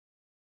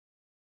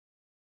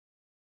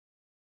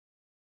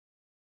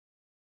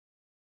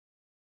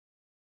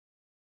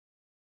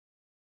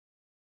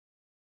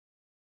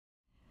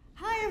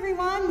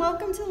everyone.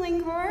 Welcome to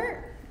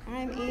Lingcourt.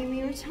 I'm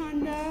Amy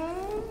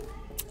Rotundo.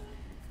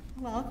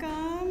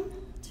 Welcome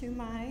to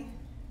my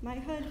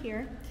hood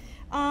here.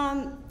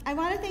 I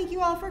want to thank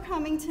you all for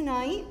coming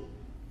tonight,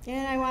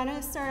 and I want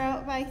to start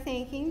out by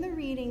thanking the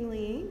Reading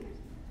League,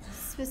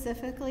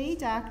 specifically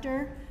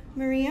Dr.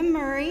 Maria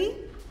Murray,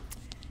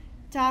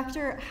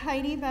 Dr.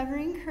 Heidi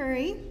Bevering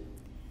Curry,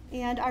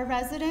 and our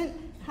resident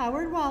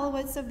Howard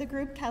Wallowitz of the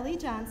group, Kelly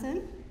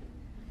Johnson,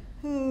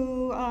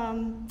 who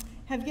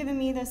have given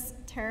me this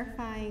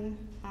terrifying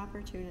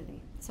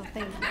opportunity. So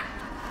thank you.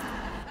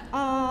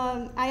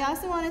 I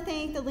also want to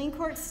thank the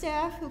Lingcourt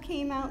staff who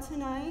came out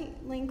tonight,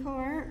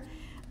 Lingcourt,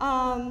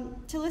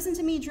 to listen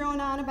to me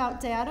drone on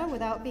about data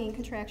without being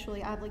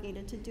contractually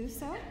obligated to do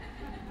so.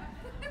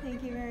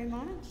 Thank you very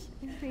much.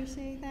 I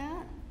appreciate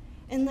that.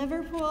 In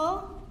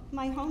Liverpool,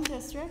 my home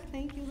district,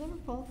 thank you,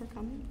 Liverpool, for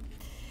coming.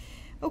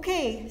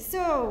 Okay,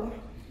 so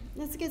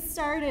let's get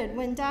started.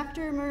 When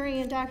Dr. Murray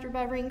and Dr.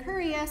 Bevering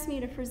Curry asked me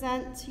to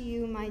present to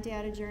you my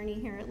data journey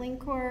here at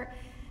Lingcourt,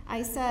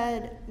 I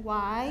said,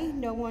 why?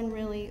 No one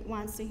really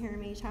wants to hear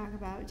me talk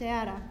about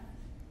data.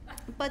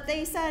 But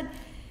they said,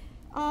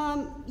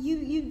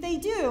 they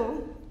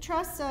do,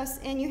 trust us,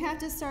 and you have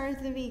to start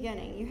at the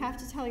beginning. You have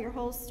to tell your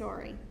whole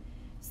story.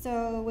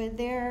 So with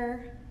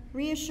their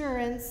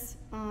reassurance,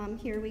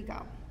 here we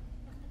go.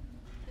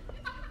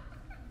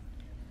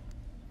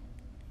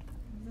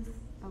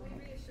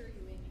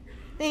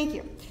 Thank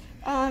you.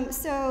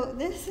 So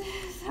this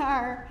is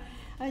our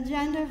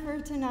agenda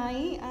for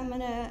tonight. I'm going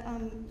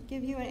to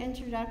give you an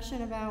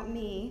introduction about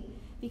me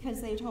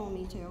because they told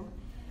me to,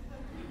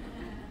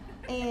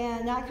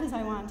 and not because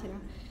I want to.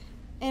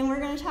 And we're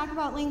going to talk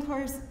about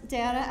Lingcourt's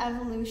data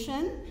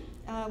evolution,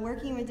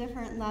 working with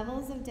different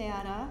levels of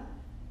data,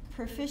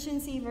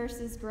 proficiency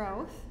versus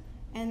growth,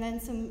 and then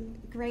some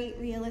great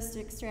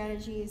realistic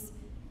strategies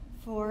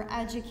for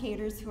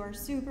educators who are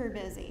super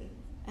busy,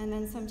 and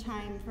then some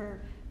time for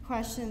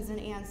questions and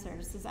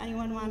answers. Does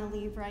anyone want to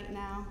leave right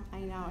now? I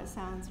know it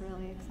sounds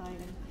really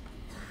exciting.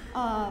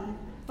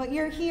 But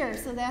you're here,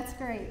 so that's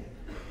great.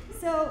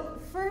 So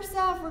first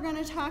off, we're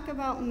going to talk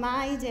about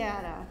my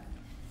data.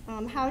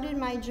 How did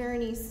my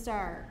journey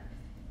start?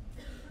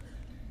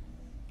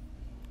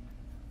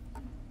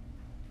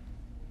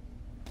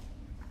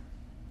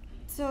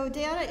 So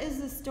data is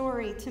a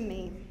story to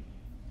me.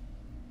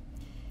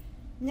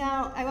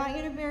 Now, I want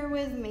you to bear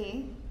with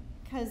me,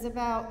 because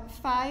about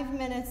 5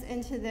 minutes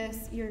into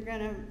this, you're going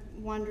to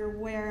wonder,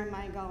 where am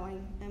I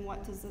going, and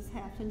what does this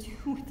have to do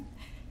with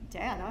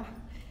data?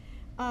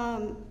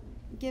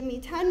 Give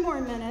me 10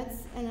 more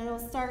minutes, and it'll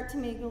start to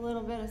make a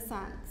little bit of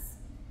sense.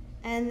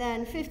 And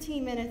then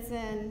 15 minutes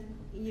in,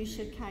 you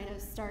should kind of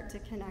start to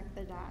connect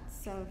the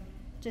dots. So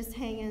just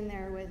hang in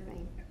there with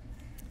me.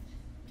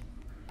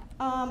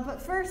 But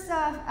first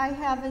off, I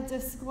have a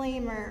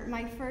disclaimer,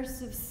 my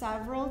first of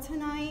several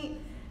tonight.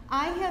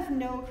 I have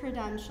no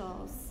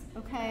credentials.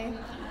 Okay?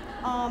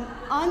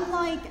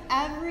 Unlike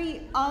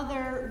every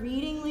other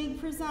Reading League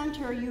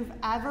presenter you've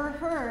ever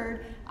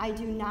heard, I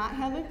do not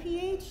have a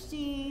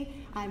PhD,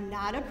 I'm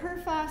not a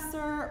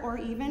professor or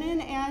even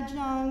an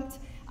adjunct,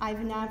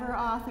 I've never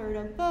authored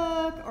a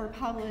book or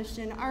published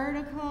an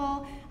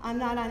article, I'm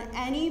not on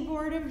any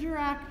board of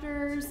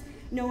directors,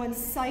 no one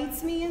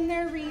cites me in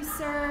their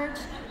research,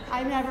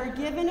 I've never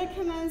given a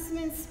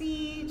commencement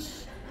speech,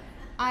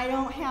 I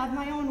don't have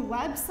my own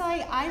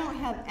website, I don't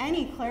have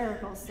any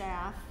clerical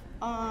staff.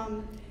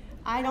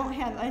 I don't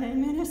have an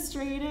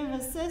administrative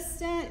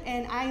assistant,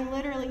 and I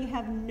literally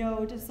have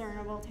no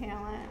discernible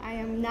talent. I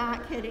am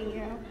not kidding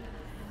you.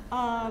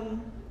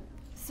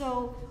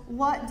 So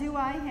what do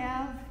I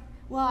have?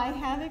 Well, I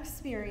have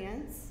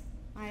experience.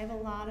 I have a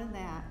lot of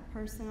that,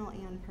 personal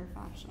and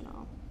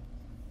professional.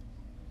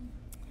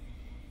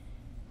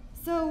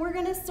 So we're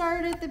going to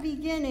start at the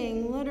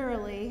beginning,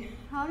 literally.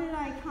 How did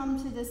I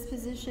come to this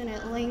position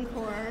at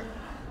Lingcourt?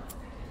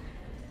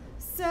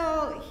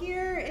 So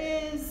here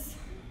is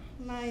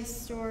my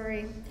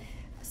story.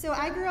 So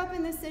I grew up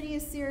in the city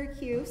of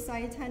Syracuse. I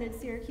attended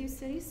Syracuse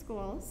City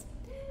Schools.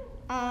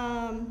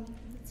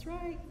 That's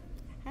right,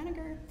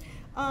 Henniger.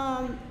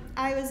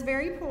 I was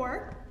very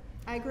poor.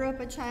 I grew up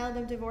a child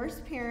of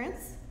divorced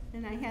parents,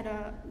 and I had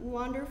a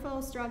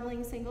wonderful,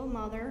 struggling single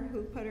mother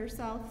who put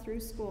herself through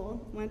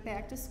school, went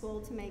back to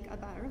school to make a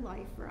better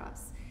life for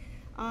us.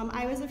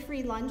 I was a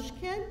free lunch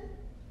kid.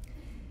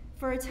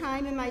 For a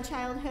time in my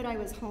childhood, I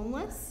was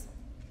homeless.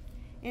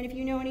 And if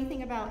you know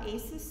anything about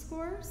ACEs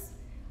scores,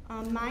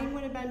 mine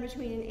would have been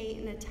between an 8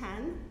 and a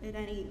 10 at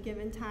any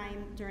given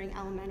time during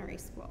elementary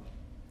school.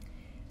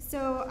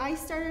 So I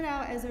started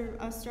out as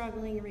a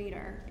struggling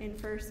reader in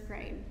first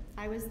grade.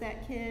 I was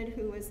that kid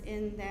who was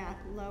in that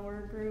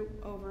lower group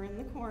over in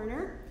the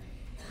corner.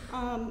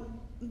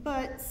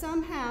 But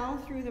somehow,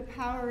 through the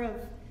power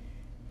of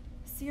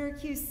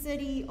Syracuse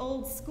City,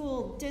 old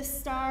school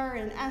DISTAR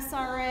and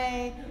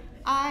SRA,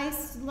 I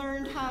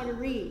learned how to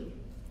read.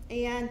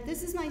 And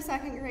this is my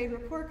second grade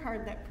report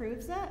card that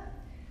proves it.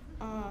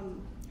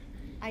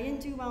 I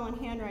didn't do well in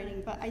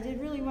handwriting, but I did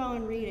really well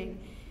in reading.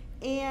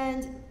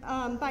 And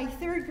by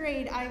third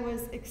grade, I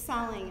was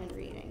excelling in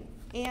reading.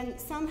 And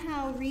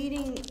somehow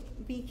reading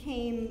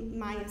became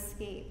my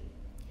escape.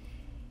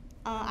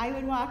 I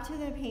would walk to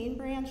the Payne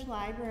Branch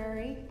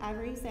Library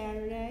every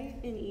Saturday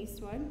in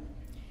Eastwood,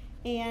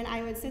 and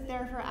I would sit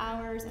there for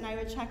hours and I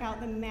would check out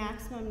the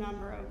maximum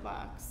number of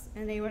books,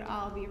 and they would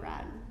all be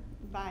read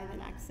by the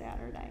next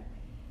Saturday.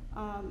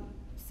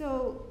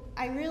 So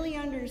I really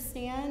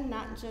understand,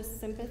 not just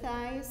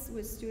sympathize,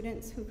 with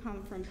students who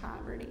come from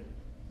poverty.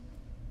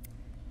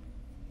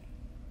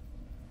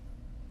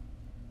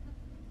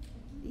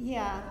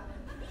 Yeah.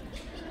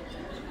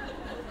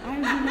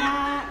 I've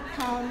not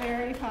come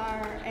very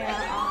far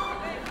at all.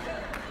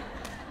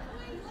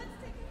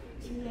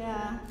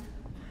 Yeah.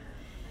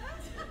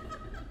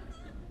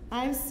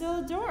 I'm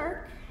still a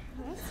dork,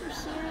 that's for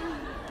sure.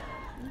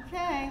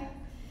 Okay.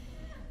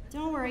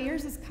 Don't worry,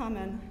 yours is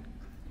coming.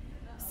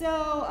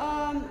 So,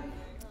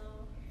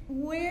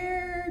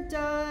 where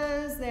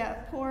does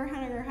that poor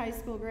Henniger High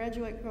School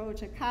graduate go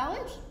to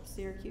college?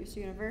 Syracuse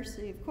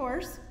University, of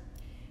course.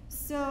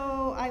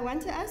 So I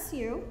went to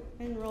SU,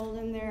 enrolled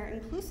in their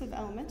inclusive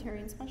elementary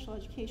and special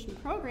education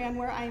program,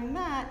 where I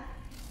met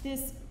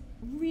this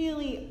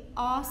really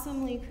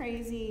awesomely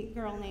crazy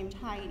girl named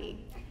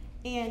Heidi.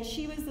 And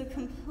she was the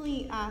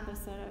complete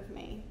opposite of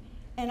me.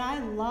 And I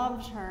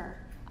loved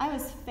her. I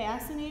was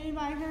fascinated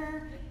by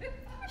her.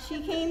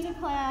 She came to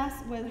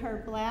class with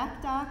her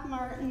black Doc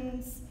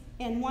Martens,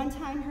 and one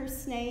time her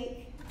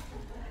snake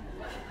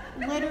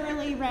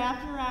literally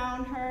wrapped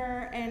around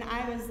her, and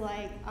I was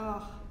like,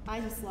 oh, I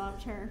just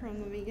loved her from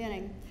the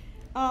beginning.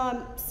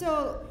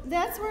 So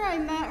that's where I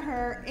met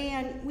her,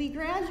 and we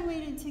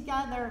graduated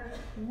together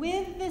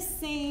with the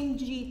same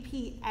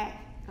GPA,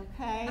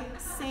 okay?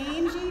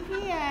 Same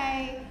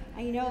GPA.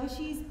 I know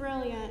she's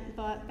brilliant,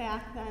 but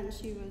back then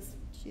she was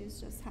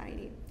just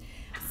Heidi.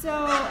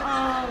 So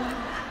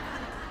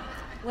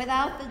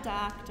without the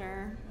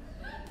doctor.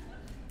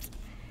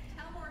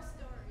 Tell more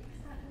stories.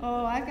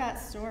 Oh, I've got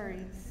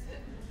stories.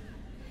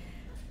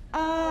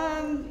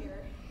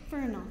 For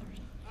another.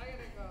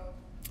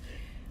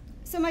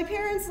 So my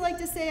parents like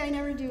to say I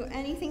never do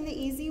anything the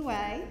easy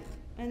way,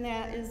 and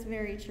that is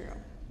very true.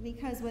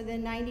 Because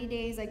within 90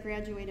 days I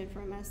graduated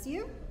from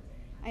SU.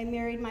 I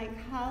married my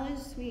college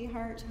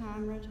sweetheart,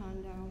 Tom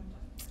Rotundo.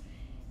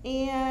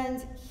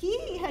 And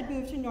he had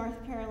moved to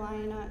North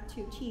Carolina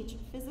to teach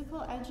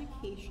physical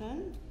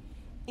education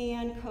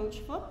and coach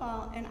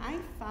football, and I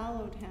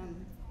followed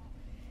him.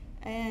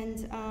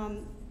 And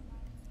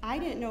I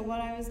didn't know what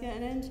I was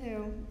getting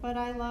into, but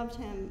I loved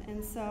him,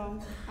 and so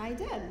I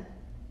did.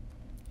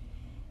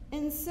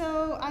 And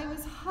so I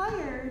was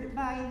hired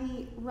by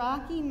the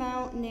Rocky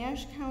Mount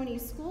Nash County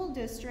School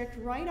District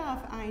right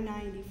off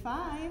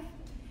I-95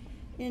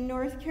 in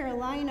North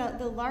Carolina,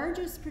 the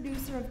largest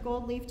producer of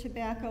gold leaf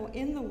tobacco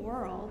in the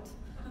world.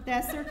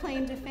 That's their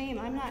claim to fame,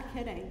 I'm not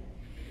kidding.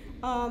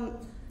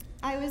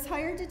 I was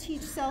hired to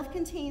teach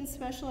self-contained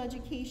special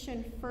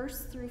education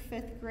 1st through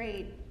 5th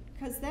grade,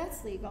 because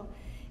that's legal,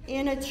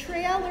 in a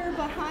trailer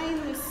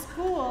behind the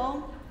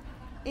school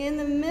in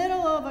the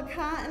middle of a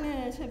cotton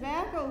and a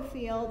tobacco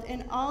field,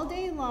 and all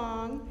day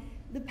long,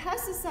 the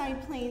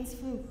pesticide planes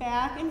flew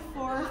back and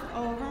forth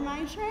over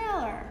my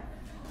trailer.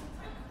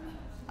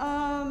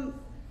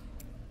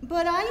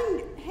 But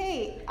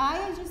hey, I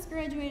had just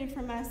graduated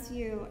from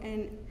SU,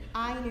 and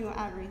I knew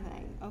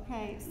everything,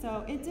 okay?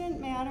 So it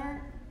didn't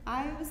matter.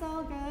 I was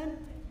all good.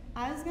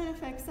 I was gonna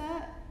fix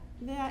it.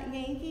 That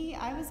Yankee,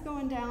 I was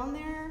going down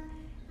there,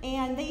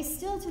 and they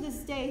still to this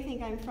day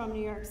think I'm from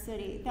New York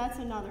City. That's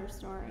another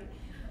story.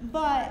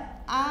 But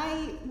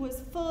I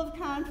was full of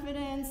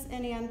confidence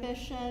and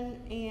ambition,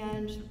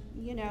 and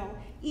you know,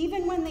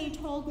 even when they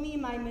told me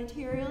my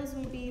materials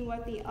would be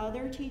what the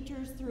other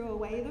teachers threw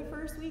away the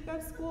first week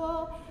of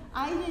school,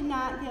 I did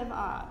not give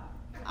up.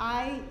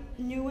 I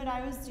knew what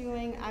I was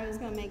doing. I was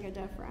going to make a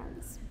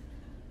difference.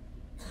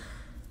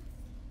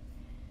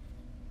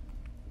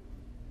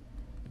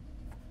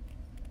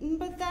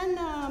 But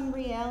then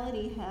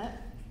reality hit,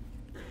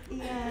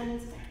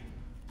 and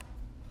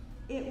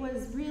it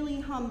was really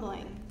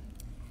humbling,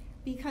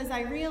 because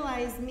I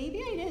realized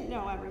maybe I didn't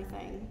know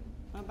everything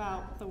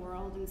about the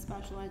world and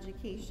special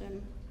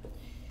education.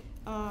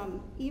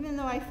 Even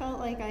though I felt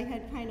like I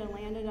had kind of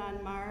landed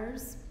on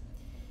Mars.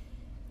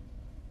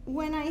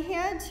 When I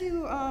had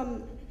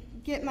to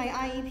get my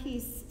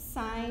IEPs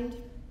signed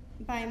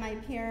by my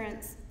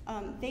parents,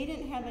 they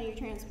didn't have any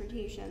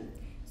transportation.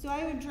 So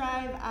I would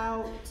drive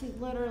out to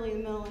literally the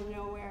middle of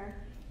nowhere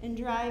and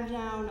drive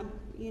down,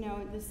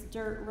 this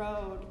dirt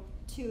road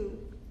to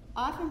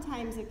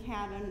oftentimes a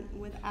cabin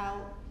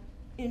without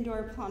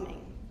indoor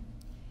plumbing.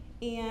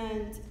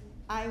 And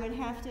I would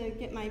have to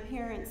get my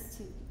parents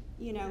to,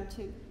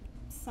 to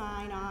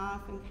sign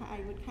off, and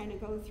I would kind of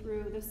go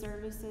through the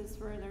services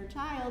for their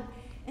child.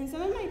 And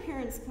some of my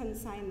parents couldn't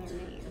sign their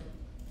name.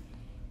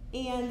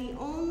 And the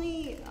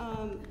only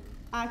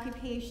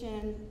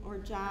occupation or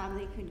job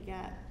they could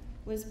get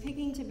was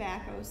picking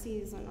tobacco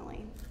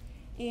seasonally.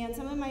 And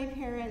some of my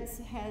parents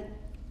had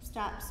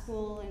stopped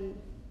school and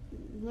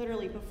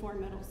literally before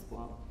middle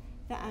school.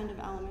 the end of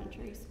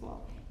elementary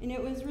school. And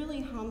it was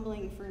really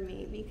humbling for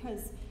me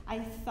because I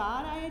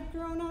thought I had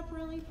grown up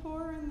really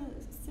poor in the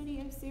city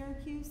of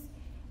Syracuse,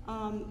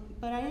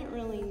 but I didn't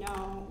really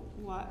know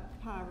what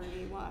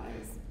poverty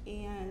was.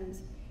 And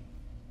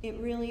it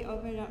really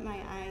opened up my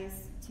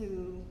eyes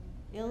to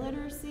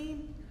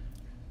illiteracy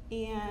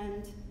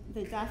and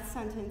the death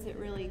sentence it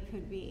really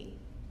could be.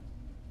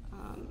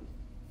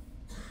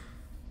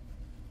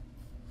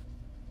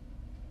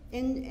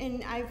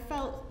 And I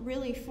felt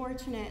really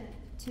fortunate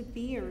to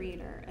be a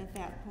reader at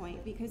that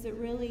point because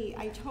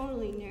I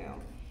totally knew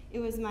it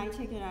was my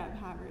ticket out of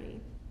poverty,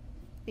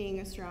 being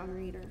a strong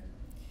reader.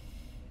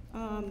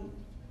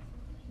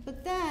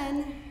 But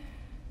then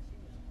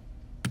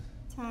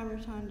Tom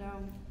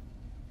Rotundo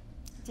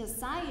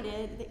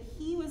decided that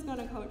he was going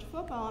to coach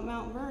football at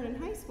Mount Vernon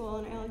High School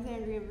in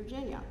Alexandria,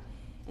 Virginia.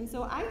 And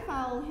so I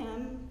followed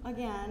him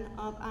again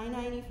up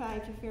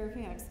I-95 to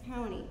Fairfax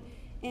County.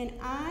 And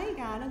I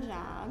got a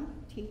job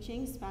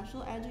teaching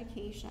special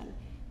education.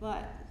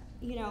 But,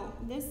 you know,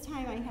 this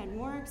time I had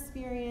more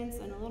experience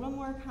and a little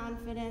more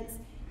confidence.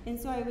 And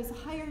so I was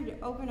hired to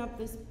open up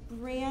this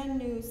brand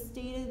new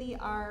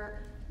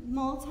state-of-the-art,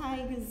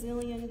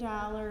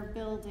 multi-gazillion-dollar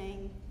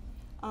building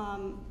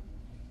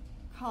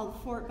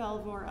called Fort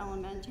Belvoir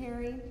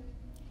Elementary.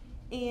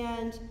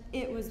 And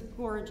it was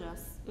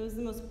gorgeous. It was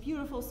the most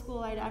beautiful school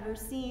I'd ever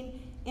seen.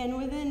 And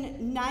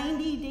within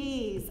 90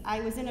 days,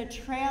 I was in a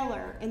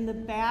trailer in the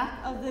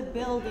back of the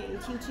building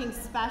teaching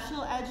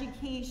special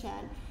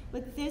education.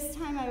 But this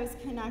time I was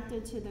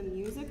connected to the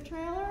music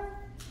trailer,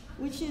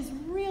 which is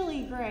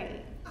really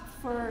great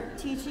for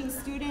teaching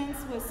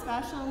students with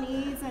special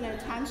needs and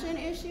attention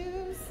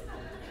issues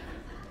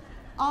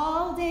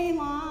all day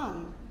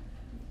long.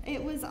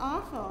 It was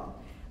awful.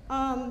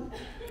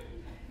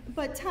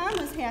 But Tom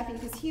was happy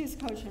because he was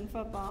coaching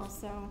football,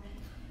 so.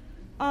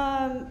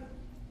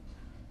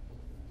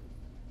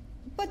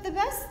 But the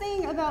best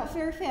thing about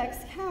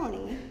Fairfax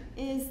County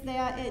is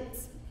that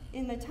it's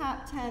in the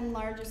top 10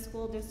 largest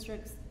school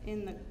districts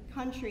in the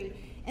country,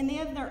 and they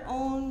have their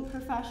own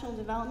professional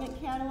development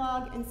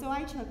catalog, and so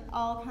I took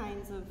all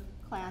kinds of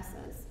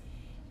classes,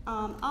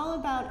 all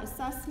about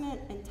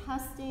assessment and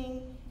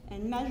testing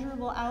and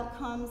measurable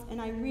outcomes,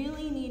 and I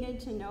really needed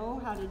to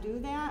know how to do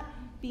that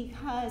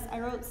because I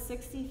wrote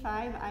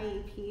 65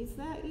 IEPs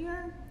that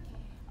year.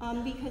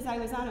 Because I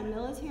was on a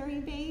military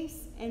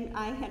base and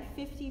I had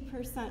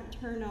 50%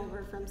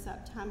 turnover from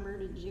September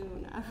to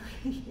June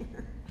every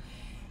year.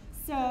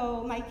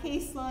 So my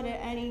caseload at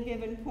any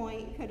given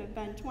point could have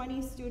been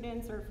 20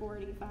 students or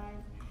 45.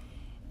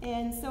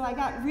 And so I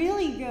got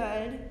really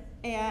good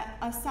at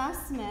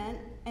assessment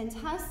and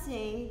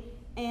testing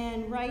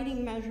and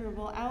writing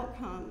measurable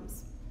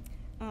outcomes.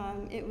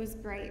 It was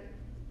great.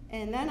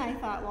 And then I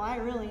thought, well, I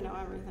really know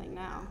everything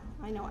now.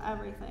 I know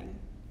everything.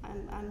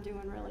 I'm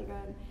doing really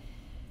good.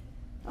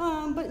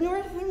 But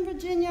Northern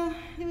Virginia,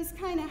 it was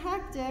kind of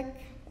hectic,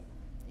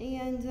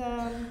 and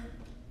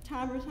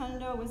Tom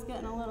Rotundo was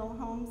getting a little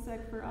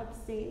homesick for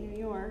upstate New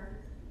York.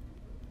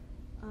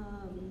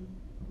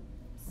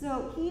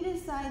 So he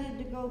decided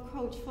to go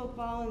coach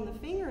football in the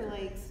Finger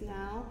Lakes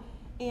now,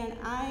 and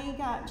I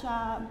got a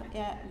job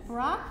at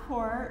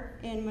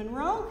Brockport in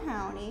Monroe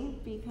County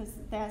because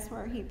that's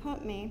where he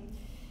put me.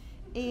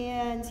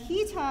 And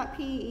he taught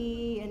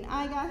PE, and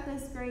I got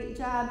this great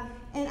job.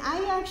 And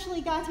I actually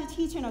got to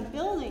teach in a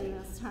building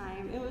this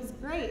time. It was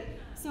great.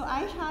 So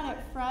I taught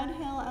at Fred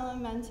Hill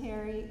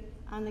Elementary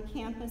on the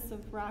campus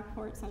of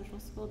Brockport Central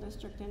School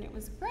District, and it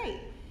was great.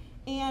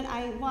 And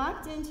I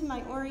walked into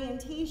my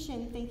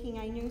orientation thinking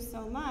I knew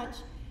so much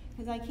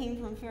because I came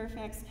from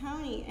Fairfax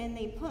County, and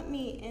they put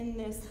me in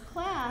this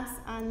class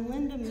on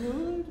Linda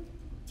Mood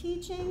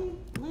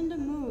teaching, Linda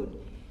Mood.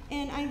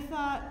 And I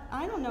thought,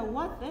 I don't know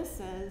what this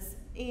is.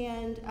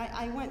 And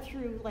I went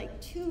through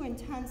like 2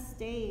 intense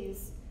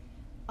days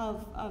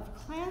of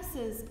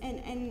classes,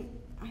 and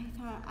I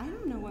thought, I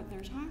don't know what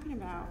they're talking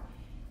about.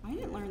 I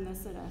didn't learn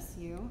this at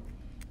SU.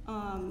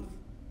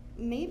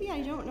 Maybe I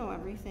don't know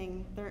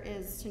everything there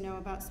is to know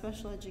about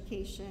special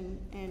education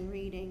and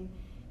reading.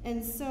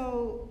 And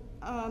so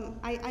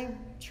I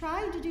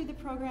tried to do the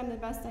program the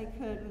best I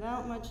could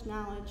without much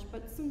knowledge,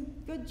 but some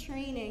good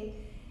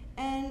training.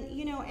 And,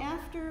 you know,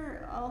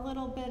 after a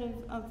little bit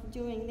of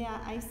doing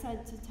that, I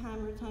said to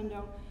Tom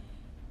Rotundo,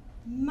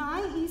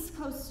 my East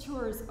Coast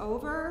tour is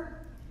over.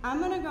 I'm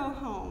going to go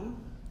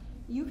home.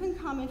 You can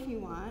come if you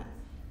want.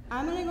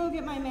 I'm going to go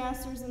get my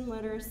master's in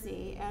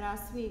literacy at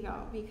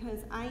Oswego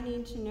because I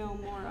need to know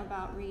more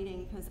about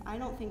reading because I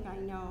don't think I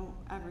know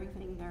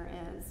everything there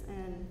is.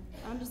 And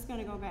I'm just going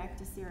to go back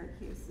to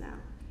Syracuse now.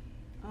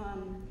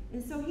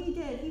 And so he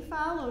did. He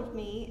followed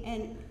me,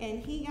 and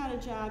he got a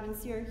job in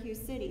Syracuse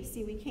City.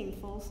 See, we came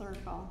full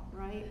circle,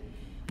 right?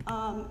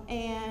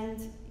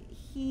 And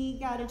he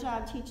got a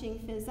job teaching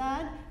phys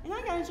ed, and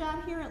I got a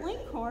job here at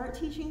Linkcourt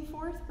teaching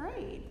 4th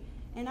grade.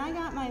 And I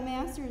got my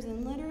master's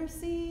in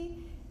literacy,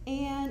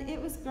 and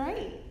it was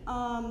great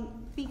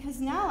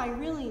because now I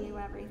really knew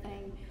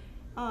everything.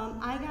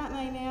 I got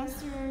my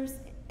master's,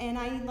 and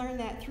I learned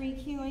that 3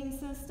 cueing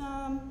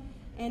system.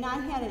 And I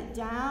had it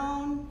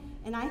down,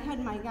 and I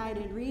had my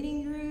guided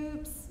reading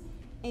groups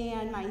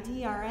and my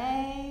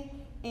DRA,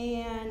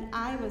 and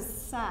I was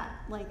set.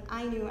 Like,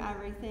 I knew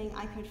everything.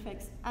 I could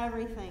fix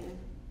everything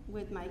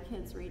with my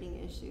kids'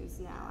 reading issues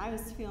now. I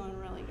was feeling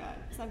really good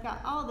because I've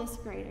got all this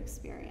great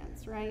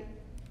experience, right?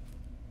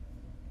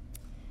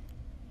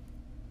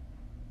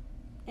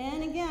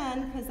 And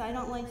again, because I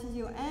don't like to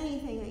do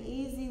anything the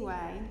easy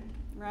way,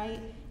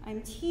 right?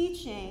 I'm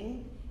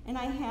teaching, and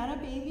I had a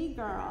baby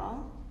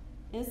girl,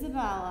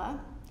 Isabella,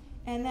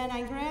 and then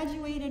I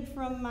graduated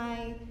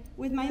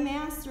with my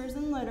master's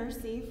in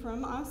literacy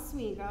from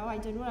Oswego. I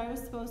did what I was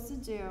supposed to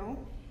do.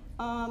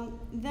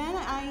 Then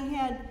I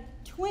had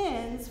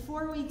twins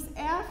 4 weeks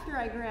after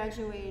I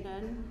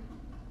graduated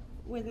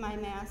with my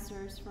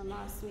master's from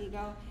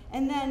Oswego.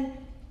 And then,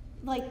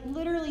 like,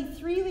 literally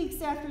 3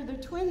 weeks after the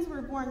twins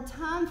were born,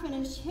 Tom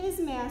finished his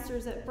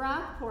master's at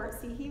Brockport.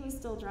 See, he was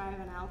still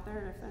driving out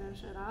there to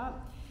finish it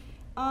up.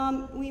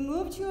 We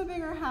moved to a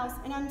bigger house,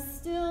 and I'm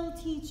still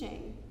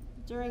teaching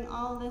during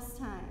all this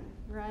time,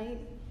 right?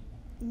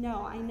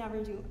 No, I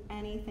never do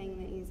anything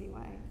the easy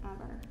way,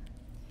 ever.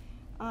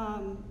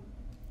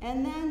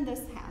 And then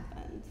this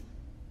happened.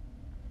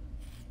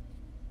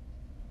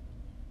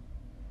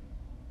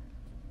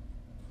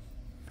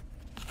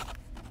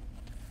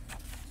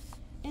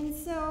 And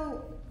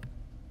so,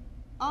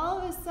 all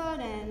of a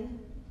sudden,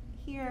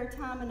 here,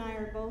 Tom and I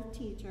are both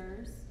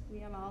teachers. We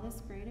have all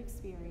this great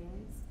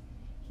experience.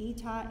 He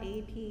taught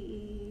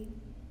APE,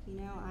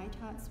 I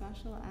taught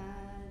special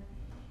ed,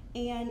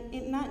 and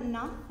it meant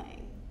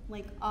nothing.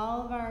 Like,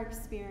 all of our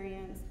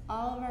experience,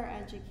 all of our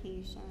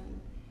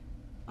education,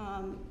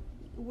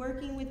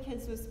 working with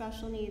kids with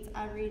special needs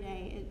every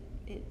day,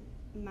 it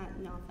meant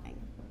nothing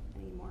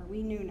anymore.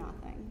 We knew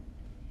nothing.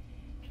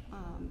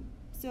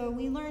 So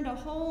we learned a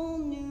whole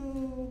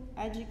new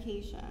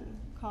education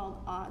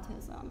called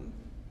autism,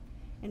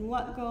 and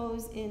what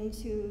goes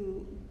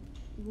into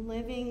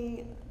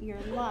living your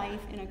life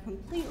in a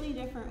completely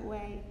different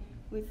way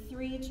with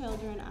 3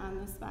 children on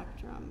the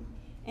spectrum,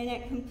 and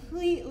at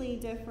completely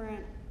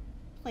different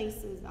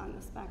places on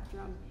the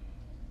spectrum,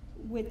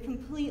 with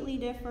completely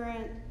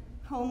different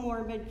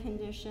comorbid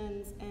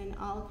conditions and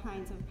all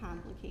kinds of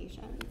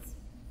complications.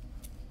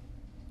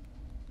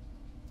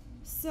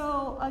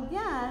 So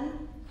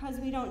again, because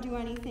we don't do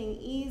anything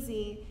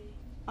easy,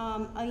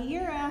 a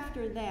year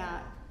after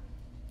that,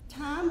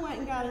 Tom went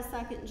and got a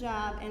second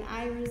job, and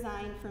I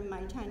resigned from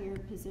my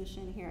tenured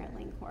position here at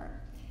LingCourt.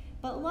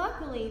 But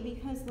luckily,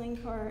 because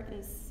LingCourt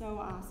is so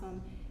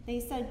awesome, they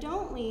said,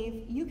 don't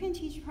leave, you can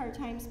teach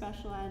part-time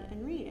special ed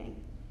and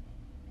reading.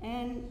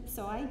 And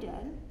so I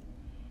did.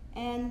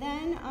 And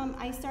then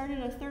I started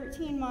a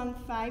 13-month,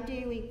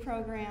 5-day-a-week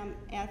program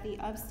at the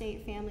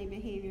Upstate Family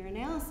Behavior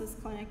Analysis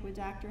Clinic with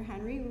Dr.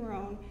 Henry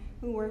Roan,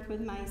 who worked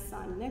with my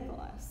son,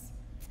 Nicholas.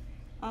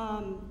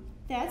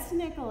 That's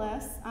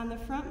Nicholas on the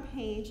front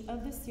page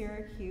of the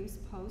Syracuse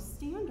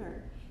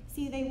Post-Standard.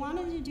 See, they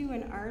wanted to do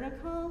an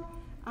article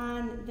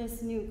on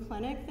this new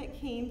clinic that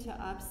came to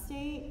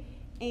Upstate,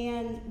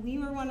 and we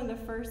were one of the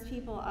first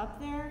people up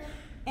there.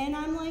 And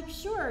I'm like,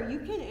 sure, you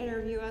can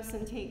interview us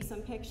and take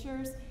some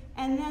pictures.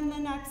 And then the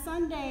next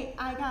Sunday,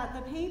 I got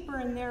the paper,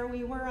 and there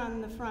we were on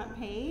the front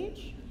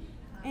page.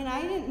 And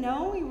I didn't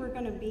know we were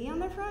going to be on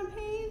the front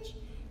page,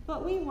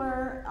 but we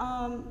were.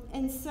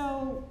 And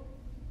so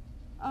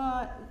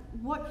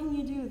what can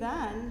you do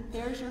then?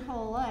 There's your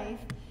whole life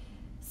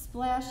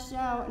splashed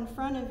out in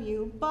front of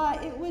you.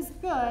 But it was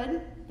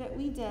good that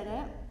we did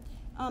it.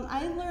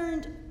 I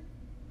learned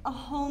a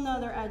whole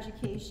nother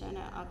education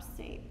at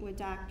Upstate with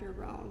Dr.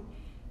 Roan.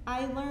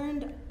 I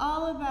learned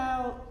all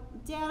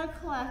about data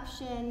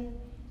collection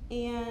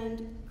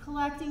and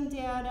collecting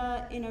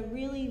data in a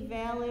really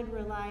valid,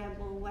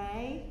 reliable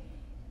way.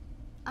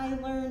 I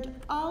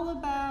learned all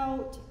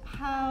about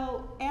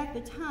how, at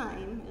the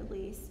time at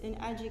least, in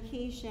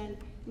education,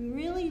 we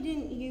really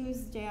didn't use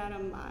data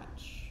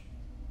much.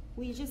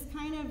 We just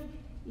kind of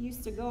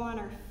used to go on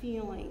our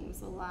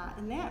feelings a lot,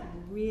 and that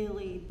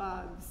really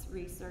bugs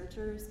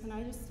researchers, can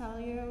I just tell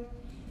you?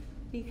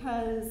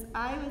 Because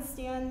I would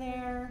stand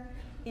there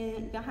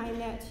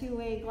behind that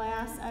two-way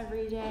glass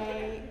every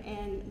day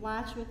and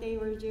watch what they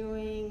were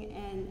doing,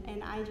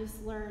 and I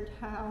just learned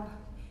how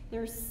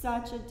there's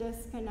such a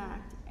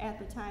disconnect at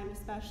the time,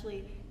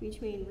 especially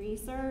between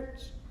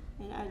research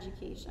and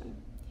education.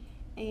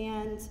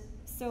 And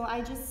so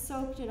I just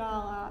soaked it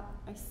all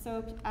up. I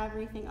soaked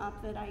everything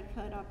up that I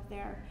could up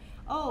there.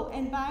 Oh,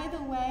 and by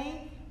the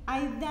way,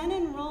 I then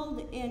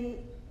enrolled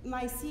in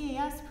my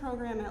CAS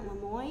program at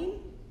Lemoyne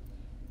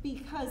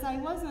because I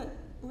wasn't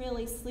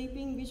really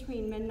sleeping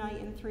between midnight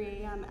and 3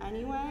 a.m.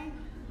 anyway,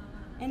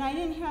 and I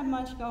didn't have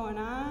much going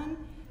on,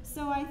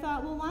 so I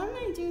thought, well, why don't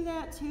I do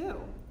that too?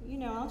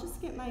 I'll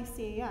just get my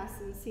CAS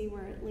and see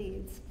where it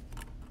leads.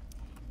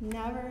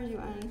 Never do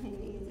anything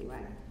the easy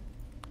way.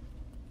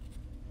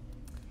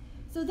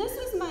 So this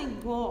was my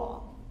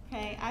goal,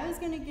 okay? I was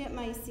going to get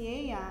my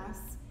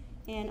CAS,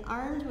 and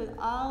armed with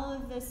all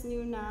of this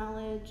new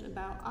knowledge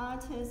about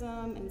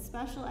autism and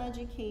special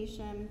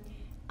education,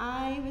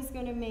 I was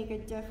going to make a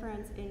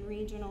difference in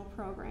regional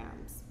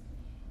programs.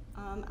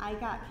 I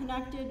got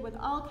connected with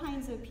all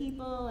kinds of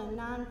people and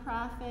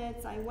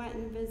nonprofits. I went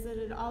and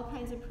visited all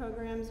kinds of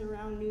programs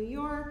around New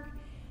York.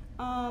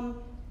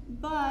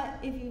 But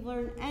if you've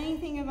learned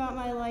anything about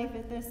my life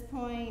at this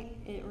point,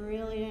 it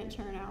really didn't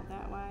turn out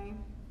that way.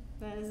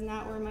 That is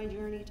not where my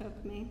journey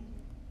took me.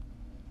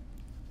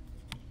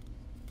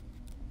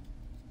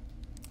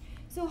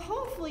 So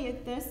hopefully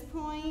at this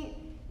point,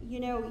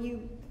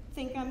 you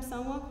think I'm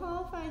somewhat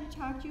qualified to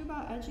talk to you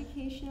about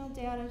educational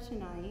data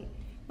tonight,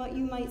 but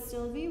you might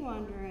still be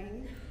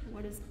wondering,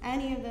 what does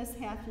any of this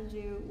have to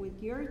do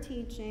with your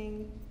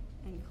teaching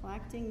and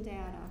collecting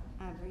data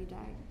every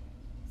day?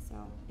 So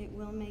it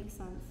will make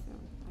sense soon,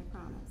 I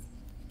promise.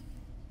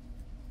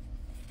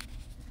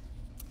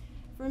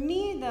 For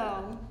me,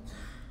 though,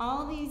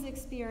 all these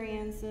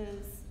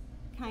experiences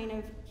kind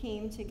of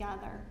came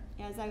together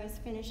as I was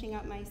finishing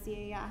up my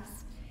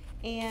CAS,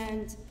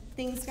 and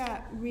things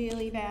got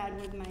really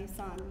bad with my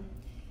son.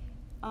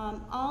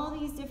 All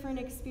these different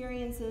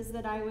experiences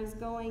that I was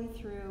going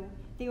through,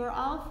 they were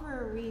all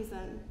for a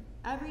reason.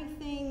 Every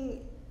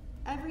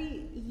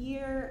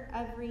year,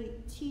 every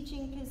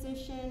teaching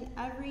position,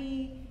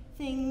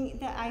 everything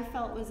that I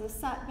felt was a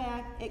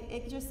setback,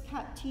 it just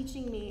kept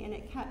teaching me, and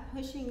it kept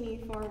pushing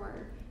me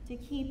forward to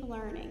keep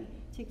learning,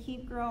 to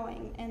keep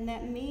growing, and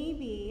that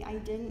maybe I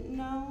didn't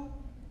know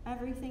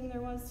everything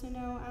there was to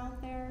know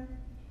out there,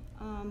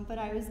 but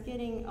I was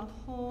getting a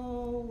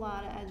whole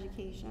lot of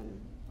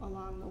education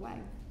along the way.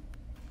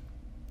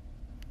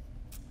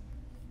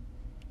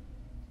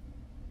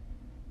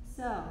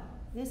 So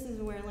this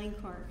is where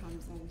LingCorp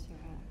comes into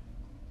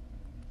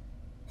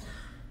it.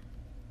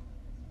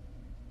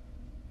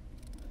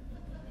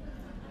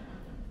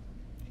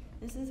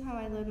 This is how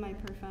I live my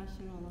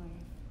professional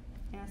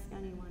life. Ask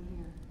anyone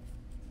here.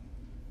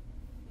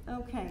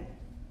 Okay,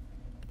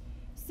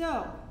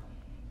 so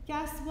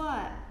guess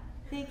what?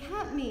 They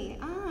kept me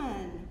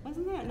on.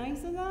 Wasn't that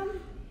nice of them?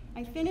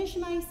 I finished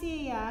my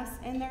CAS,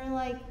 and they're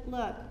like,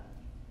 look,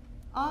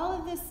 all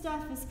of this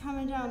stuff is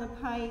coming down the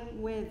pike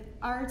with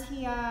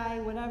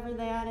RTI, whatever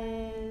that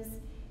is,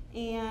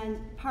 and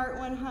Part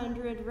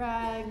 100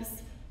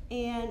 regs,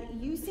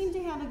 and you seem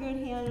to have a good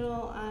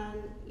handle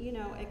on,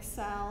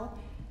 Excel,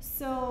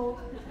 so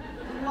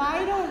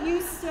why don't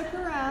you stick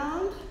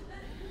around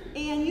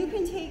and you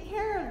can take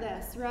care of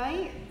this,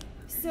 right?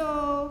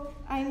 So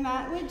I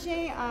met with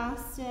Jay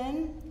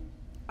Austin,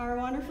 our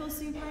wonderful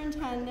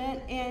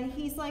superintendent, and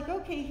he's like,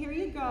 okay, here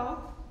you go.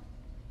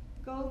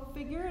 Go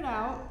figure it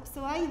out.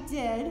 So I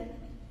did,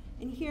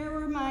 and here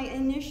were my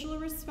initial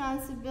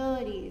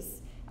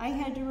responsibilities. I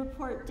had to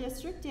report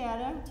district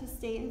data to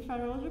state and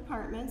federal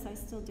departments. I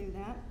still do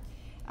that.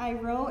 I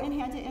wrote and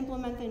had to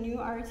implement the new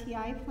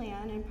RTI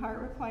plan and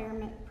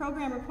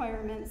program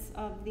requirements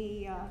of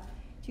the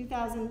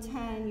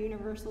 2010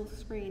 Universal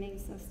Screening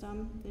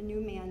System, the new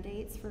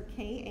mandates for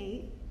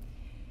K-8,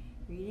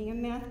 reading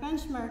and math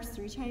benchmarks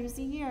 3 times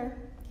a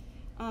year.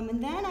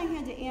 And then I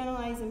had to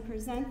analyze and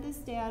present this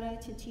data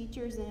to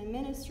teachers and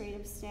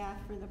administrative staff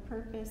for the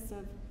purpose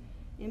of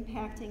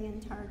impacting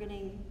and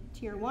targeting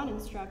Tier 1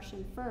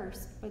 instruction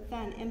first, but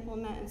then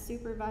implement and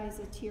supervise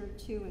a Tier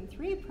 2 and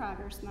 3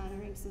 progress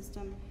monitoring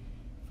system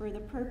for the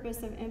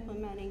purpose of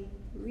implementing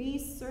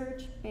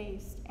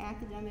research-based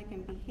academic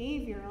and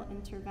behavioral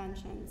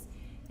interventions.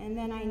 And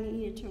then I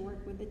needed to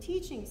work with the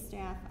teaching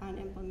staff on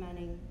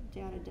implementing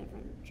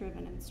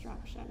data-driven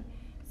instruction.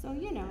 So,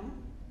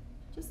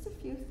 just a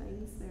few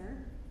things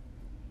there.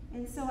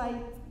 And so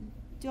I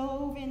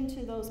dove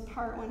into those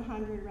Part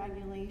 100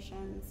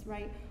 regulations,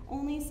 right?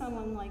 Only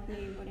someone like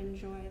me would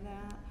enjoy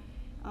that.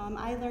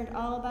 I learned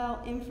all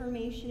about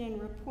information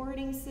and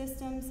reporting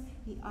systems,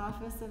 the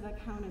Office of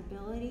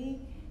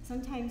Accountability.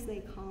 Sometimes they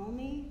call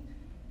me.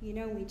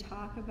 We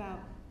talk about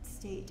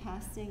state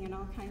testing and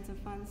all kinds of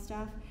fun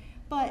stuff.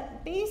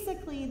 But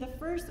basically, the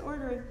first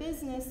order of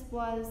business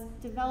was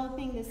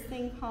developing this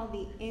thing called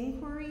the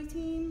inquiry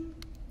team.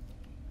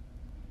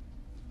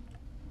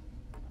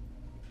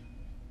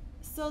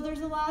 So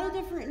there's a lot of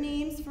different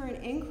names for an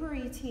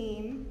inquiry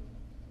team.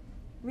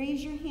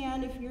 Raise your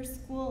hand if your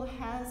school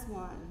has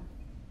one.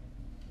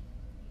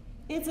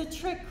 It's a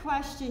trick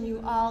question,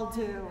 you all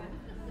do.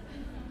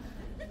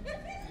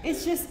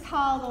 It's just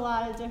called a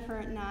lot of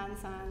different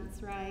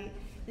nonsense, right?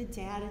 The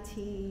data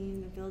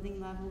team, the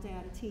building level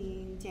data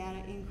team,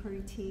 data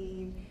inquiry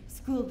team,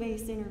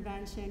 school-based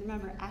intervention,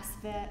 remember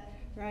SBIT,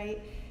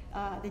 right?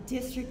 The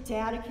district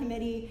data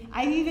committee.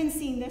 I've even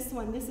seen this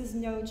one, this is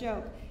no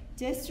joke.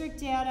 District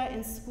Data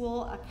and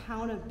School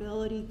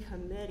Accountability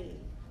Committee.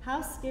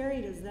 How scary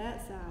does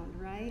that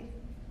sound, right?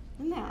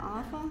 Isn't that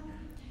awful?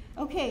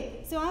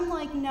 Okay, so I'm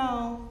like,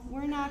 no,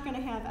 we're not going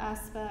to have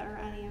ESPA or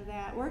any of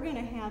that. We're going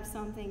to have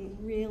something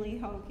really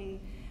hokey.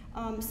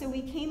 So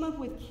we came up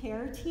with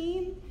CARE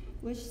Team,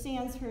 which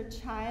stands for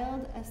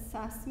Child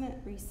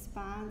Assessment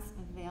Response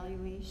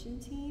Evaluation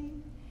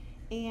Team.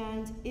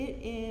 And it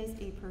is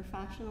a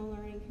professional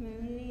learning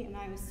community, and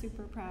I was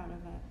super proud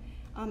of it.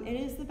 It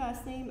is the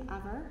best name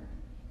ever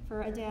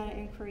for a data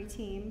inquiry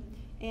team,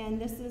 and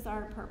this is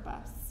our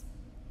purpose.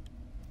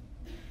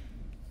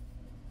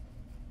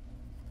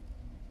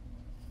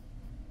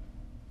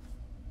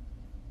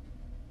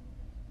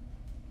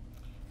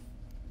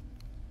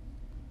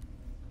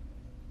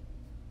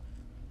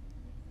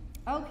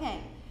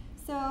 Okay,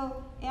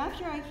 so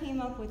after I came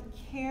up with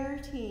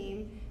Care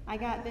Team, I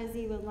got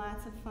busy with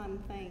lots of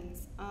fun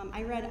things.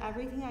 I read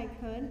everything I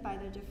could by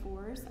the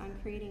DeFores on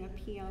creating a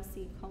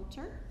PLC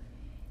culture,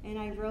 and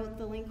I wrote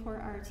the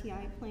LINCOR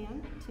RTI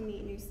plan to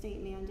meet new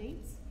state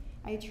mandates.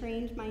 I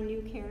trained my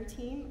new Care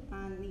Team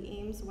on the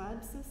Ames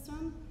web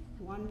system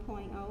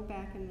 1.0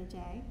 back in the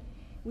day.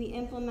 We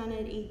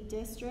implemented a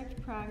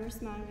district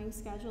progress monitoring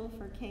schedule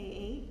for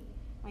K-8.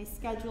 I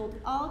scheduled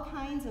all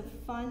kinds of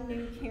fun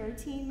new Care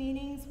Team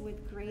meetings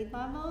with grade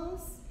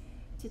levels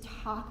to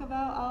talk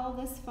about all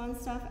this fun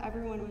stuff.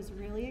 Everyone was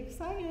really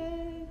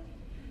excited.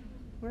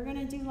 We're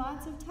gonna do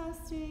lots of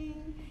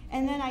testing.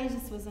 And then I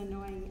just was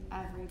annoying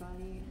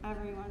everybody.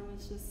 Everyone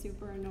was just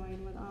super annoyed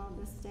with all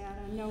this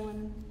data. No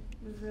one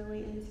was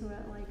really into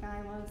it like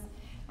I was.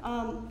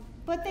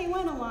 But they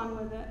went along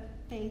with it.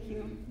 Thank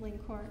you,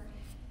 LINCOR.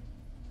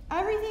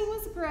 Everything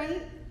was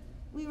great.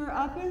 We were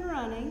up and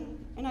running,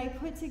 and I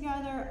put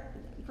together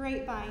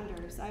great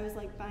binders. I was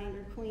like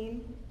binder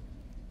queen.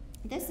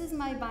 This is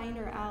my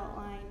binder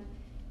outline.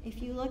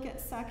 If you look at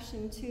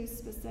section 2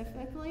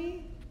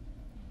 specifically,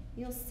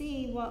 you'll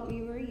see what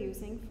we were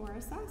using for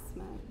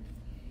assessment.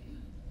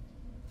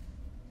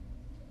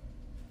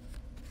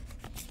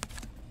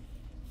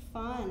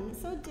 Fun,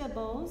 so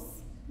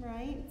DIBELS,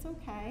 right? It's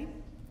okay.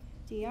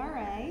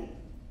 DRA,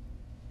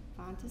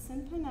 Fontes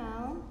and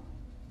Pinnell,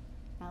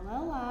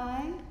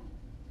 LLI,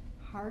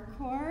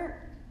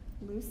 Harcourt,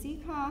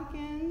 Lucy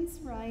Calkins,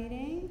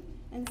 writing,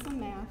 and some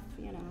math,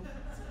 you know.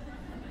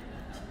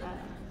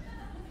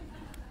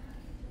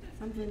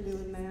 Something to do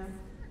with math.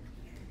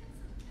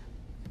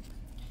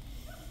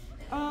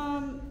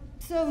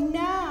 So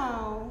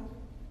now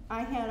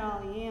I had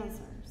all the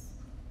answers.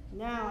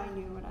 Now I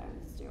knew what I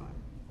was doing.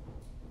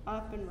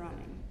 Up and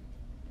running.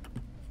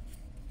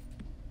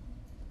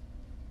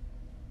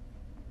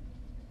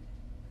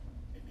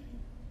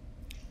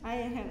 I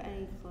didn't have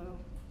any clue.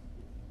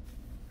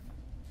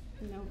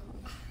 No clue.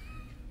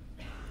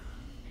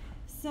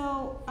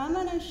 So I'm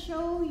going to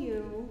show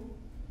you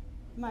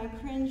my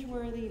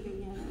cringeworthy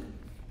beginning.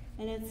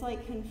 And it's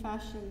like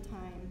confession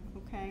time,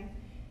 okay?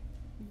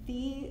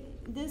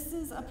 This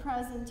is a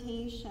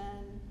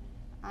presentation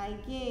I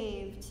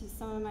gave to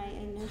some of my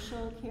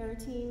initial Care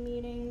Team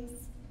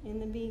meetings in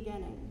the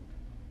beginning,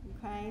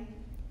 okay?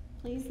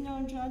 Please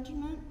no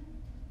judgment.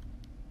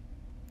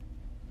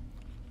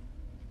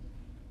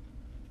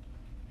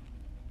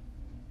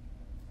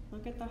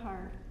 Look at the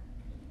heart.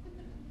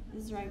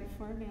 This is right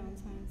before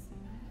Valentine's Day.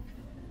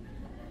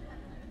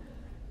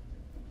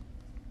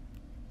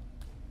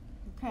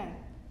 Okay,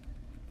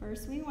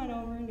 first we went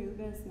over new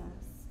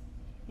business,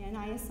 and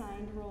I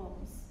assigned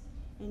roles,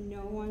 and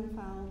no one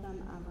followed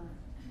them ever.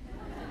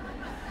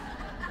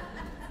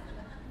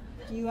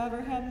 Do you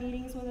ever have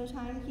meetings with a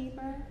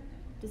timekeeper?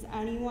 Does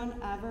anyone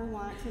ever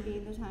want to be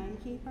the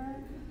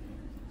timekeeper?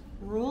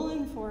 Rule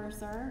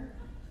enforcer,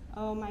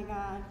 oh my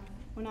God.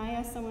 When I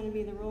asked someone to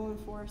be the rule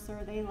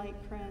enforcer, they like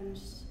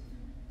cringed.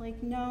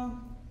 Like, no,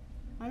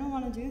 I don't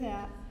want to do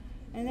that.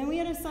 And then we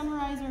had a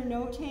summarizer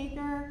note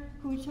taker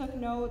who took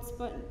notes,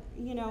 but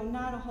you know,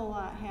 not a whole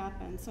lot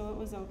happened, so it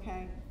was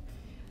okay.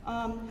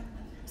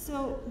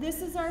 So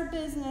this is our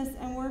business,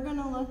 and we're going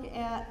to look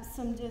at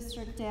some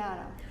district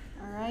data,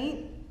 all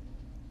right?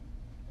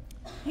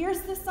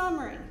 Here's the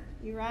summary.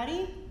 You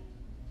ready?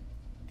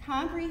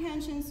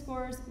 Comprehension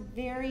scores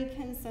very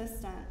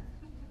consistent.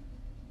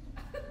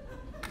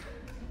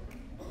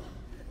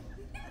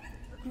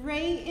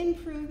 Great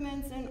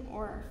improvements in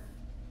ORF.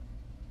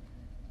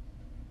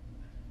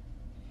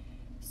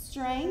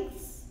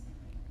 Strengths,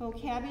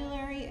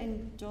 vocabulary,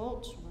 and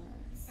Dolch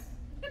words.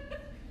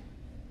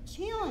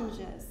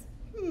 Challenges,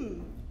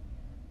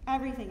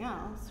 everything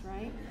else,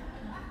 right?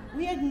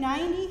 We had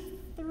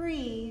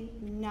 93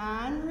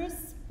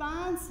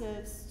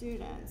 non-responsive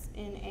students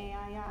in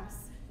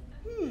AIS.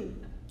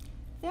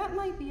 That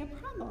might be a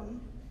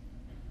problem.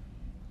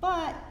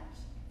 But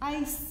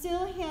I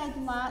still had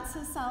lots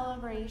of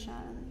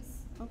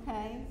celebrations,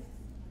 okay?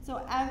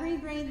 So every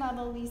grade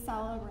level we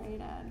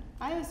celebrated.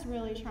 I was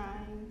really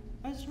trying.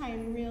 I was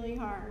trying really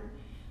hard.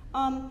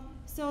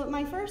 So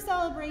my first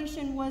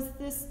celebration was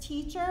this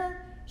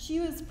teacher. She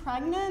was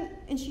pregnant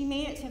and she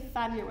made it to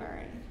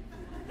February.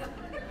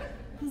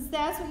 Because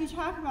that's what you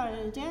talk about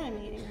at a data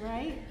meeting,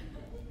 right?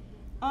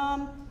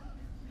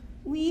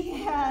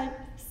 We had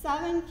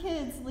 7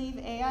 kids leave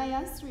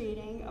AIS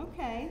reading.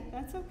 Okay,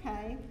 that's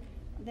okay.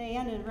 They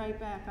ended right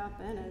back up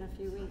in it a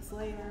few weeks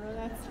later.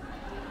 That's,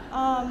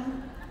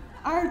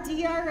 our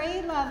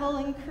DRA level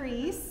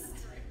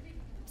increased,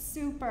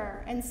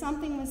 super, and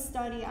something with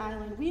Study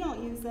Island. We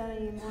don't use that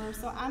anymore,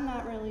 so I'm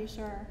not really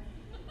sure.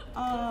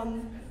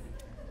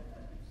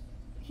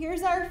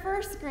 Here's our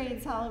first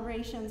grade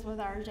celebrations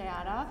with our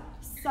data.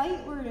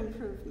 Sight word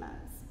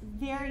improvements,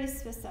 very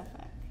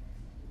specific.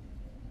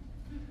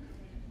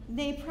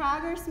 They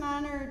progress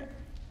monitored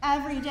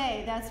every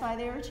day. That's why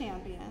they were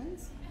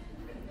champions.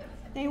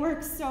 They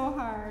worked so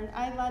hard.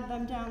 I led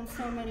them down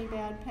so many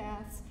bad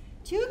paths.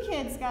 2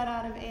 kids got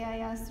out of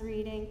AIS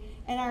reading,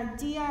 and our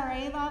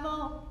DRA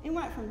level, it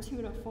went from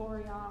 2 to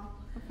 4, y'all,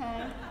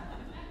 okay?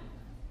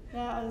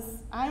 That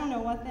was, I don't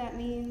know what that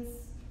means.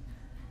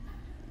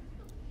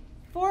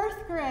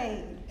 4th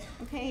grade,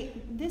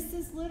 okay, this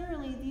is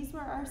literally, these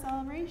were our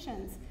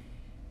celebrations.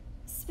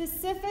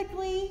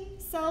 Specifically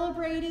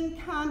celebrating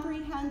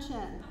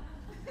comprehension,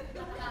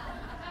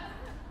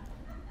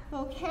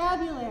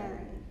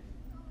 vocabulary,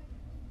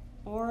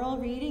 oral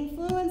reading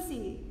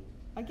fluency.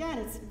 Again,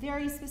 it's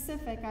very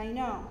specific, I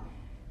know.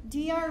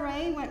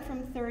 DRA went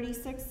from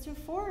 36 to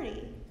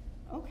 40.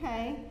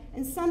 Okay,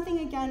 and something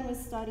again was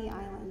Study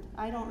Island.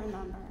 I don't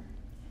remember.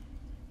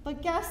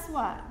 But guess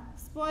what?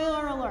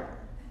 Spoiler alert.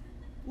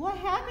 What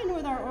happened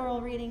with our oral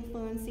reading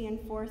fluency in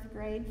 4th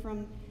grade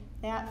from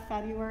that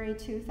February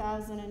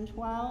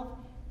 2012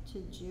 to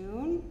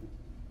June?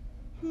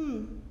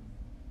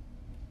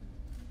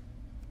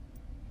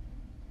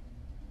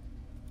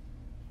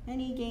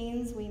 Any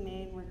gains we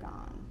made were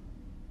gone.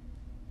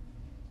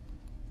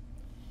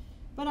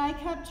 But I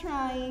kept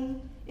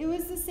trying. It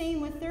was the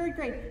same with 3rd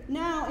grade.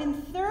 Now, in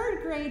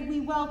 3rd grade, we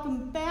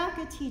welcome back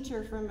a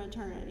teacher from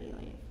maternity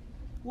leave.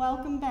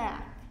 Welcome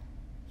back.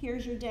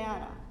 Here's your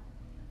data.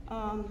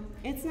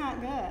 It's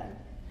not good.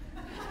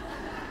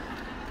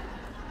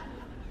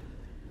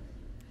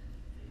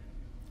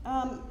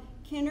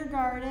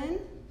 Kindergarten,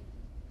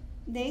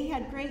 they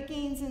had great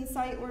gains in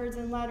sight words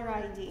and letter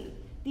ID.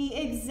 The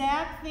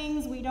exact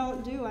things we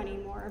don't do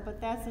anymore,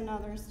 but that's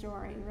another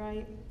story,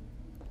 right?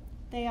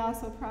 They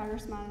also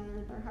progress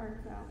monitored their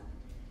hearts out.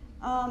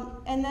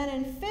 And then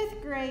in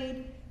 5th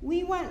grade,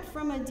 we went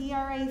from a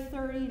DRA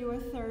 30 to a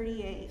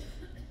 38,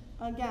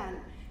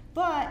 again.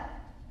 But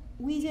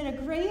we did a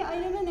grade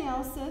item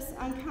analysis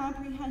on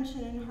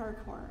comprehension in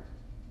Harcourt.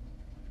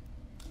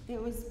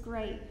 It was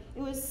great.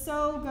 It was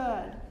so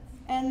good.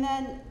 And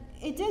then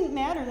it didn't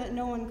matter that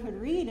no one could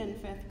read in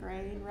 5th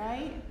grade,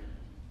 right?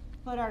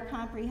 But our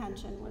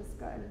comprehension was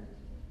good.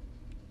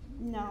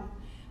 No.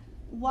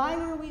 Why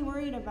were we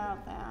worried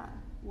about that?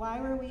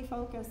 Why were we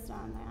focused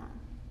on that?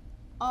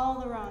 All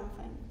the wrong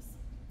things.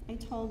 I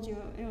told you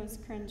it was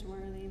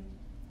cringeworthy.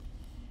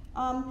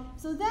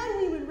 So then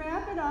we would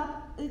wrap it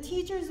up. The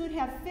teachers would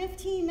have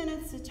 15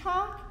 minutes to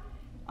talk,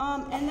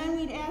 and then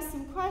we'd ask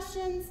some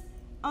questions,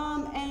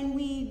 and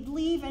we'd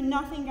leave and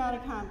nothing got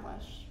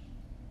accomplished.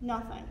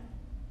 Nothing,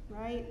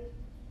 right?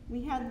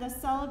 We had the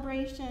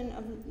celebration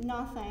of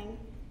nothing,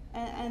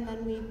 and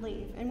then we'd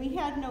leave. And we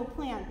had no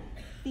plan.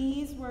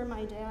 These were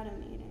my data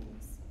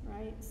meetings,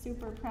 right?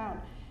 Super proud.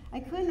 I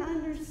couldn't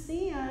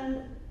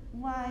understand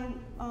why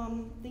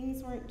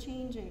things weren't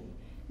changing.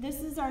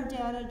 This is our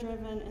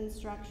data-driven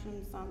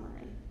instruction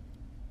summary.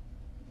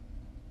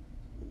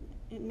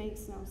 It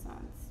makes no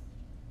sense.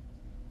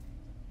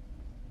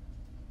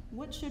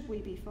 What should we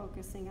be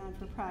focusing on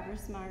for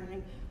progress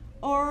monitoring?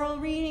 Oral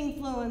reading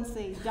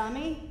fluency,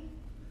 dummy.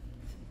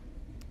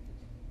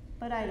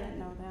 But I didn't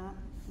know that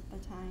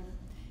at the time.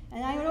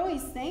 And I would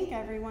always thank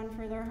everyone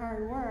for their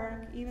hard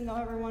work, even though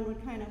everyone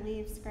would kind of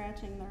leave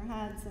scratching their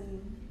heads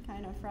and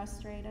kind of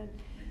frustrated.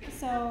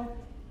 So,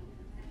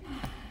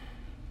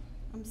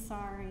 I'm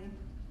sorry.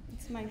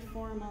 It's my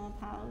formal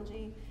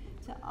apology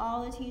to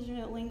all the teachers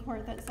at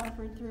Lingcourt that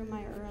suffered through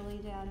my early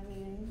data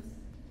meetings.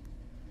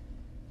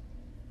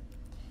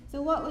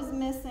 So what was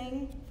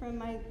missing from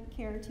my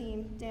care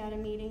team data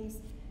meetings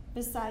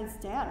besides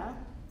data?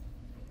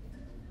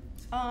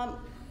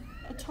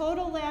 A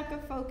total lack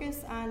of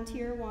focus on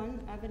Tier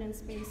 1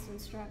 evidence-based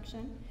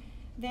instruction,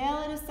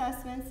 valid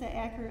assessments that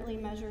accurately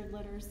measured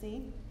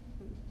literacy,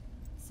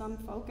 some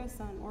focus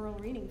on oral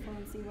reading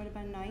fluency would have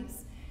been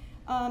nice,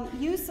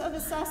 use of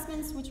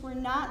assessments which were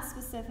not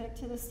specific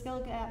to the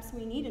skill gaps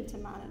we needed to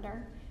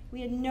monitor.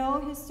 We had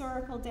no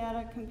historical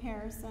data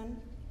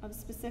comparison of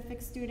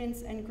specific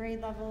students and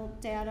grade level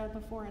data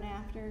before and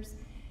afters,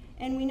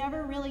 and we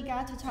never really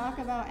got to talk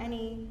about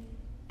any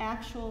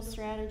actual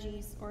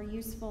strategies or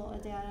useful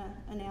data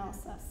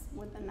analysis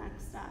with the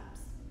next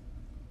steps.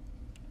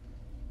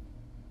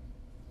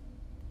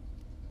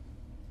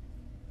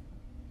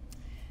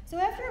 So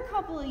after a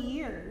couple of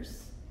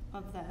years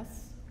of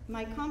this,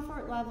 my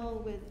comfort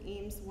level with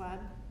Ames Web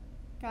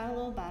got a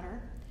little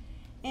better,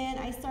 and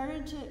I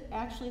started to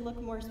actually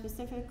look more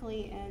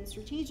specifically and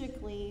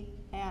strategically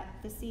at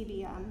the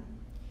CBM,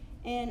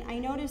 and I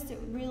noticed it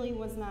really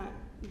was not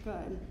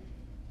good.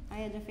 I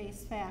had to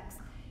face facts.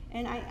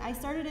 And I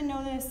started to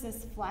notice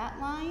this flat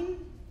line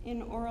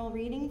in oral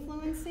reading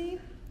fluency.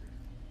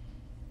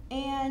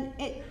 And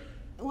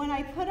when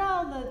I put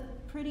all the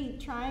pretty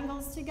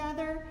triangles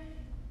together,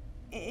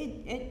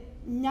 it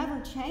never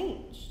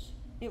changed.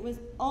 It was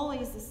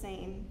always the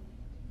same.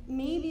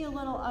 Maybe a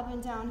little up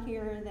and down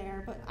here or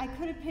there, but I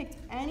could have picked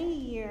any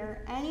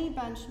year, any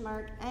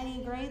benchmark,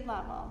 any grade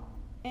level,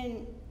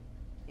 and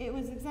it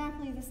was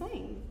exactly the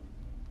same.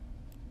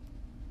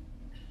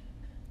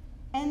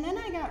 And then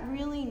I got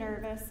really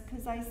nervous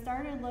because I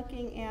started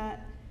looking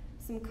at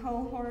some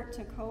cohort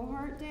to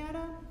cohort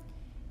data.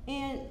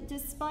 And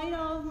despite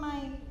all of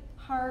my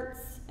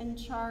hearts and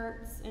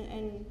charts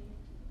and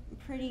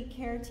pretty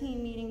care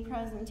team meeting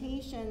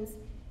presentations,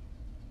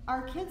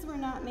 our kids were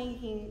not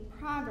making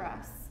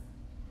progress.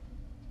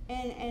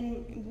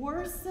 And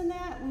worse than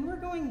that, we were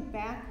going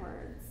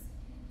backwards.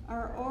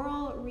 Our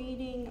oral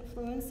reading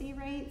fluency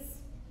rates,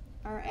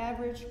 our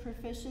average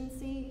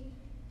proficiency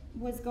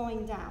was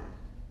going down.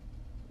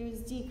 It was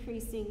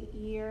decreasing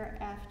year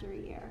after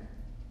year.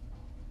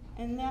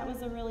 And that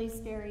was a really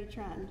scary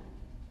trend.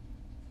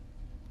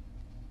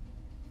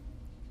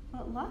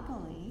 But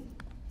luckily,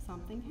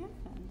 something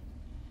happened.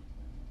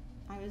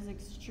 I was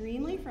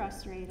extremely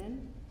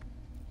frustrated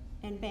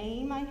and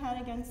banging my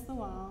head against the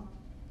wall,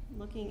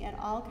 looking at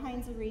all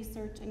kinds of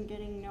research and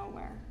getting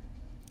nowhere.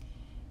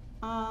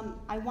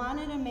 I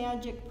wanted a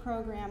magic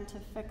program to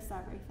fix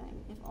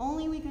everything. If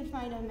only we could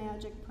find a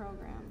magic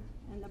program.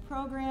 And the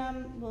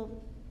program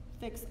will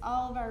fix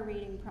all of our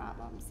reading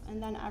problems,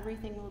 and then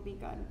everything will be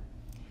good.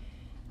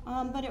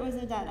 But it was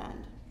a dead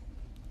end.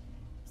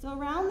 So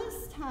around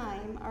this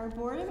time, our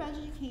Board of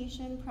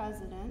Education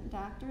president,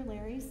 Dr.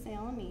 Larry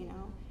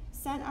Salamino,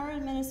 sent our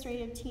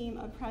administrative team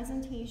a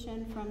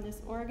presentation from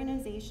this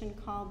organization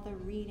called the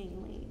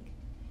Reading League.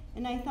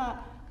 And I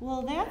thought,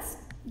 well, that's,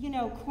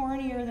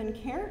 cornier than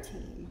Care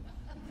Team.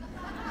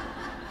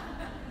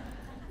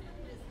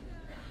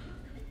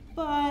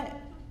 But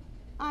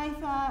I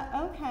thought,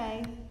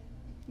 okay,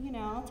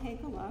 I'll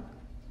take a look.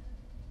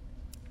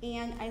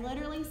 And I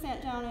literally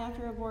sat down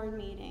after a board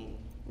meeting.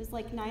 It was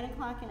like 9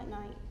 o'clock at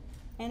night.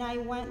 And I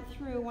went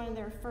through one of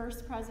their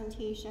first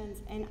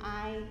presentations and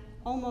I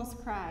almost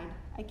cried.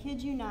 I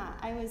kid you not.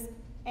 I was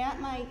at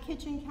my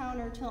kitchen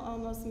counter till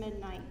almost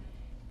midnight,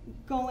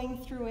 going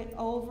through it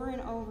over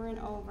and over and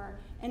over.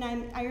 And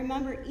I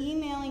remember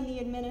emailing the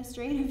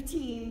administrative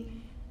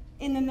team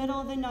in the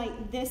middle of the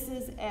night, this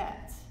is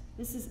it.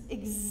 This is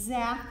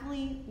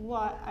exactly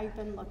what I've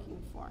been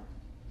looking for.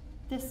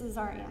 This is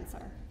our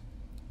answer.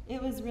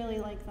 It was really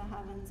like the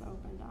heavens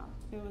opened up.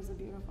 It was a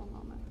beautiful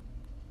moment.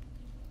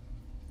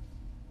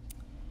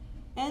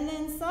 And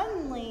then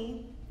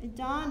suddenly, it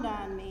dawned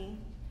on me,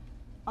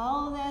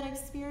 all of that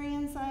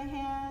experience I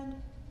had,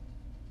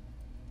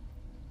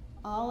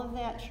 all of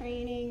that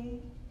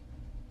training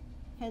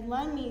had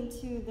led me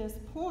to this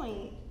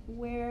point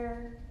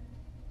where,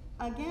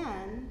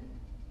 again,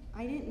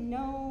 I didn't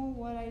know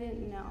what I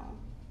didn't know.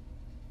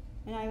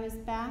 And I was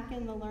back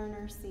in the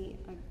learner seat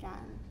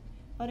again.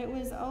 But it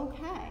was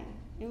okay.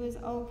 It was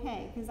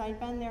okay, because I'd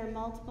been there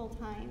multiple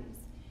times.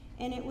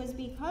 And it was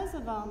because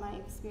of all my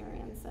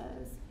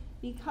experiences,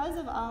 because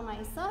of all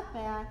my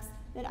setbacks,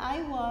 that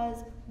I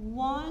was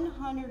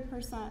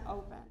 100%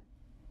 open.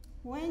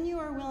 When you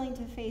are willing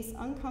to face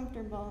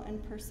uncomfortable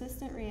and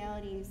persistent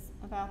realities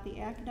about the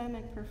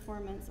academic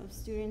performance of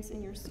students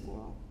in your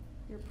school,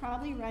 you're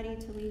probably ready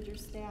to lead your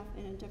staff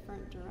in a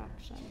different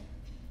direction.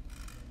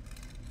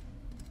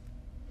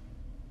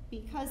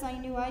 Because I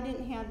knew I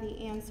didn't have the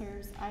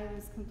answers, I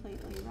was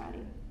completely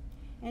ready.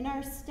 And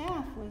our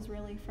staff was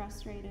really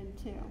frustrated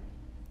too.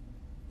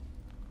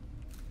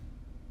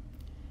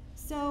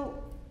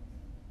 So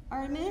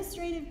our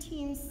administrative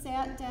team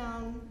sat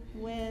down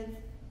with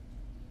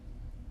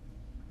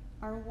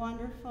our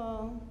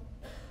wonderful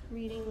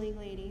Reading League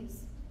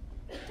ladies,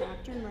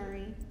 Dr.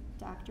 Murray,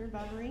 Dr.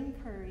 Beverine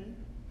Curry,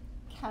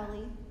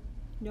 Kelly,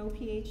 no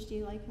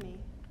PhD like me,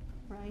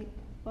 right?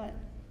 But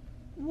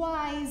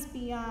wise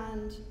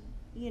beyond,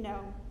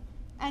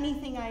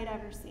 anything I'd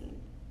ever seen.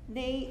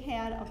 They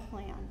had a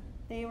plan.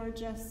 They were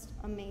just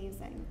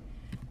amazing.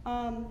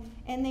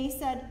 And they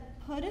said,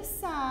 put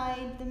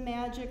aside the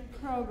magic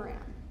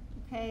program,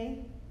 okay?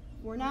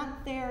 We're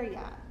not there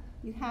yet.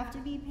 You have to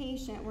be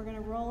patient. We're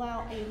gonna roll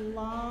out a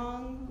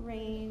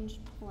long-range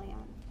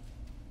plan.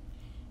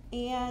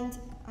 And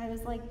I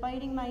was like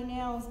biting my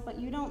nails, but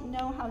you don't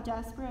know how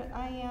desperate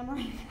I am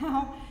right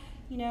now.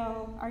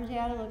 Our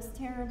data looks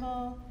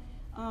terrible.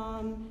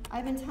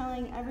 I've been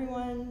telling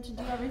everyone to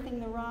do everything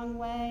the wrong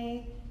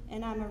way,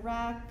 and I'm a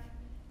wreck.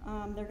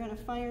 They're gonna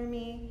fire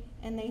me.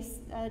 And they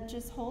said,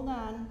 just hold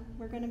on,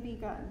 we're gonna be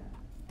good.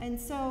 And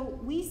so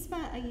we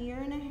spent a year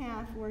and a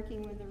half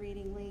working with the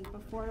Reading League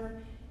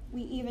before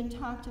we even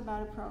talked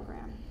about a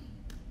program.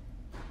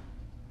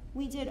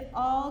 We did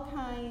all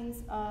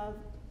kinds of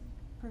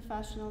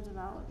professional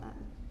development.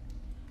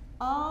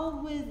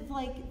 All with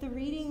the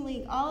Reading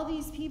League, all of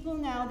these people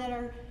now that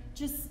are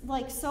just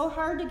so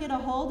hard to get a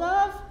hold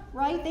of,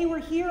 right? They were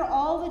here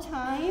all the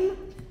time.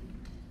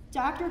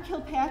 Dr.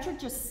 Kilpatrick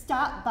just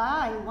stopped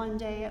by one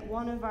day at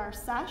one of our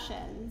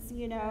sessions,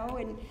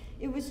 and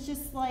it was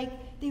just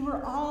they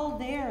were all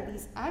there,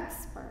 these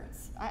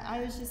experts.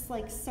 I was just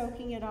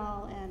soaking it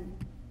all in.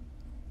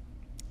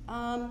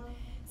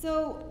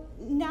 So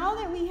now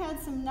that we had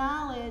some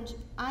knowledge,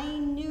 I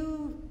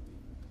knew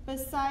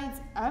besides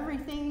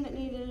everything that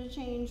needed to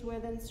change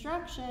with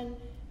instruction,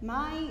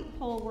 my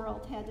whole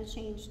world had to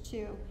change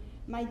too.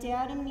 My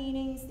data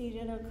meetings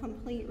needed a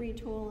complete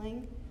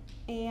retooling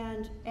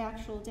and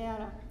actual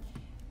data.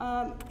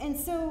 And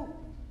so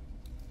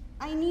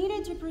I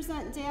needed to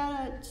present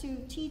data to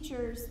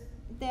teachers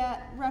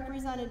that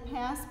represented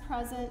past,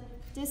 present,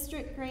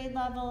 district grade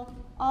level,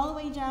 all the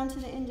way down to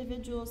the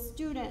individual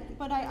student.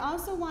 But I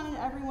also wanted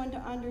everyone to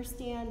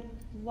understand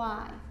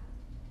why.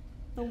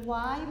 The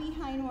why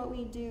behind what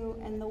we do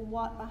and the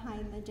what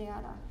behind the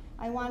data.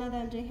 I wanted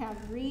them to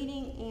have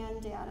reading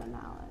and data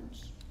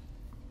knowledge.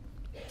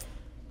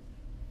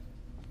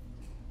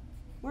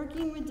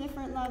 Working with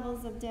different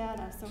levels of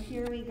data, so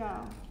here we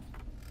go.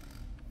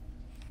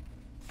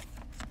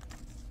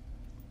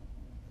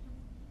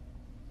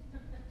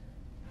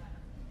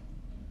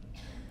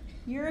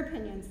 Your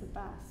opinion's the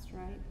best,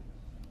 right?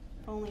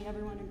 If only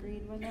everyone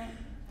agreed with it.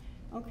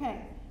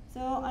 Okay,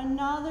 so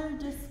another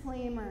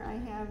disclaimer I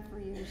have for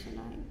you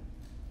tonight.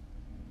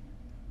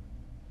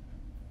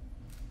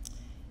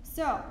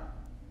 So,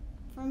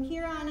 from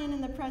here on in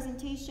the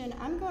presentation,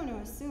 I'm going to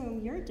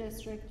assume your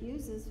district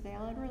uses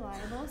valid,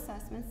 reliable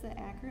assessments that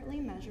accurately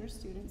measure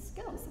students'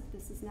 skills. If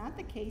this is not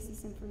the case,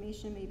 this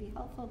information may be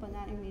helpful but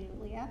not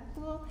immediately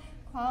applicable.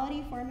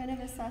 Quality formative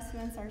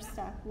assessments are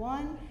step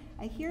one.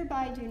 I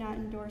hereby do not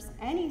endorse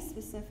any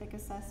specific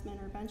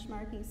assessment or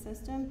benchmarking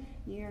system.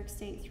 New York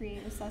State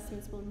 3.8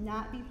 assessments will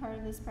not be part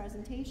of this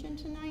presentation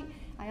tonight.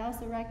 I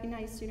also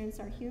recognize students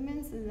are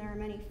humans and there are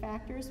many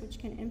factors which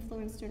can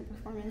influence student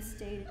performance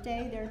day to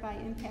day, thereby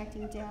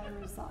impacting data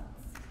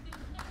results.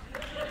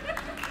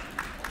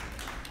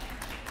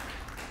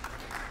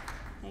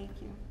 Thank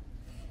you.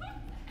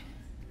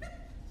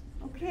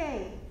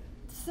 Okay,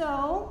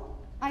 so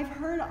I've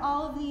heard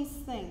all of these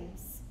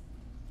things.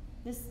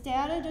 This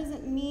data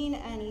doesn't mean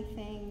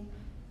anything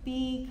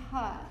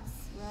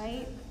because,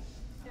 right?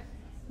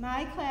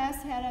 My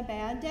class had a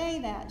bad day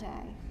that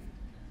day.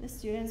 The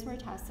students were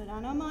tested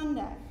on a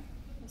Monday.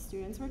 The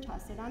students were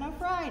tested on a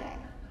Friday.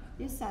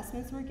 The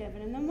assessments were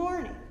given in the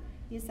morning.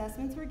 The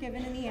assessments were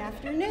given in the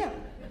afternoon.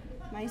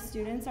 My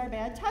students are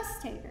bad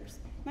test takers.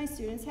 My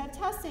students have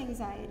test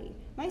anxiety.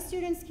 My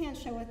students can't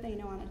show what they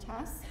know on a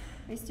test.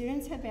 My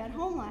students have bad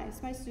home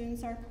lives. My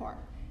students are poor.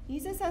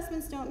 These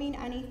assessments don't mean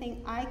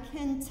anything. I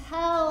can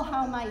tell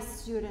how my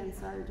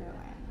students are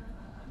doing,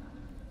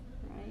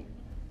 right?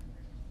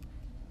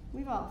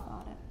 We've all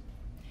thought it.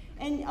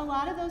 And a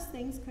lot of those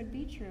things could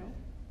be true,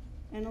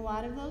 and a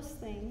lot of those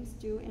things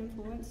do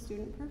influence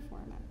student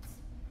performance.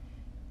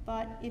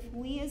 But if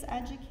we as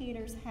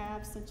educators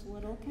have such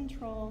little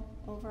control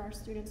over our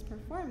students'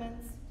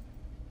 performance,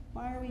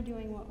 why are we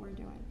doing what we're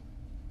doing?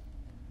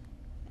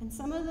 And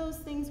some of those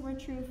things were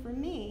true for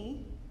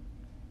me,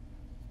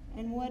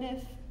 and what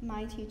if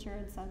my teacher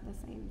had said the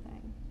same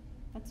thing?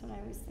 That's what I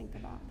always think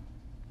about.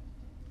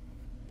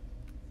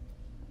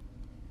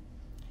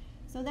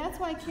 So that's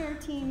why CARE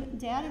team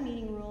data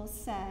meeting rules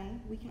say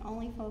we can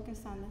only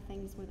focus on the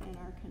things within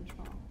our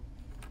control.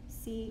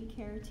 See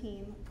CARE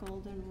team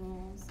golden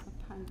rules,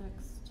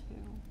 appendix 2.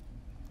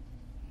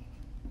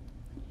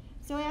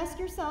 So ask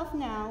yourself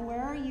now,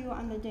 where are you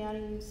on the data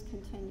use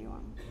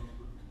continuum?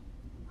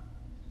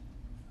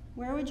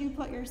 Where would you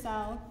put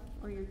yourself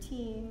or your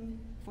team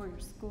or your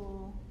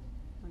school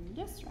or your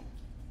district?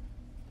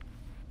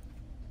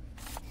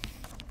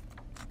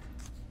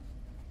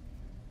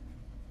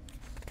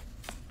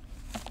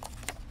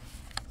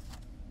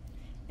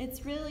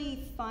 It's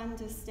really fun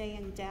to stay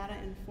in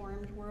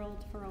data-informed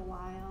world for a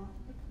while,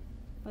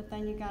 but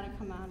then you gotta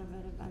come out of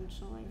it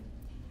eventually.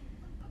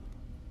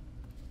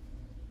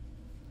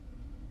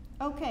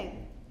 Okay,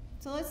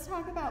 so let's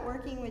talk about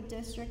working with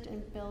district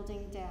and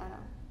building data.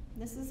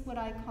 This is what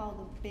I call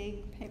the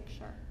big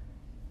picture.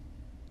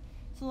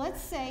 So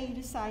let's say you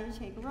decide to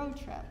take a road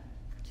trip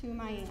to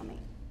Miami.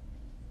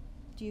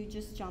 Do you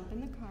just jump in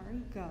the car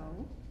and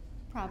go?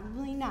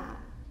 Probably not.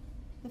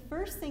 The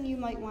first thing you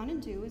might want to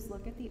do is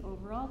look at the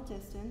overall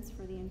distance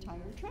for the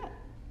entire trip.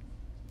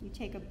 You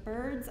take a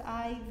bird's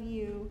eye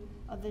view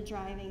of the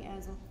driving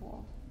as a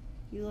whole.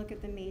 You look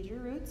at the major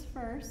routes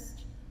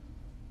first.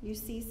 You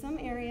see some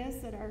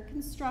areas that are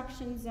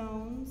construction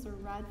zones or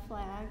red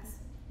flags.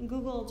 And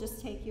Google will just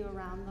take you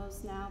around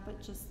those now,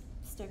 but just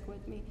stick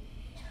with me.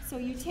 So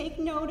you take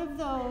note of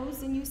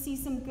those and you see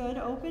some good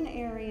open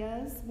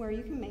areas where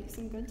you can make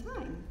some good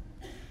time.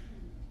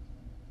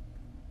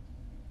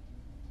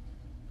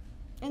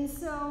 And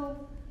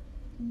so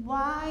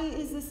why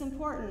is this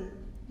important?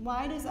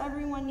 Why does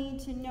everyone need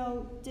to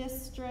know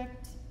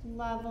district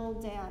level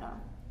data?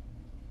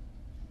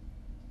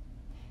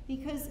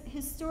 Because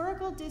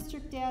historical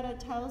district data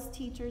tells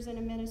teachers and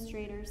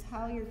administrators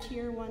how your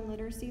Tier 1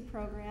 literacy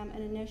program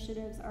and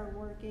initiatives are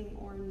working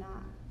or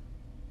not.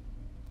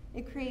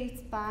 It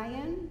creates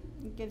buy-in,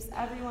 it gives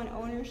everyone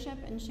ownership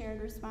and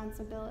shared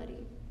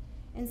responsibility.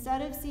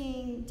 Instead of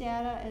seeing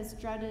data as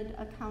dreaded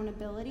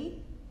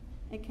accountability,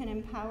 it can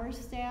empower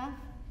staff,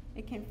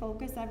 it can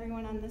focus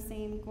everyone on the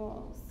same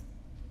goals.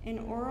 And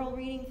oral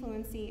reading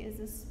fluency is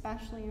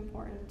especially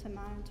important to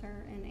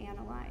monitor and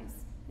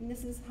analyze. And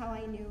this is how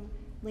I knew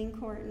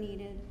LingCourt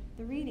needed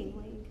the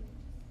Reading League.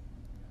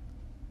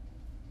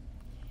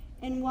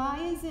 And why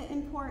is it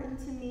important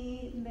to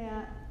me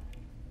that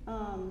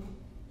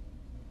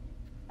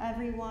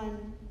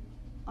everyone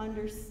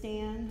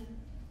understand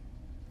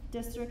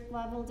district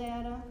level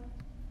data,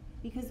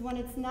 because when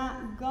it's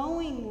not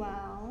going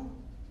well,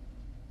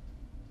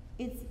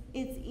 it's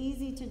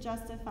easy to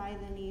justify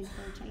the need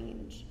for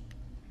change.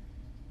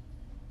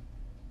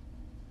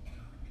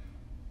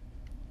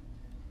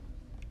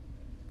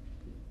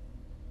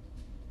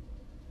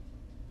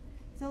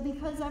 So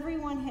because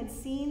everyone had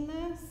seen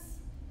this,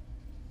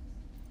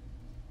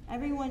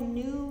 everyone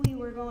knew we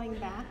were going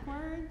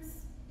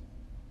backwards,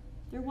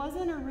 there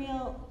wasn't a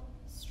real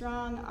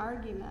strong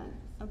argument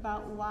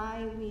about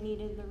why we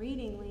needed the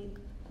Reading League,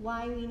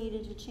 why we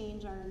needed to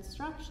change our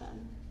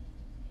instruction.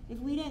 If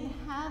we didn't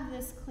have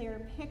this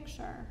clear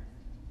picture,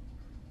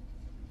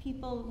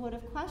 people would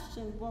have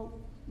questioned, well,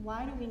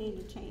 why do we need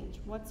to change?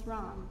 What's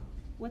wrong?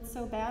 What's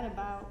so bad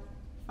about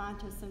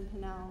Fountas and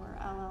Pinnell or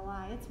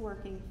LLI? It's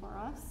working for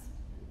us.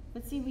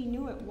 But see, we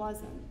knew it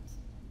wasn't.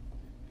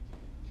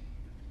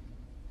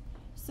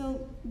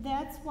 So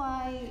that's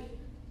why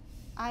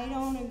I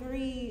don't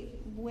agree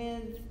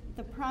with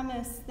the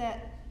premise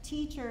that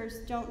teachers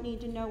don't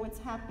need to know what's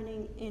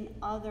happening in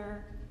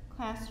other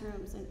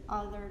classrooms, in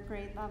other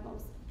grade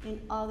levels, in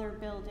other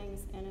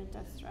buildings in a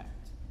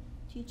district.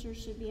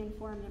 Teachers should be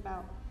informed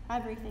about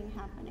everything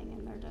happening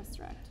in their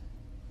district.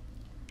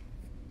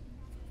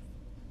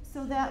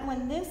 So that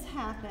when this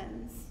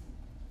happens,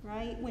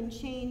 right, when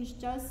change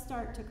does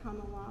start to come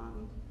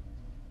along,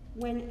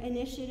 when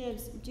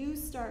initiatives do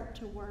start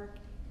to work,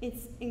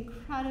 it's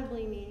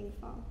incredibly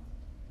meaningful.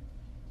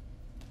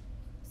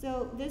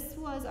 So this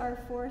was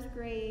our 4th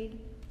grade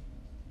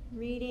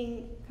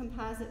reading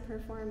composite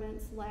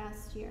performance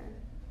last year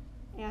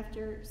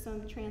after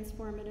some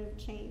transformative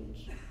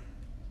change.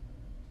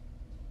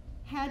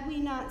 Had we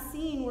not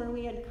seen where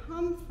we had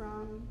come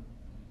from,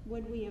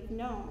 would we have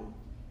known?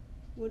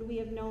 Would we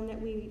have known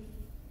that we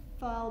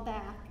fall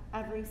back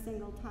every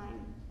single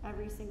time,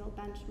 every single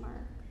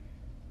benchmark?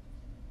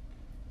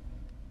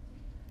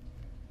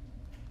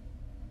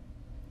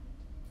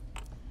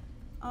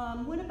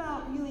 What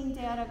about viewing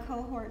data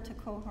cohort to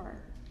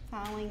cohort,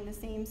 following the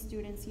same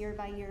students year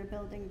by year,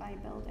 building by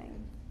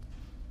building?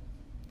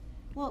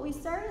 Well, we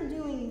started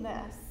doing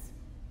this.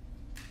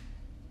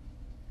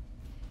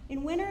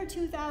 In winter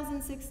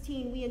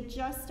 2016, we had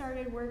just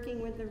started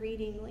working with the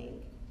Reading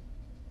League.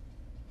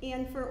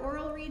 And for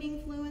oral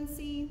reading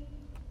fluency,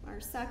 our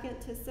 2nd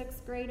to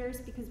 6th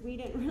graders, because we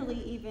didn't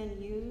really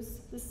even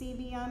use the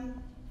CBM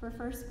for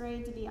 1st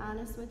grade, to be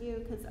honest with you,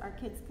 because our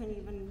kids couldn't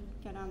even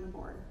get on the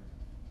board.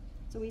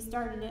 So we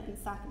started it in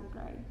 2nd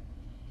grade.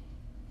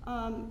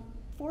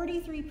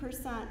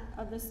 43%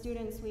 of the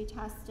students we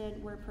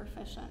tested were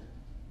proficient.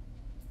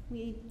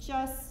 We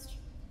just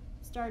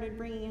started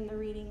bringing in the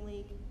Reading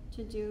League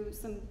to do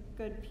some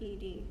good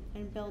PD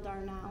and build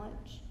our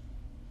knowledge.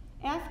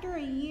 After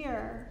a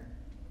year,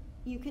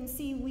 you can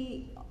see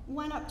we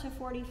went up to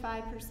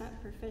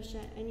 45%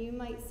 proficient, and you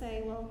might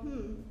say, well,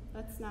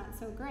 that's not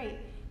so great.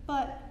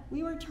 But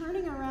we were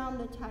turning around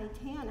the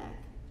Titanic.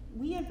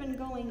 We had been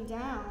going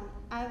down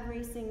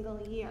every single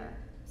year.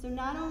 So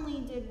not only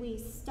did we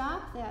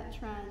stop that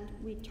trend,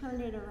 we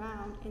turned it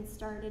around and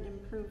started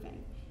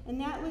improving. And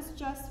that was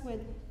just with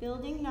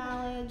building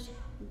knowledge,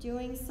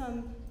 doing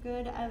some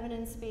good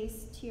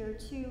evidence-based tier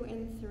 2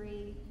 and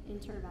 3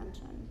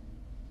 intervention.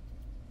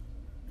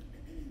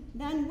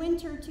 Then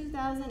winter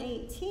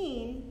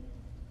 2018,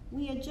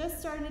 we had just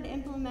started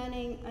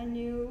implementing a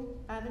new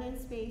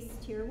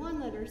evidence-based tier 1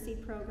 literacy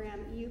program,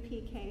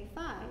 UPK5.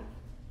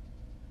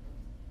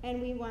 And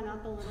we went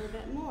up a little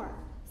bit more.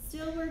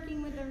 Still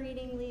working with the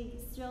Reading League,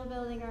 still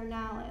building our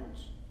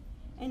knowledge.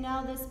 And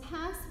now this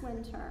past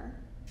winter,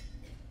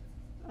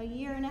 a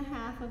year and a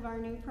half of our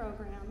new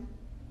program,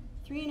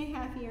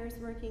 3.5 years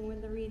working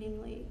with the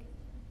Reading League,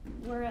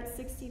 we're at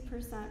 60%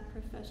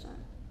 proficient.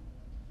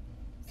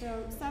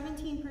 So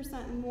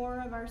 17% more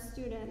of our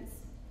students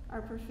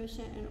are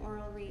proficient in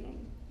oral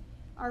reading.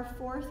 Our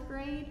 4th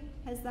grade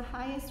has the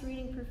highest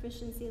reading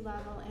proficiency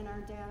level in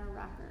our data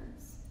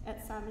records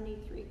at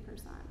 73%.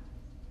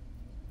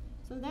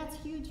 So that's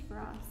huge for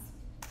us.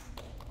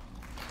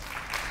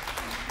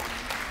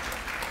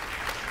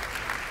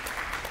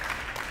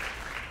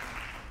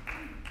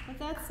 But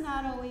that's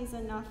not always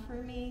enough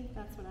for me.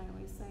 That's what I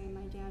always say in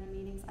my data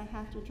meetings. I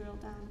have to drill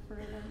down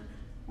further.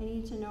 I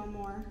need to know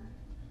more.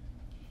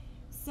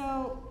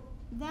 So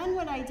then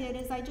what I did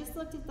is I just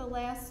looked at the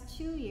last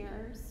 2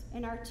 years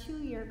in our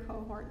 2-year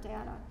cohort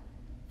data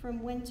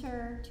from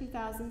winter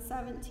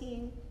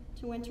 2017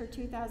 to winter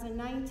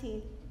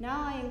 2019.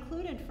 Now I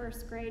included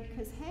 1st grade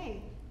because,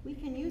 hey, we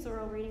can use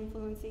oral reading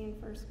fluency in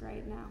 1st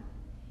grade now.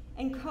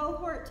 And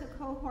cohort to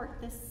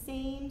cohort, the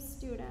same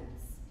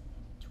students,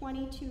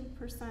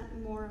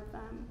 22% more of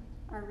them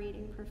are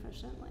reading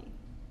proficiently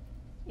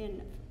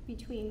in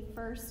between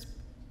 1st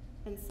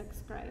and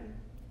 6th grade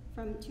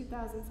from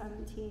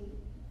 2017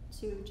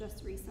 to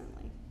just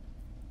recently.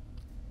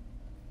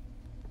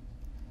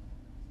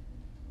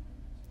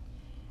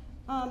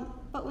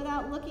 But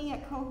without looking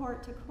at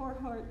cohort to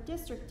cohort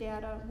district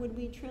data, would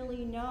we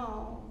truly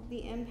know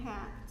the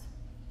impact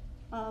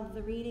of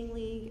the Reading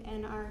League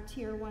and our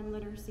Tier 1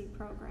 literacy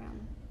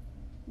program?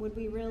 would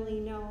we really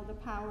know the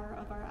power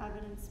of our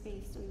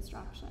evidence-based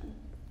instruction?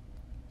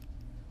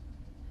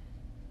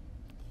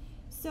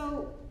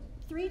 So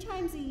 3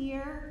 times a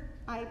year,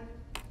 I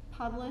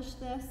publish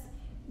this.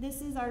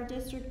 This is our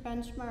district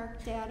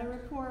benchmark data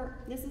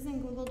report. This is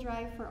in Google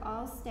Drive for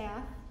all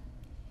staff.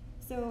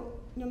 So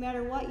no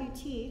matter what you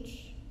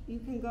teach, you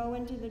can go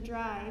into the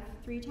Drive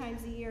 3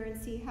 times a year and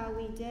see how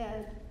we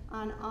did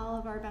on all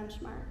of our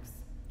benchmarks,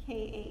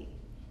 K-8.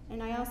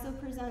 And I also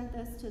present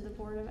this to the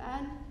Board of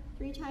Ed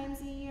 3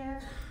 times a year,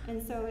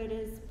 and so it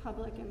is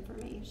public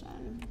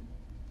information.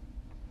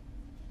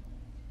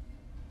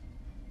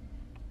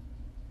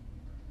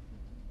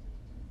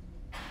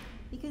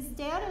 Because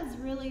data is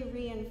really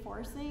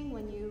reinforcing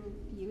when you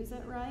use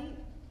it right,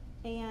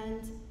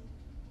 and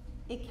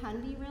it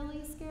can be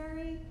really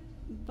scary,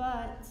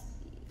 but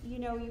you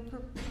know, you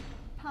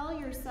propel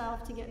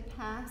yourself to get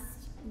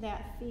past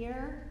that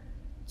fear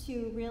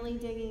to really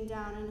digging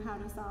down on how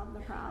to solve the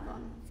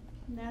problem.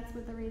 And that's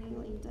what the Reading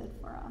League did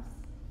for us.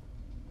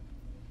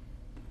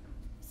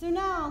 So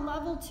now,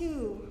 level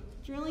 2,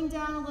 drilling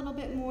down a little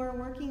bit more,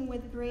 working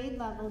with grade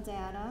level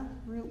data,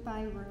 route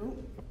by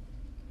route.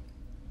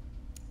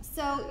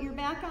 So you're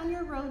back on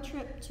your road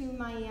trip to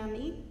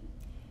Miami,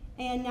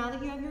 and now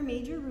that you have your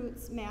major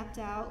routes mapped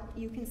out,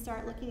 you can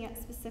start looking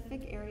at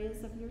specific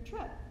areas of your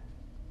trip.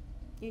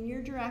 In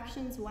your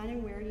directions, when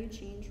and where you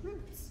change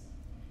routes.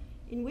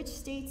 In which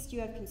states do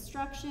you have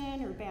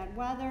construction or bad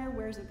weather?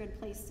 Where's a good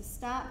place to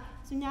stop?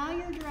 So now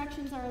your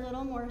directions are a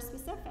little more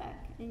specific,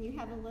 and you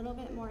have a little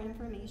bit more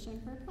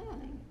information for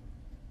planning.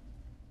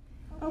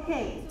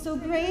 Okay, so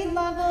grade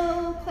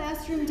level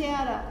classroom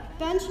data.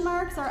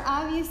 Benchmarks are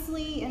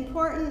obviously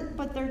important,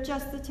 but they're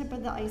just the tip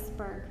of the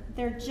iceberg.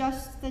 They're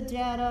just the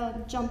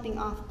data jumping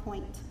off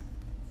point.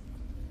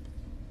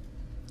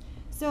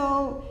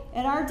 So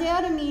at our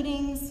data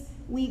meetings,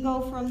 we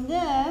go from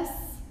this,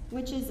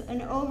 which is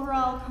an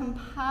overall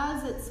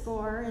composite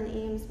score in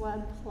Ames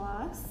Web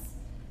Plus,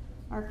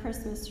 our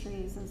Christmas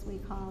trees as we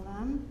call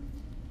them.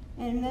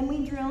 And then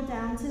we drill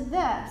down to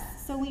this.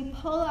 So we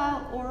pull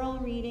out oral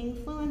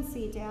reading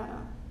fluency data.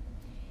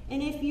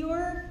 And if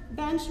your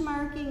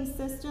benchmarking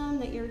system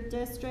that your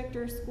district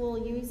or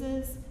school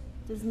uses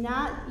does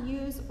not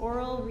use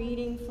oral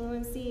reading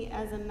fluency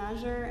as a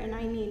measure, and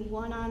I mean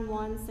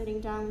one-on-one sitting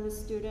down with the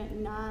student,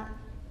 not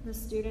the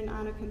student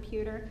on a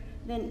computer,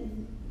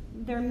 then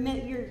your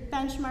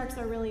benchmarks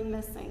are really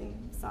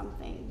missing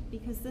something,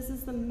 because this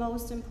is the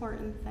most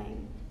important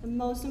thing. The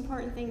most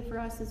important thing for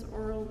us is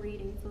oral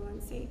reading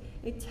fluency.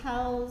 It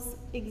tells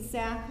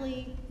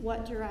exactly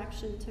what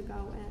direction to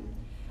go in.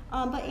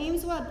 But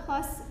Ames Web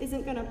Plus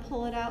isn't going to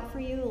pull it out for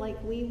you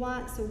like we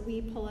want, so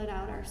we pull it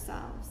out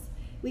ourselves.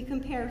 We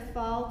compare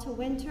fall to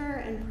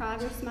winter and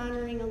progress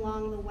monitoring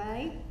along the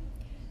way.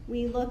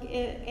 We look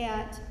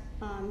at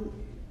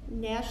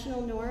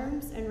national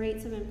norms and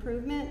rates of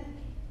improvement.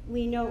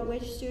 We note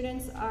which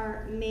students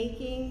are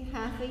making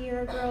half a year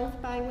of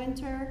growth by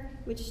winter,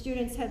 which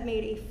students have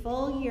made a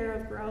full year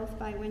of growth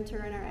by winter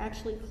and are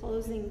actually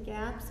closing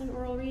gaps in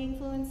oral reading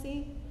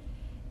fluency,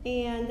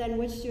 and then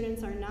which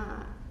students are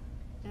not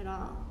at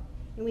all.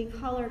 And we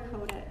color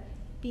code it,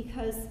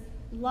 because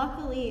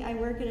luckily I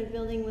work in a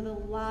building with a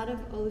lot of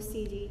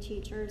OCD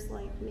teachers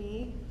like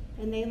me,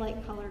 and they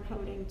like color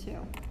coding too.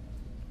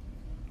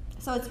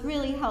 So it's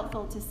really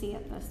helpful to see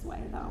it this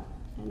way though,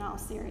 in all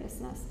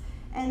seriousness.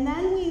 And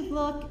then we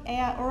look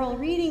at oral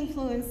reading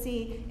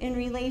fluency in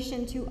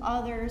relation to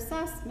other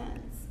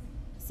assessments.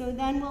 So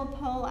then we'll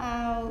pull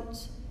out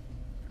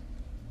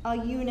a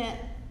unit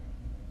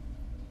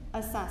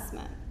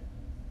assessment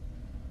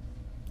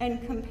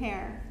and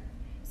compare.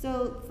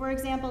 So for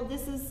example,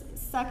 this is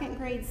second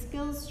grade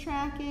skills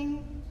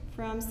tracking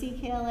from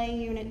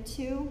CKLA Unit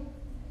 2.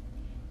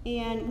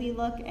 And we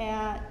look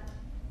at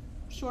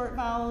short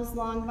vowels,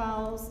 long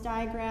vowels,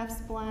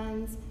 digraphs,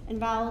 blends, and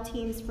vowel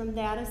teams from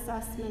that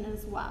assessment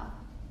as well,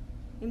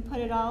 and put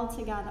it all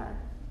together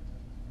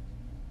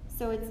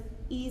so it's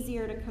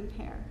easier to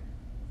compare.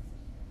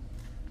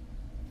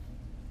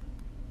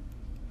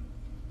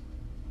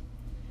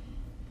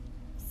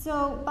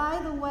 So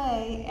by the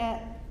way,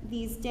 at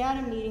these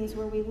data meetings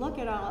where we look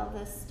at all of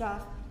this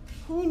stuff,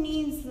 who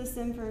needs this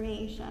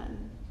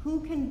information? Who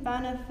can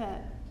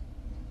benefit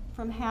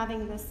from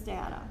having this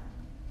data?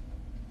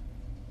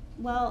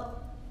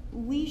 Well,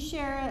 we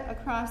share it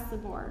across the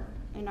board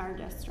in our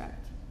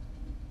district.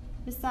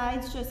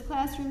 Besides just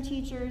classroom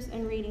teachers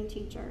and reading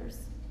teachers,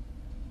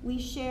 we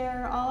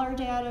share all our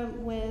data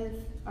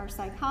with our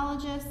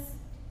psychologists,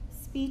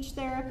 speech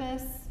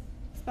therapists,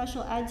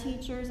 special ed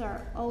teachers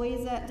are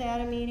always at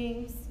data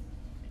meetings,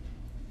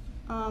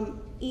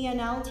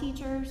 ENL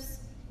teachers.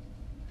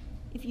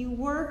 If you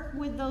work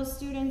with those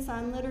students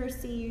on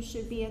literacy, you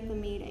should be at the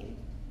meeting.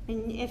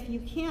 And if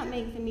you can't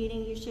make the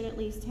meeting, you should at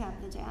least have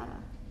the data.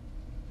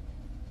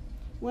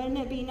 Wouldn't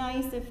it be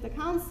nice if the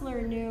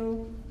counselor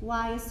knew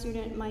why a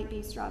student might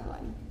be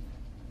struggling?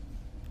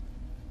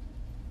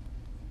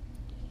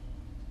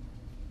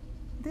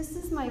 This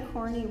is my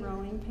corny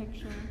rowing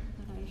picture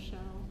that I show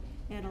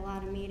at a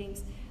lot of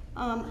meetings.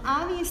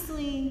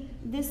 Obviously,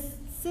 this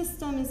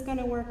system is going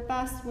to work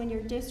best when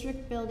your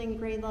district, building,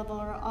 grade level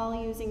are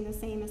all using the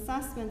same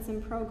assessments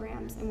and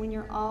programs, and when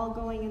you're all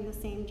going in the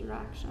same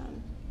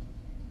direction.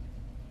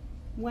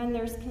 When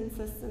there's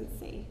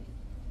consistency,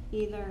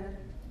 either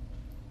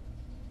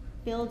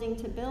building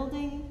to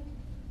building,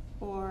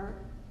 or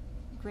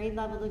grade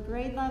level to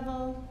grade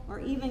level, or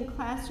even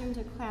classroom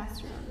to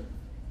classroom.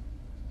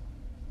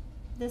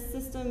 This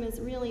system is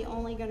really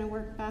only going to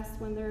work best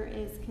when there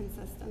is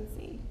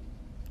consistency.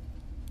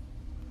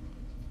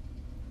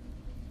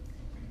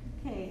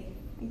 Okay,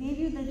 I gave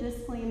you the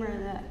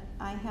disclaimer that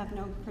I have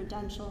no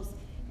credentials,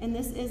 and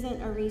this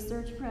isn't a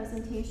research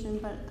presentation,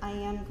 but I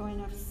am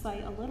going to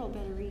cite a little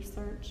bit of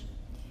research.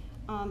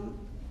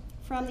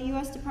 From the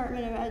U.S.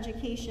 Department of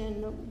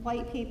Education, the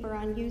white paper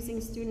on using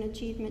student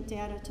achievement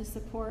data to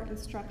support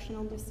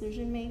instructional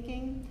decision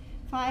making,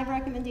 5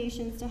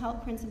 recommendations to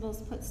help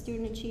principals put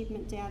student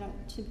achievement data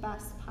to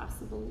best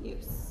possible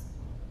use.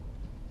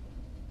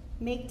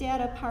 Make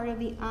data part of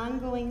the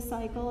ongoing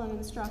cycle of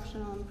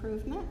instructional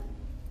improvement.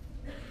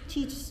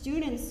 Teach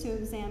students to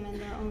examine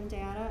their own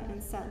data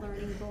and set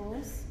learning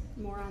goals.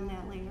 More on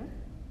that later.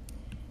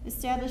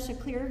 Establish a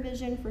clear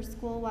vision for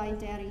school-wide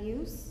data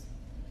use.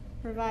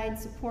 Provide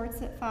supports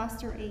that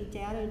foster a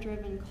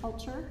data-driven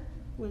culture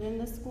within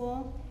the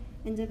school.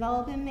 And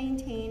develop and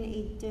maintain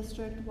a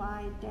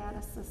district-wide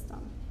data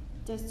system.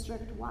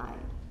 District-wide.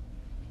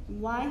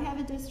 Why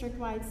have a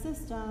district-wide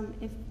system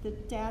if the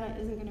data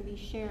isn't going to be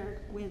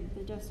shared with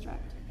the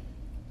district,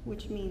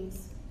 which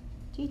means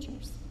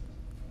teachers?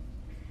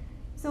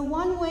 So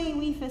one way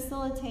we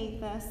facilitate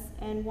this,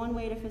 and one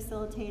way to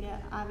facilitate it,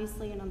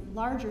 obviously in a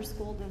larger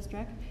school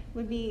district,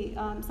 would be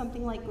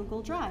something like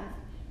Google Drive.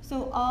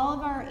 So all of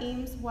our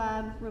Ames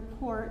Web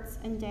reports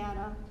and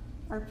data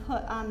are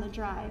put on the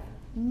drive,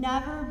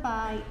 never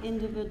by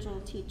individual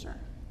teacher,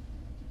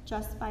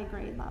 just by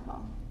grade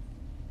level.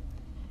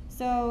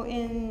 So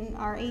in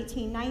our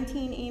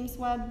 18-19 Ames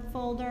Web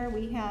folder,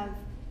 we have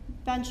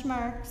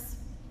benchmarks,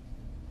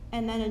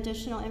 and then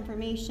additional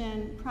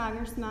information,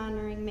 progress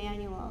monitoring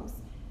manuals.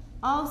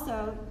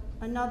 Also,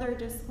 another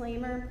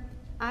disclaimer,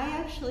 I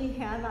actually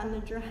have on the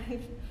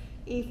drive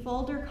a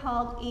folder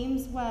called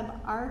Ames Web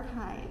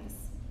Archives.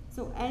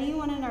 So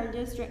anyone in our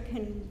district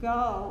can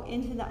go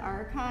into the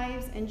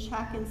archives and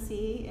check and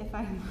see if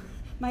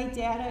my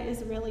data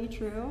is really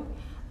true.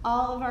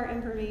 All of our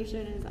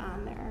information is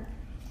on there.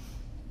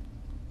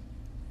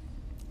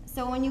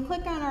 So when you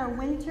click on our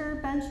winter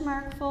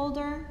benchmark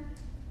folder,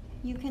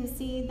 you can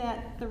see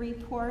that the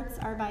reports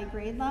are by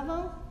grade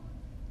level,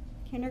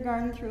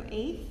 kindergarten through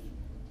 8th.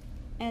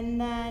 And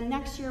then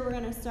next year we're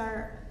going to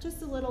start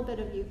just a little bit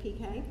of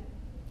UPK,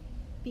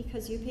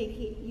 because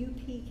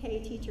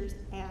UPK teachers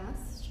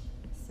asked,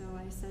 so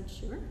I said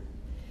sure.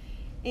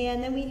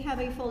 And then we have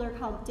a folder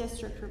called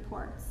district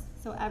reports,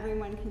 so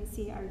everyone can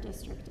see our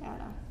district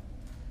data.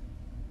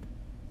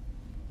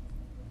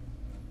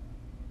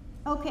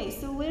 Okay,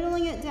 so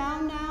whittling it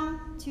down now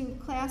to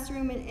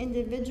classroom and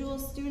individual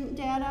student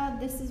data,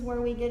 this is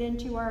where we get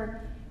into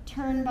our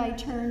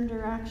turn-by-turn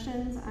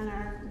directions on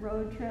our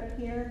road trip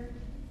here.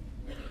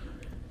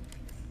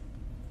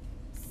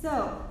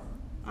 So,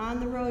 on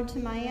the road to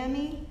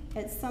Miami,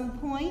 at some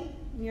point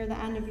near the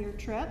end of your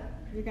trip,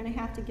 you're going to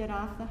have to get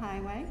off the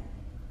highway,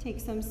 take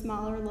some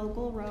smaller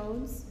local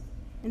roads,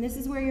 and this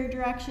is where your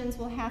directions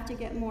will have to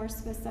get more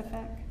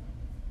specific,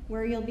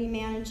 where you'll be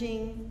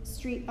managing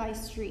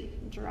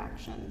street-by-street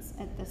directions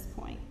at this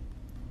point.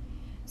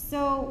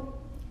 So,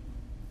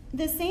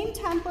 the same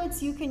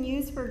templates you can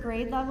use for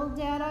grade level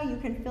data, you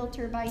can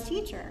filter by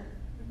teacher,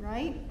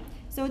 right?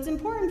 So it's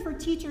important for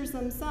teachers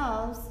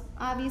themselves,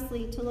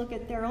 obviously, to look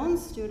at their own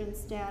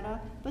students' data,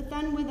 but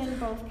then within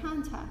both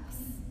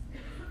contexts.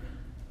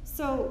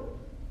 So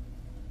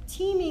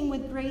teaming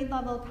with grade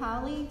level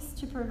colleagues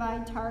to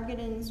provide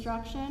targeted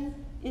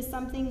instruction is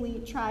something we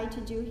try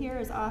to do here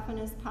as often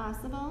as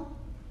possible.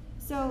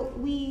 So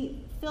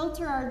we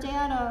filter our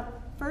data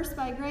first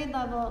by grade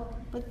level,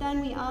 but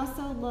then we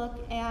also look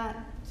at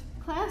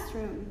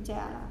classroom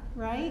data,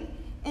 right?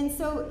 And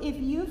so if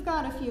you've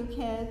got a few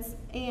kids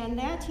and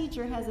that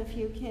teacher has a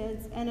few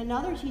kids and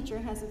another teacher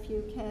has a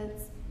few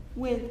kids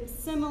with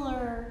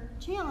similar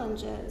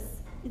challenges,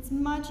 it's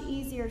much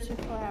easier to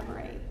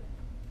collaborate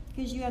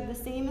because you have the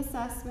same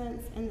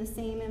assessments and the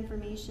same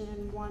information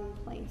in one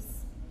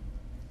place.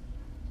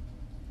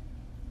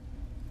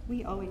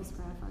 We always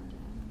graph our data.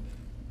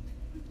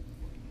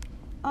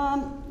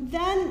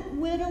 Then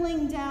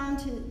whittling down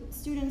to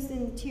students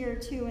in tier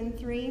 2 and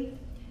 3.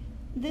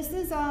 This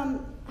is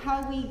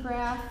how we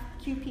graph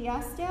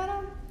QPS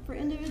data for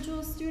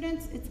individual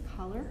students. It's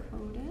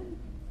color-coded.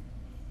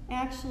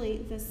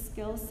 Actually, the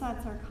skill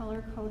sets are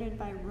color-coded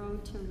by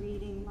road to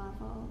reading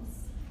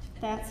levels.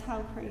 That's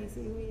how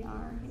crazy we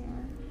are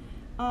here.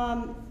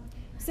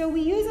 So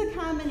we use a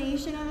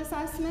combination of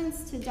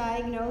assessments to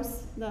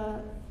diagnose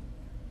the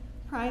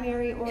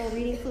primary oral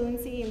reading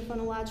fluency and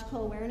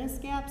phonological awareness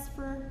gaps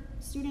for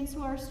students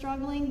who are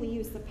struggling. We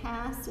use the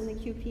PAST and the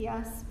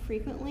QPS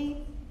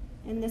frequently.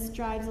 And this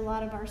drives a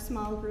lot of our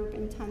small group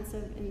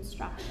intensive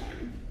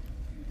instruction.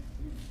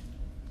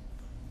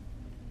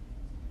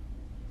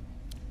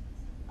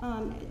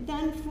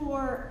 Then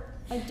for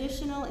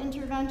additional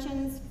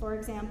interventions, for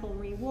example,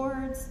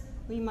 rewards,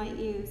 we might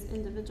use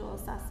individual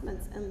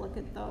assessments and look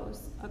at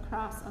those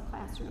across a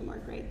classroom or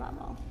grade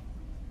level.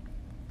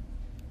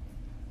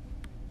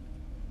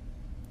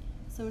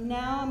 So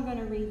now I'm going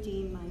to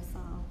redeem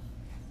myself.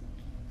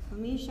 Let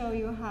me show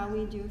you how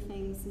we do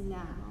things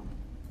now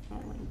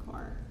at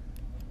LingCourt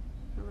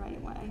the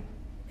right way.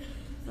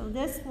 So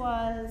this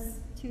was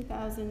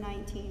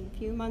 2019, a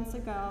few months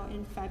ago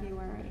in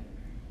February.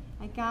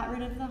 I got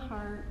rid of the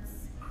hearts.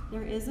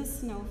 There is a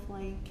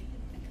snowflake.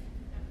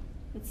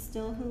 It's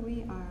still who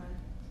we are.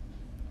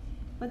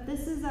 But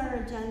this is our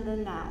agenda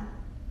now.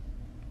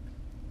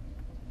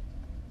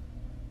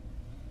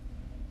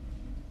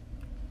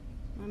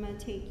 I'm going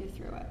to take you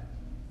through it.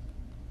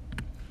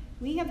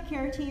 We have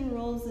care team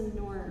rules and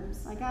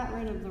norms. I got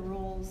rid of the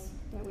rules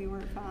that we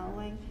weren't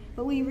following,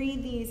 but we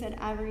read these at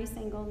every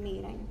single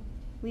meeting.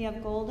 We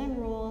have golden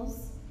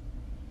rules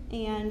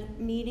and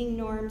meeting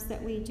norms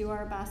that we do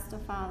our best to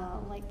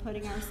follow, like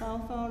putting our cell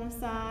phone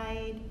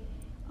aside,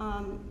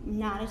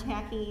 not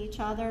attacking each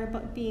other,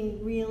 but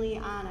being really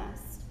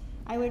honest.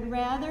 I would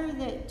rather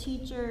that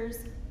teachers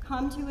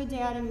come to a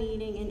data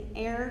meeting and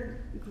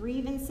air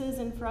grievances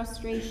and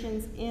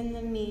frustrations in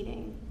the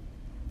meeting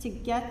to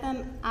get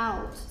them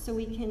out so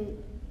we can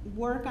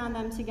work on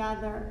them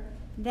together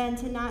than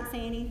to not say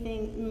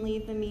anything and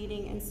leave the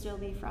meeting and still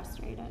be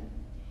frustrated.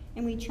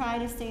 And we try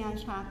to stay on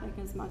topic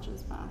as much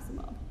as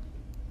possible.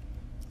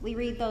 We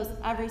read those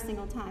every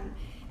single time.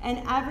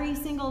 And every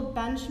single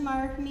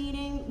benchmark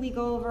meeting, we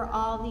go over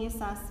all the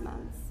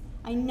assessments.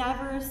 I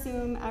never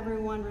assume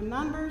everyone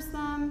remembers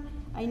them.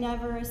 I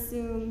never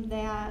assume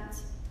that,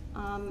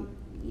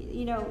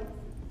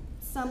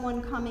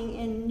 someone coming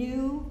in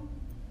new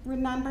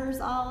remembers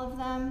all of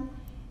them.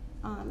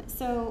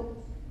 So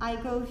I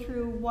go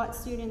through what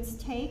students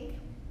take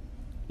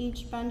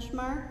each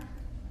benchmark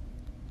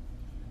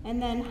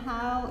and then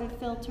how it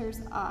filters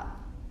up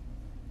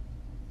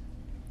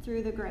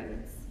through the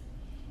grades.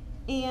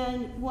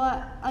 And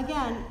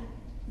again,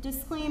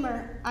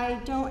 disclaimer, I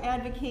don't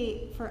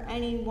advocate for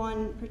any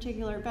one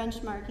particular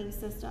benchmarking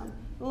system.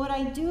 But what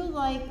I do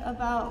like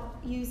about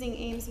using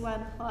Ames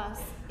Web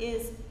Plus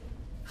is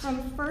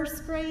from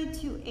first grade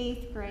to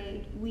 8th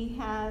grade, we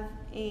have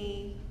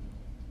a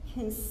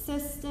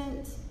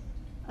consistent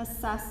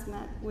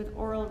assessment with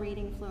oral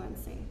reading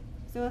fluency.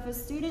 So if a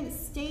student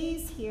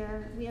stays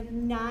here, we have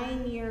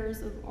 9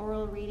 years of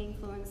oral reading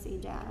fluency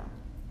data.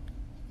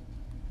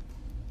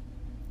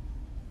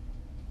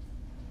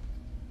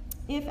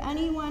 If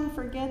anyone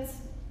forgets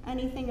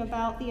anything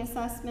about the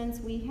assessments,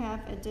 we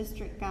have a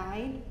district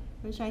guide,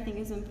 which I think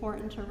is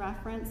important to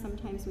reference.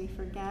 Sometimes we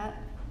forget,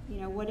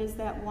 what is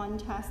that one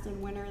test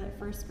in winter that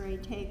first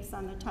grade takes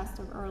on the test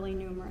of early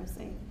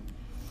numeracy.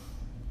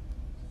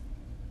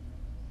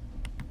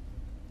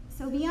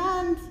 So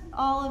beyond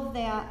all of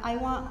that, I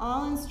want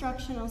all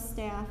instructional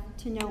staff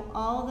to know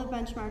all the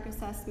benchmark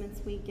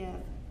assessments we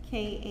give,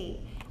 K-8.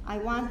 I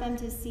want them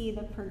to see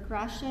the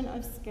progression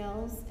of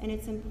skills, and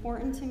it's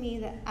important to me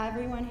that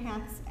everyone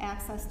has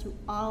access to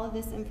all of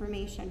this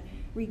information,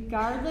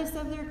 regardless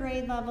of their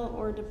grade level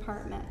or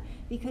department.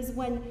 Because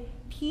when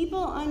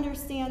people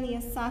understand the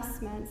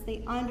assessments,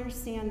 they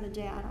understand the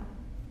data,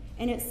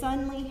 and it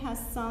suddenly has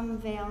some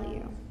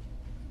value.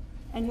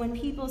 And when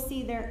people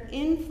see their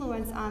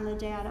influence on the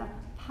data,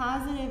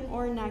 positive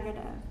or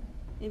negative,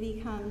 it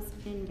becomes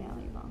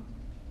invaluable.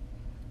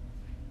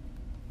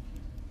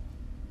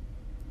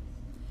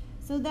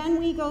 So then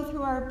we go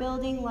through our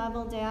building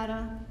level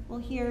data. Well,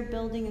 here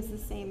building is the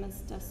same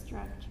as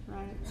district,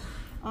 right?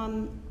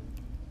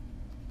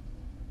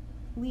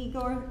 We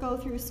go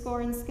through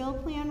score and skill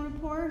plan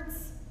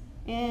reports,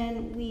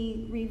 and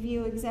we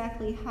review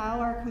exactly how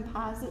our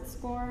composite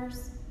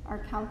scores are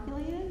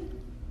calculated.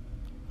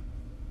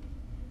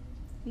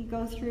 We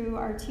go through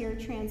our tier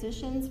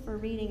transitions for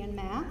reading and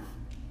math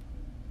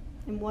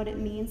and what it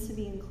means to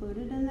be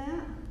included in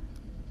that.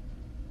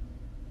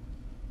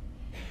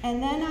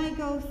 And then I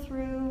go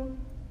through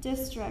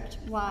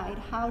district-wide.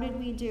 How did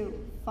we do?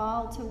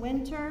 Fall to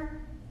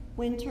winter,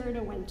 winter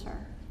to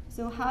winter.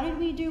 So how did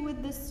we do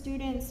with the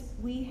students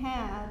we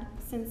had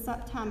since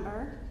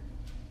September?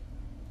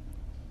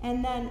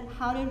 And then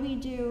how did we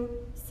do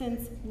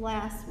since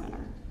last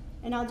winter?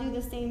 And I'll do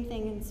the same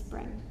thing in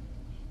spring.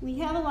 We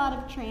have a lot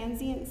of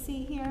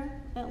transiency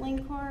here at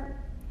LingCourt,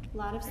 a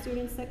lot of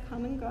students that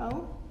come and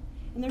go,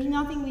 and there's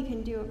nothing we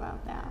can do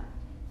about that.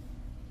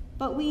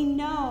 But we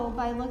know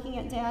by looking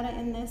at data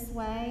in this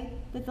way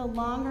that the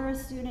longer a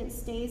student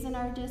stays in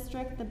our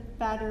district, the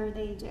better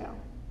they do,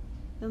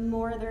 the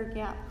more their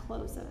gap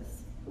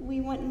closes.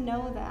 We wouldn't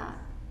know that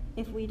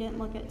if we didn't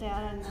look at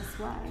data in this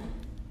way.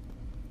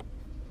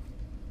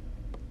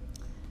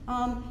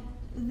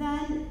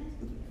 Then,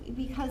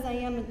 because I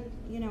am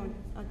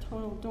a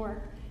total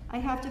dork, I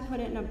have to put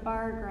it in a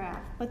bar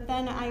graph, but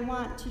then I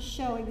want to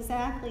show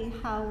exactly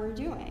how we're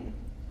doing,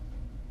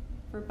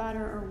 for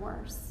better or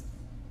worse.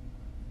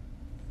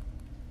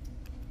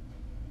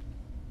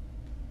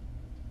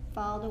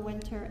 fall to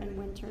winter, and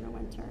winter to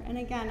winter. And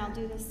again, I'll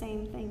do the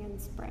same thing in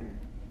spring.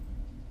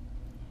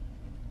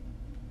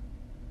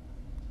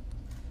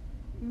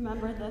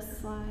 Remember this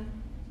slide?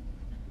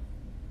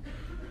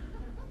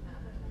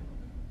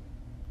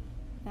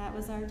 That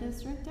was our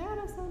district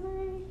data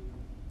summary,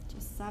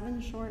 just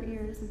 7 short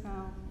years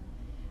ago.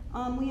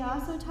 We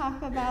also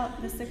talk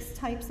about the 6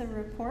 types of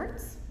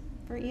reports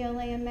for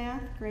ELA and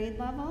math, grade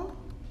level,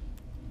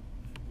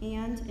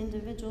 and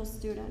individual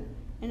student.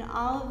 And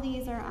all of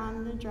these are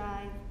on the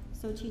drive,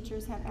 so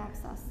teachers have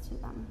access to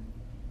them.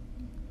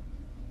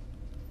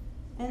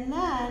 And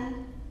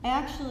then,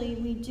 actually,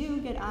 we do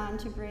get on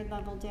to grade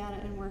level data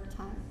and work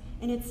time.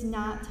 And it's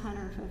not 10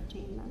 or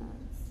 15 minutes.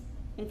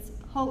 It's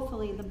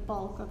hopefully the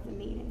bulk of the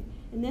meeting.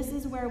 And this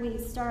is where we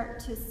start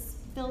to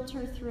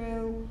filter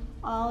through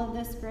all of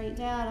this great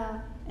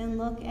data and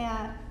look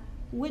at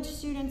which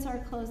students are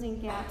closing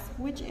gaps,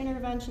 which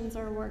interventions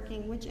are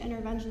working, which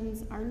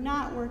interventions are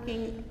not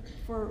working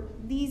for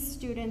these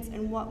students,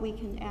 and what we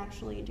can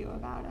actually do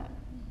about it.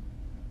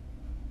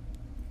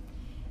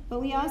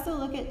 But we also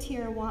look at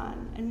Tier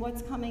 1 and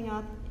what's coming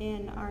up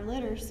in our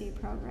literacy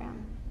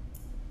program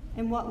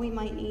and what we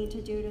might need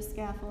to do to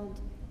scaffold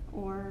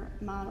or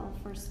model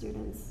for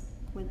students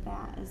with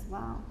that as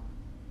well.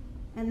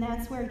 And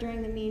that's where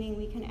during the meeting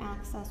we can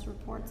access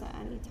reports at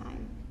any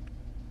time.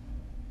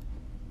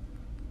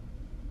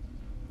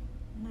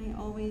 And I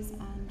always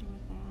end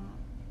with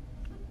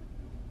that.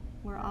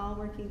 We're all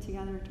working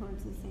together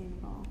towards the same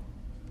goal.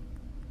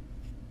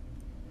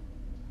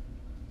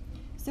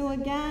 So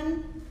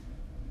again,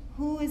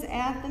 who is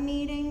at the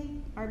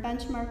meeting? Our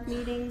benchmark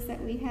meetings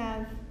that we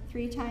have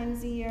 3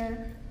 times a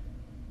year.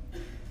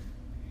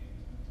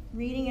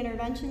 Reading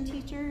intervention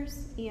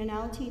teachers,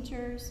 ENL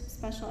teachers,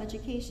 special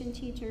education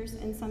teachers,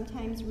 and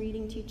sometimes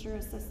reading teacher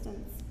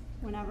assistants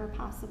whenever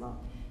possible.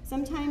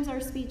 Sometimes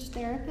our speech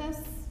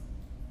therapists,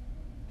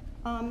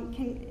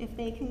 if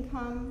they can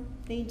come,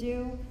 they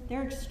do.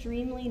 They're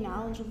extremely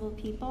knowledgeable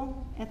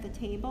people at the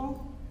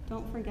table.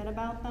 Don't forget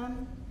about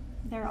them.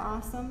 They're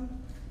awesome,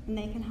 and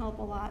they can help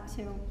a lot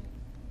too.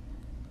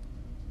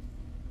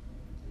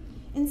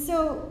 And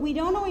so we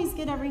don't always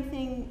get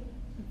everything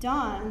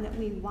done that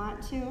we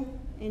want to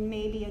in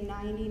maybe a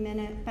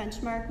 90-minute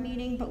benchmark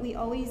meeting, but we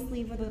always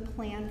leave with a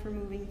plan for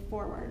moving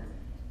forward.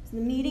 So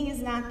the meeting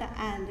is not the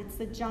end, it's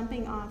the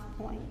jumping off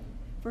point.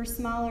 For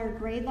smaller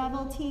grade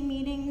level team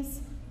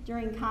meetings,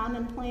 during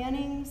common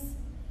plannings,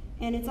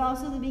 and it's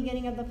also the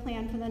beginning of the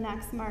plan for the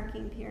next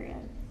marking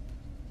period.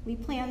 We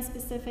plan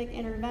specific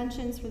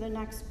interventions for the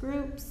next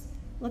groups,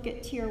 look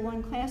at Tier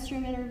 1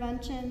 classroom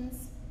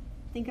interventions,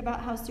 think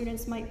about how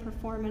students might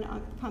perform in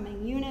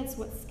upcoming units,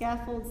 what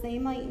scaffolds they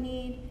might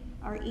need,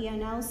 our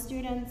ENL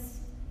students,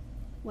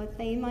 what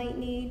they might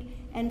need,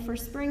 and for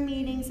spring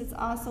meetings, it's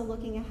also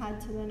looking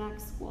ahead to the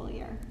next school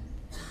year.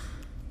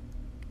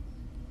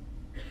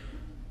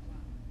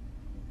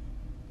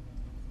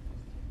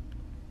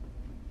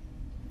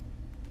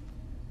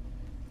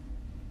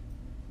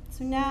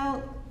 So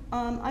now,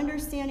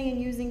 understanding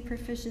and using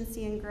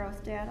proficiency and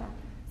growth data.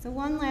 So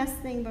one last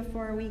thing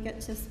before we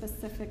get to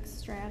specific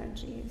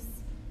strategies,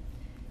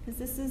 because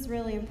this is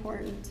really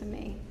important to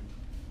me.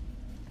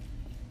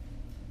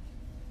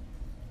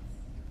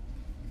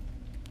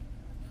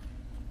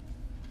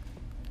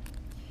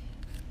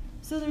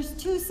 So there's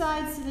 2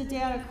 sides to the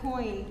data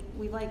coin,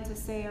 we like to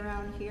say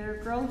around here,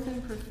 growth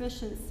and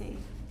proficiency.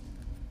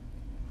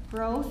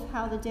 Growth,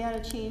 how the data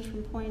change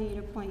from point A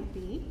to point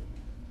B,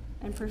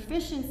 and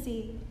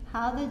proficiency,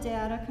 how the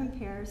data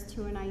compares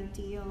to an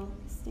ideal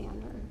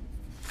standard.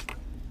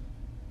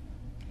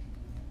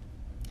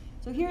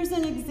 So here's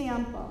an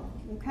example,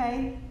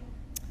 okay?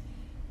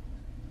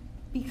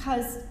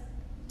 Because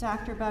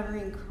Dr.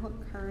 Beverly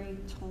Curry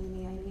told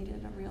me I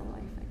needed a real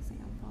life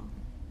example,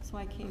 so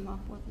I came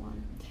up with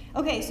one.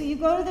 Okay, so you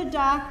go to the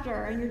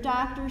doctor, and your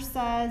doctor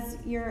says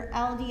your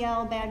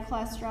LDL, bad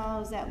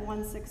cholesterol, is at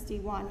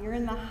 161. You're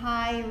in the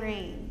high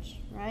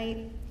range,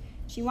 right?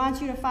 She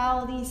wants you to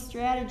follow these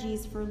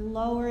strategies for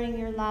lowering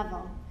your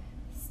level.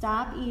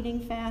 Stop eating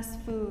fast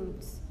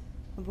foods.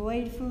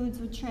 Avoid foods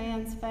with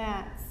trans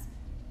fats.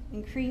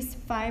 Increase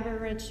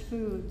fiber-rich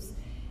foods.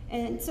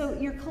 And so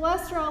your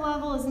cholesterol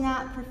level is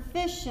not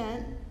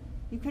proficient.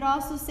 You could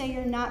also say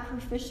you're not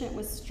proficient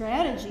with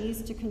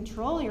strategies to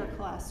control your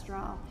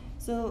cholesterol.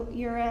 So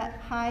you're at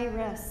high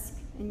risk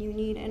and you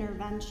need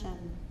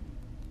intervention.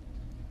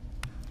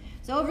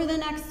 So over the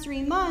next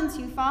 3 months,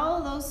 you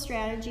follow those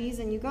strategies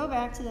and you go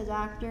back to the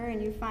doctor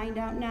and you find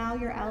out now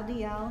your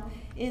LDL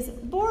is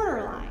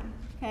borderline,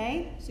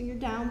 okay? So you're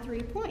down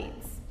 3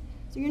 points.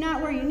 So you're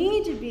not where you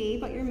need to be,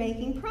 but you're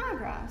making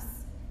progress.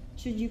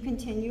 Should you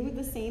continue with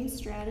the same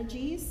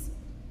strategies?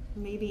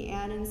 Maybe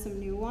add in some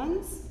new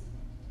ones?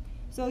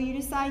 So you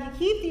decide to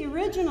keep the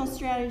original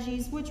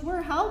strategies, which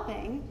were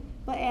helping,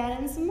 but add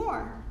in some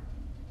more.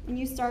 And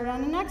you start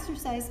on an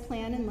exercise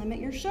plan and limit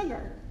your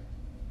sugar.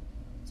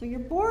 So you're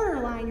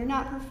borderline, you're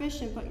not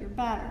proficient, but you're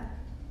better.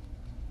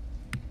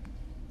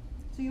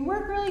 So you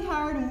work really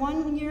hard, and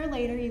 1 year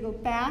later, you go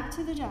back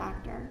to the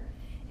doctor,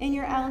 and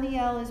your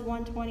LDL is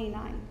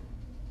 129.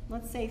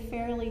 let's say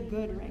fairly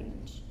good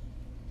range.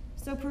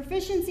 So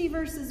proficiency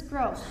versus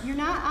growth. You're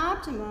not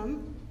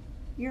optimum.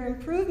 Your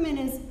improvement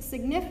is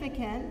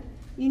significant.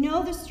 You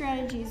know the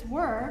strategies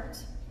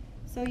worked,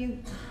 so you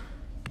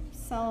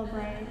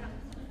celebrate.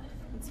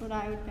 That's what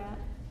I would get.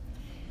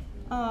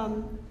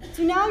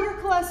 So now your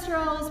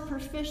cholesterol is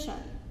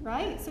proficient,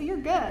 right? So you're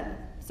good.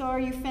 So are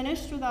you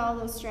finished with all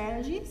those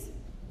strategies?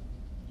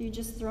 Do you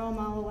just throw them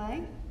all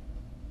away?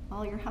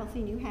 All your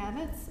healthy new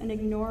habits and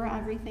ignore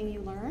everything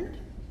you learned?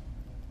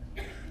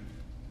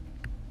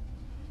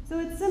 So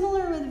it's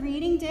similar with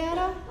reading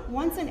data.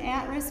 Once an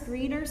at-risk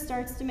reader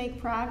starts to make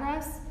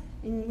progress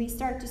and we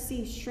start to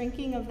see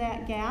shrinking of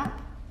that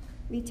gap,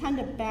 we tend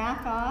to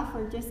back off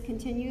or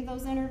discontinue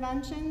those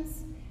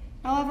interventions.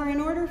 However, in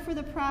order for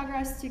the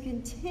progress to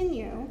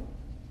continue,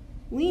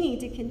 we need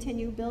to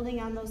continue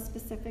building on those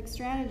specific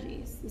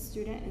strategies the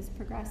student is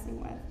progressing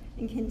with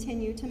and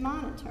continue to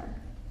monitor.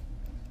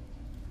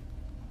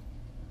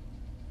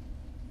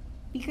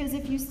 Because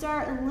if you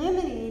start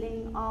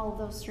eliminating all of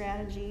those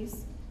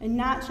strategies and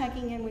not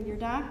checking in with your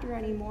doctor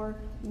anymore,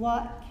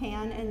 what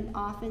can and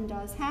often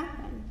does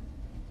happen?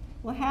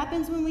 What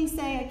happens when we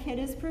say a kid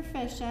is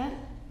proficient,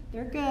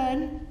 they're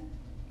good,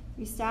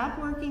 we stop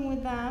working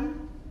with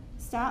them,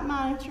 stop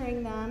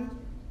monitoring them,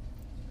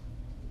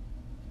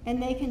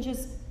 and they can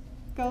just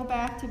go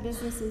back to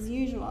business as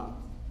usual.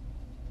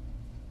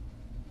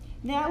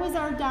 That was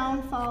our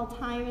downfall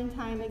time and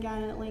time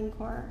again at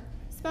LingCourt,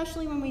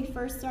 especially when we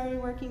first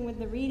started working with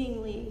the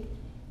Reading League.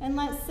 And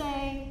let's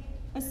say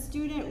a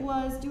student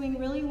was doing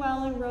really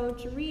well in Road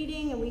to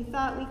Reading, and we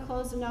thought we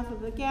closed enough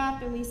of a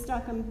gap, and we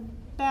stuck them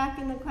back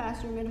in the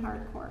classroom in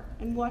hardcore.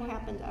 And what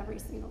happened every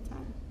single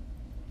time?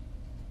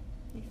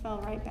 They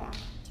fell right back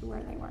to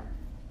where they were.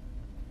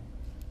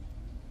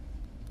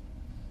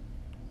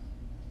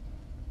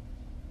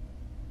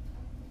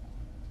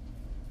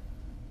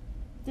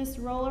 This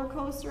roller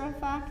coaster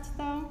effect,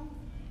 though,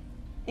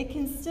 it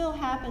can still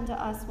happen to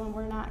us when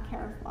we're not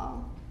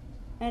careful.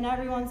 And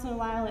every once in a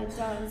while it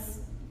does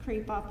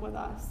creep up with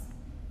us,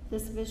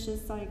 this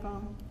vicious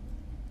cycle.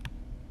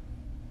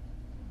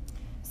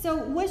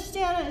 So which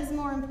data is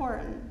more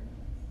important?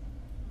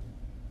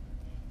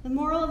 The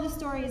moral of the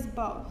story is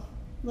both.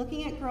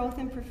 Looking at growth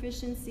and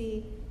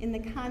proficiency in the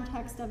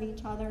context of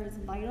each other is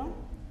vital.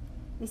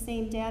 The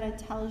same data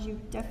tells you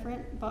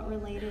different but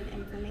related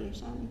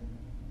information.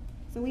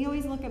 So we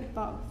always look at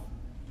both.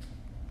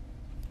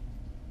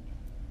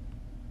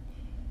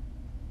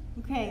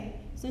 Okay,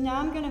 so now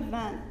I'm going to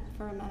vent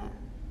for a minute,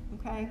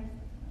 okay?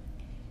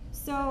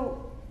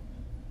 So,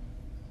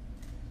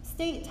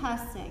 state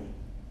testing,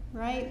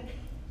 right?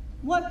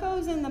 What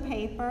goes in the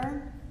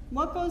paper?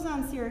 What goes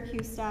on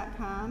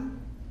Syracuse.com?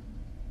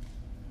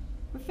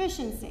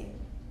 Proficiency.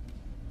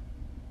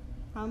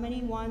 How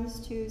many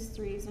 1s, 2s,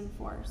 3s, and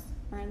 4s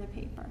are in the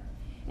paper?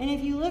 And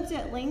if you looked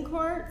at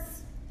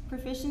LingCourt's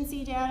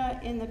proficiency data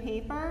in the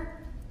paper,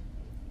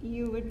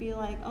 you would be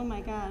like, oh my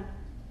God,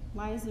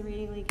 why is the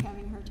Reading League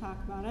having her talk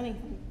about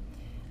anything?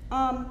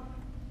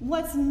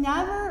 What's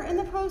never in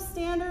the Post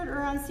Standard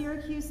or on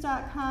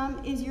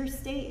Syracuse.com is your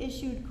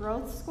state-issued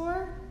growth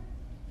score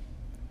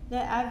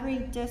that every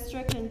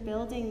district and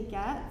building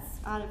gets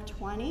out of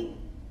 20.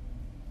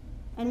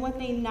 And what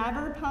they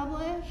never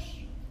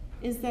publish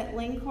is that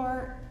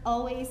LingCourt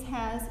always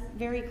has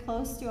very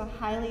close to a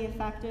highly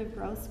effective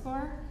growth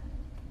score,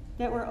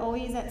 that we're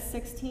always at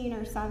 16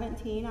 or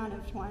 17 out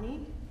of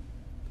 20.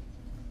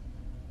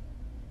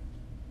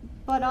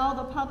 But all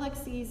the public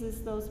sees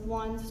is those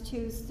 1s,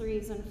 2s,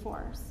 3s, and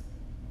 4s.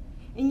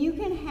 And you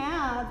can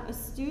have a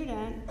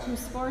student who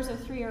scores a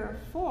 3 or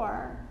a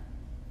 4,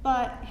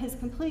 but has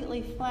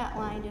completely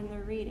flatlined in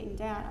their reading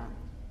data.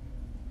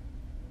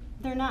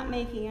 They're not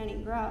making any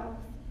growth,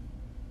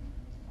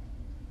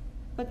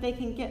 but they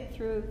can get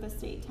through the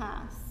state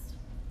test.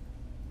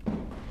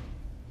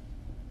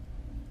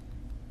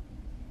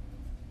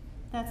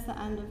 That's the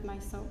end of my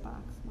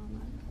soapbox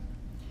moment.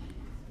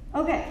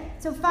 Okay,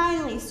 so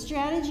finally,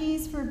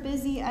 strategies for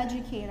busy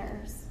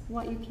educators.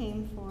 What you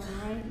came for,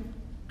 right?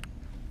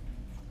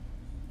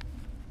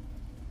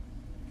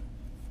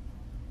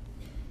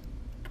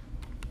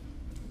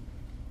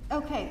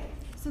 Okay,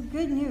 so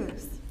good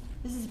news.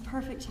 This is a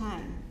perfect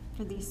time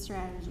for these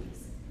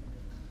strategies.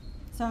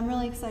 So I'm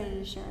really excited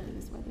to share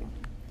these with you.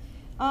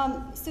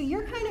 So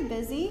you're kind of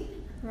busy,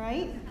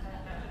 right?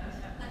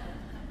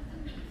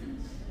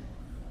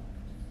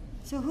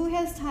 So who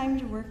has time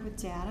to work with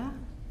data?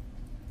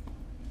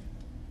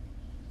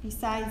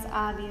 Besides,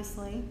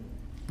 obviously,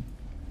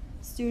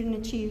 student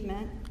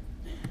achievement.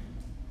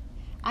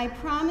 I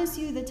promise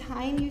you the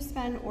time you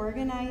spend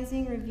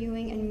organizing,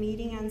 reviewing, and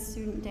meeting on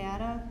student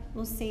data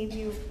will save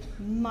you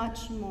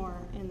much more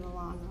in the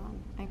long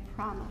run. I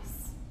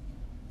promise.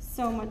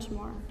 So much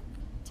more.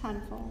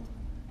 Tenfold.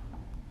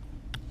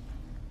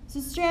 So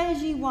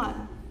strategy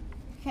 1,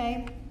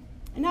 okay?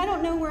 And I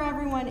don't know where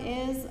everyone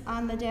is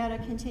on the data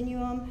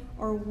continuum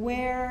or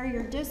where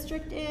your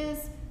district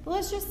is, but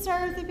let's just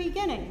start at the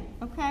beginning,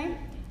 okay?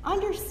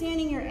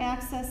 Understanding your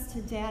access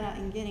to data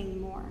and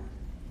getting more.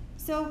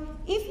 So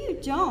if you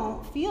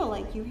don't feel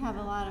like you have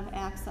a lot of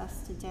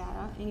access to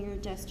data in your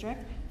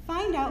district,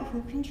 find out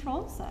who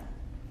controls it.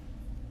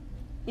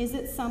 Is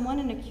it someone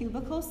in a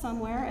cubicle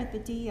somewhere at the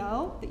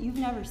DO that you've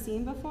never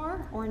seen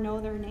before or know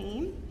their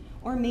name?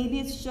 Or maybe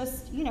it's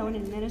just, an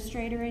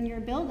administrator in your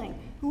building.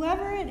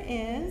 Whoever it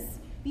is,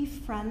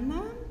 befriend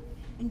them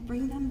and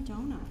bring them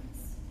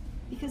donuts,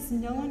 because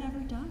no one ever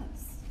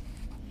does.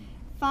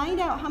 Find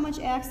out how much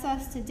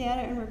access to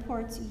data and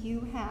reports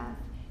you have.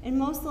 And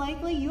most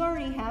likely, you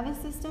already have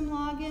a system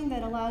login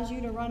that allows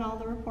you to run all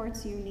the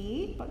reports you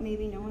need, but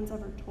maybe no one's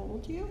ever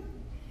told you.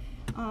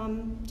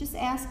 Just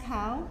ask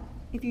how.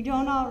 If you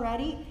don't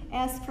already,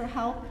 ask for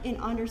help in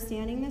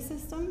understanding the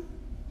system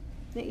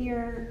that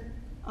your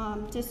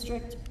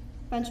district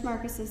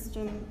benchmark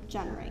system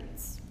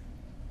generates.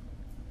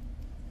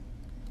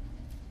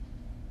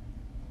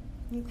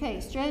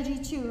 Okay,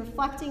 strategy 2,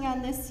 reflecting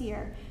on this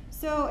year.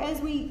 So as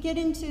we get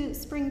into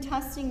spring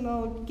testing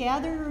mode,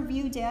 gather and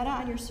review data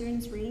on your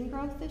students' reading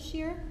growth this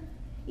year,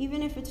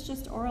 even if it's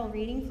just oral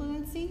reading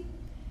fluency.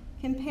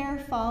 Compare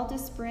fall to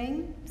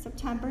spring,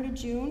 September to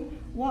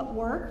June, what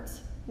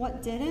worked,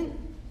 what didn't.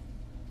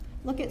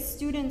 Look at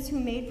students who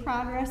made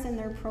progress in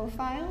their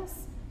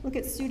profiles. Look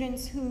at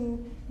students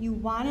who you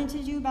wanted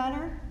to do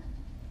better.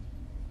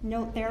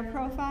 Note their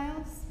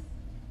profiles.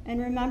 And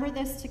remember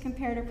this to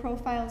compare to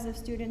profiles of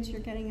students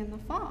you're getting in the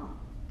fall.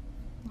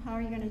 How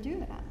are you going to do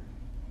that?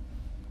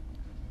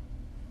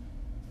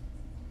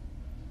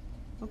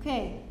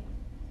 Okay,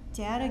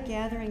 data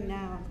gathering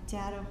now,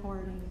 data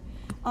hoarding.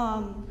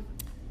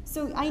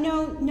 So I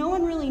know no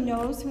one really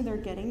knows who they're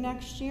getting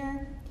next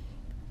year,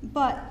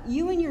 but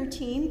you and your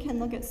team can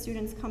look at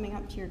students coming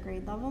up to your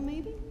grade level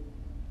maybe.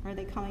 Are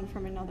they coming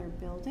from another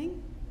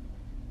building?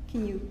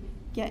 Can you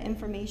get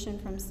information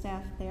from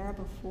staff there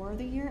before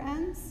the year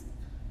ends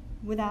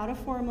without a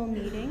formal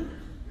meeting?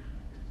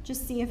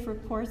 Just see if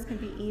reports can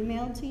be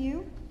emailed to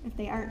you if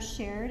they aren't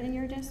shared in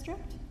your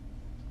district.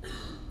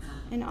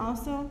 And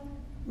also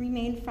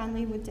remain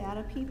friendly with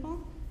data people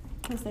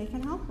because they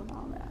can help with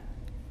all that.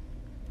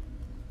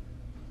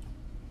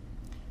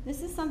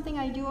 This is something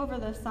I do over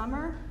the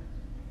summer.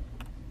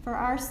 For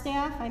our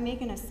staff, I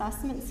make an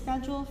assessment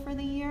schedule for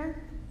the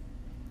year.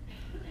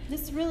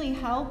 This really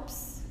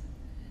helps,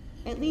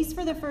 at least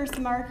for the first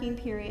marking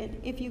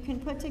period, if you can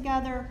put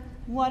together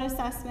what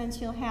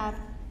assessments you'll have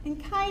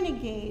and kind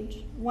of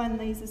gauge when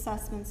these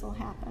assessments will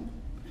happen.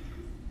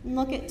 And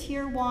look at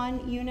Tier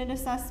 1 unit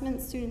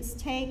assessments students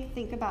take,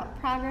 think about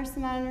progress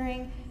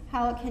monitoring,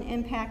 how it can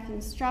impact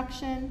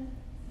instruction,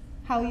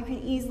 how you can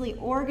easily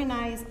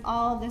organize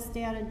all this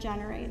data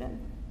generated.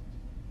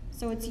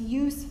 So it's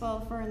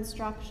useful for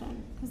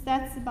instruction, because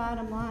that's the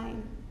bottom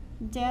line.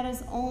 Data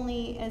is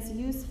only as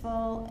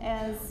useful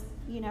as,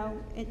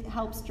 it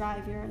helps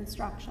drive your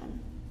instruction.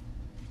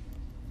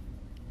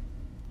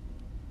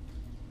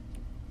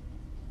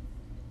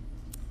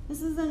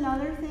 This is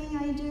another thing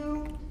I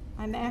do.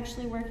 I'm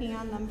actually working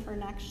on them for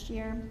next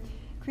year,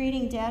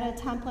 creating data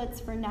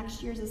templates for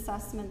next year's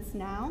assessments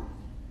now.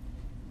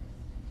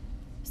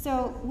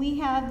 So we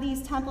have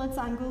these templates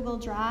on Google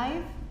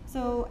Drive,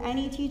 so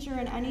any teacher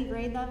in any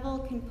grade level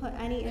can put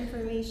any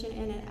information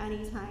in at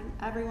any time.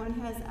 Everyone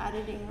has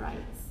editing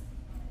rights.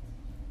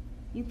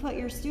 You put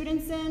your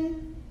students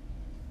in,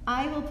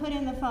 I will put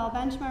in the fall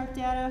benchmark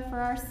data for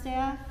our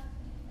staff,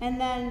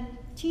 and then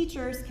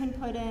teachers can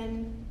put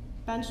in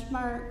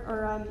benchmark,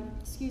 or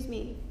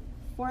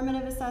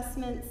formative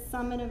assessments,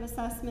 summative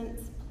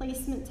assessments,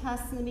 placement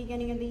tests in the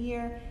beginning of the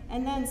year,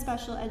 and then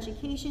special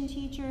education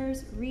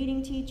teachers,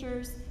 reading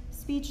teachers,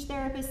 speech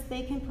therapists,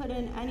 they can put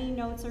in any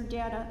notes or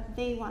data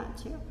they want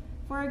to.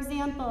 For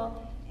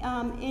example,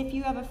 if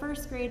you have a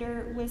first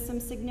grader with some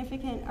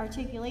significant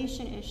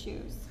articulation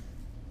issues,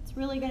 it's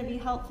really going to be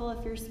helpful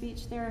if your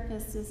speech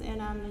therapist is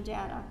in on the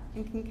data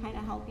and can kind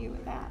of help you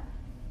with that.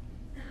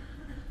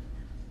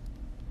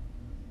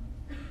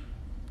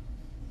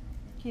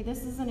 Okay,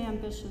 this is an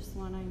ambitious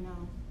one, I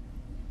know.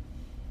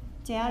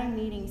 Data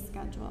meeting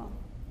schedule.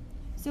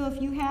 So if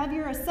you have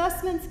your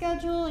assessment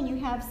schedule and you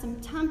have some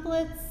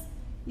templates,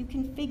 you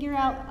can figure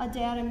out a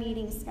data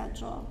meeting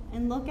schedule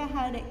and look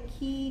ahead at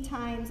key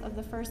times of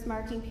the first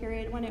marking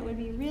period when it would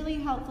be really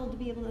helpful to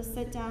be able to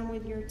sit down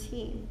with your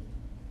team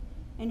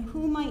and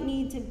who might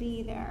need to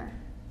be there.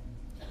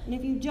 And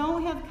if you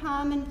don't have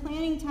common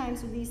planning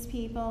times with these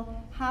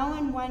people, how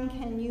and when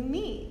can you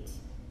meet?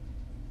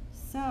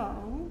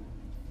 So,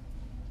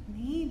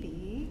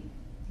 maybe,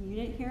 you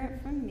didn't hear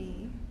it from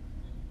me,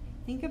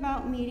 think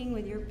about meeting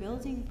with your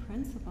building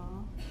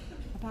principal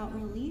about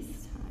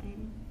release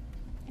time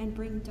and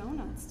bring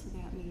donuts to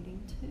that meeting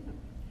too.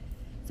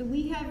 So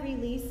we have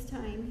release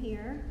time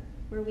here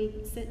where we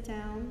sit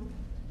down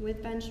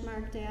with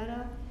benchmark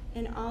data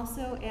and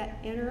also at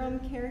interim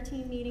care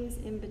team meetings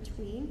in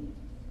between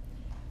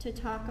to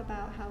talk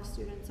about how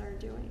students are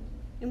doing.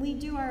 And we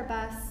do our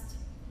best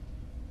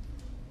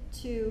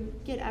to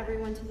get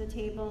everyone to the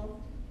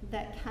table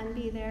that can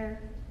be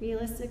there.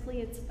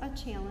 Realistically, it's a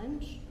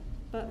challenge,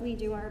 but we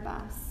do our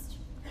best.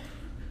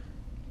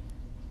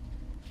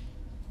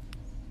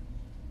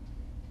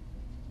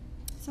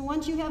 So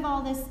once you have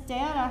all this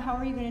data, how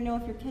are you going to know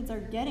if your kids are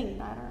getting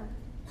better?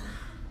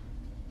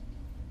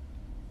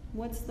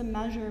 What's the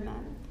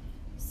measurement?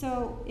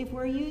 So if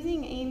we're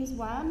using Ames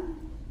Web,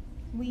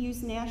 we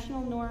use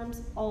national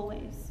norms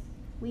always.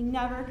 We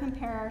never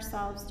compare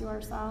ourselves to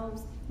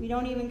ourselves. We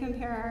don't even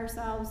compare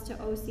ourselves to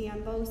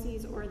OCM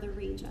BOCES or the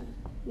region.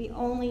 We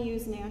only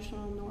use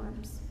national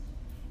norms.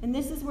 And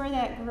this is where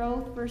that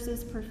growth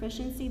versus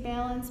proficiency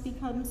balance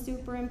becomes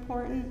super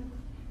important.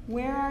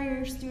 Where are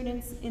your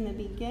students in the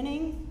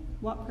beginning?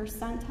 What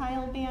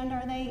percentile band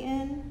are they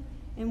in?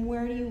 And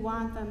where do you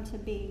want them to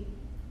be?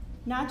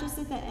 Not just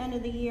at the end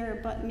of the year,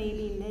 but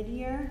maybe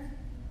mid-year,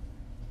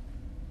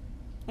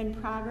 and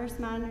progress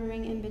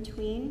monitoring in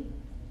between.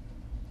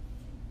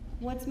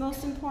 What's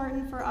most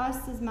important for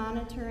us is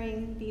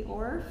monitoring the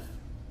ORF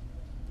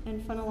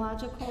and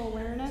phonological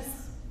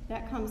awareness.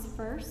 That comes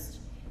first.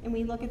 And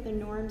we look at the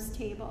norms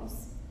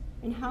tables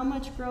and how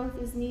much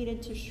growth is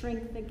needed to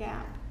shrink the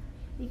gap.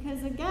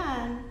 Because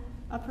again,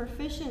 a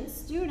proficient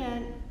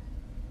student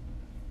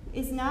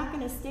is not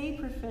going to stay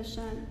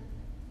proficient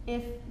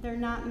if they're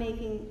not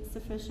making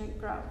sufficient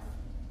growth.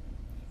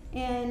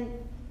 And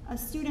a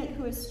student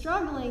who is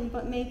struggling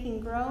but making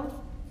growth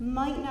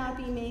might not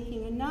be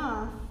making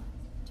enough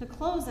to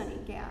close any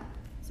gap.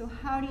 So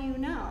how do you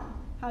know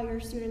how your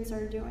students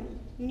are doing?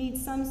 You need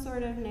some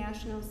sort of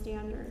national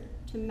standard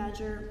to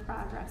measure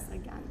progress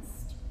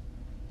against.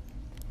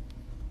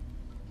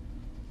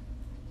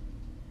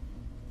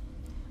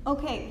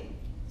 Okay,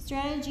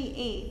 strategy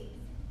 8,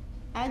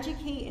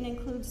 educate and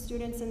include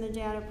students in the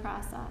data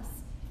process.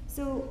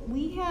 So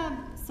we have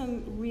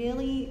some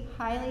really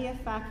highly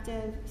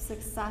effective,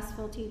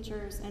 successful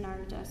teachers in our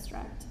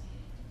district.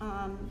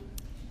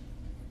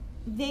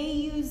 They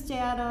use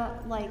data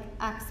like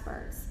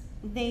experts.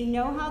 They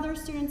know how their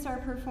students are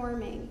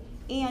performing,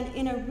 and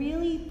in a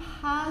really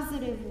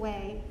positive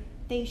way,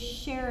 they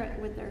share it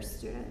with their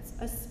students,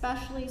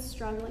 especially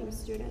struggling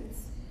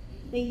students.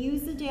 They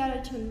use the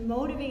data to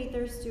motivate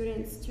their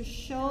students to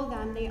show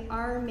them they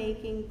are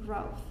making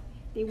growth.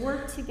 They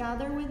work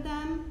together with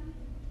them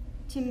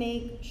to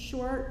make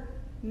short,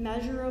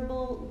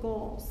 measurable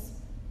goals.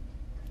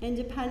 And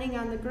depending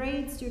on the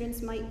grade,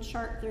 students might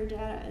chart their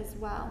data as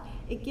well.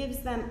 It gives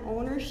them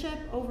ownership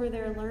over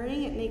their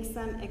learning. It makes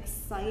them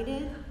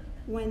excited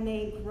when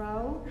they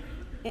grow.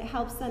 It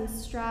helps them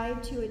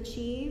strive to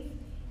achieve.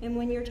 And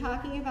when you're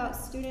talking about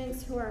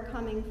students who are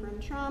coming from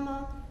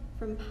trauma,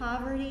 from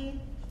poverty,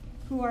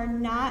 who are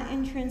not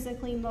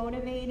intrinsically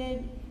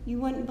motivated, you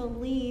wouldn't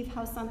believe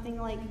how something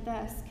like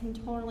this can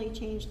totally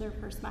change their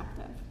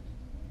perspective,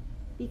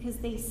 because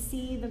they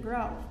see the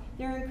growth.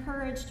 They're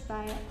encouraged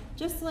by it,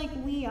 just like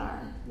we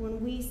are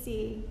when we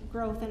see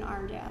growth in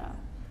our data.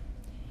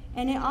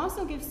 And it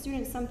also gives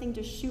students something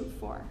to shoot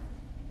for,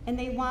 and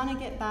they want to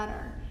get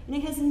better. And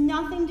it has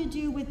nothing to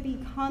do with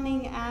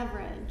becoming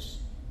average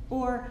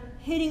or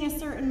hitting a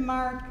certain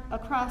mark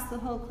across the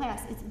whole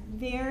class. It's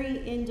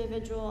very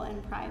individual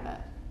and private.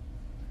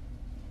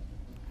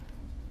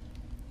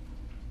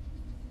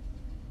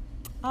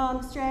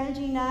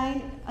 Strategy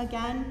 9,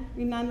 again,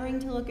 remembering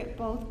to look at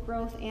both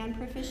growth and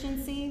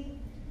proficiency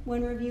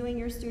when reviewing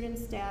your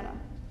students' data.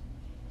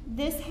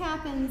 This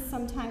happens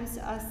sometimes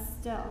to us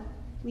still.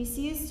 We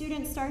see a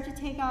student start to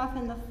take off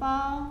in the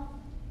fall.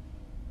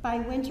 By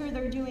winter,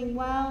 they're doing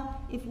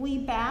well. If we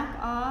back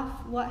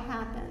off, what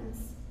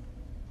happens?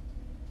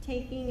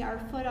 Taking our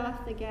foot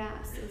off the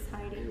gas, as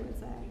Heidi would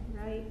say,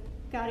 right?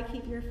 Got to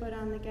keep your foot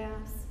on the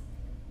gas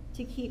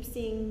to keep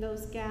seeing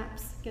those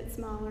gaps get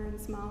smaller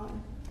and smaller.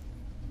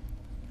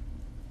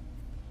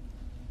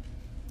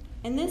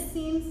 And this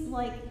seems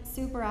like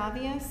super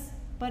obvious,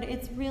 but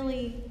it's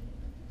really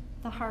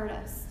the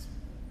hardest.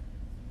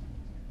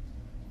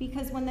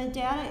 Because when the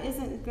data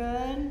isn't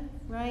good,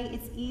 right,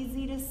 it's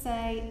easy to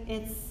say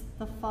it's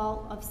the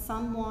fault of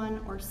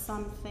someone or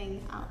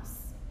something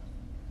else.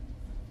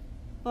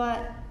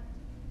 But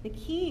the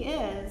key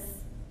is,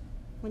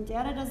 when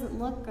data doesn't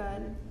look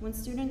good, when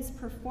students'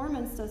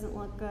 performance doesn't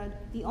look good,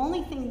 the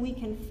only thing we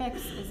can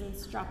fix is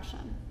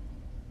instruction.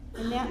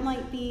 And that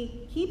might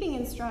be keeping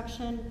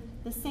instruction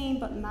the same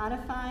but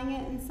modifying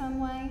it in some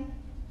way,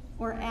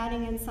 or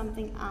adding in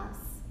something else.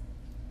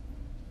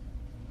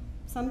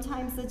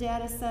 Sometimes the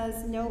data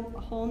says, nope, a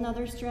whole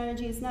nother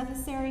strategy is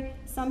necessary.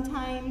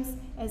 Sometimes,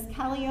 as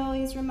Kelly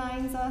always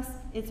reminds us,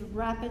 it's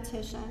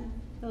repetition.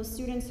 Those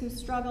students who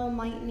struggle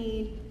might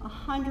need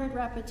 100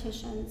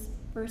 repetitions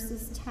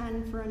versus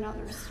 10 for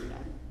another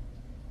student.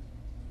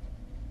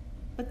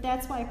 But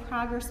that's why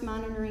progress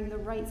monitoring the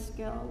right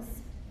skills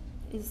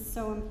is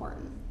so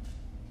important.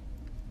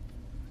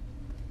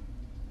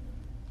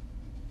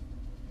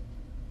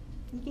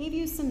 I gave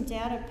you some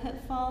data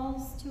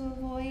pitfalls to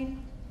avoid.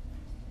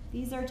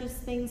 These are just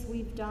things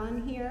we've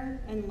done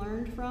here and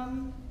learned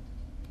from,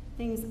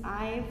 things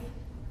I've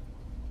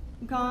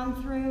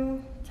gone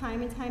through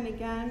time and time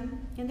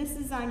again. And this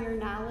is on your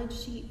knowledge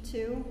sheet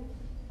too.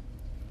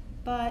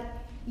 But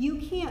you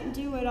can't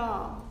do it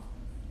all.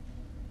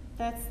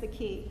 That's the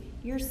key.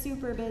 You're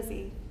super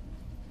busy.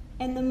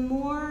 And the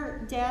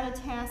more data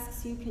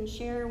tasks you can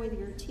share with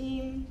your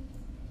team,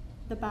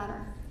 the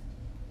better.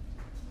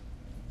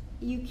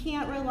 You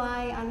can't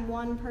rely on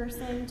one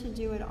person to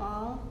do it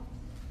all.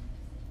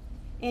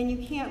 And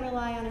you can't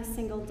rely on a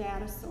single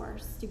data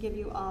source to give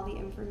you all the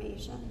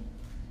information.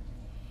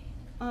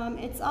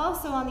 It's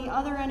also, on the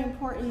other end,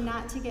 important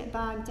not to get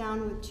bogged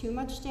down with too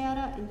much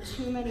data and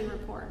too many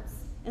reports,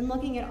 and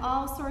looking at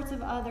all sorts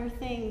of other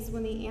things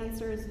when the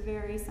answer is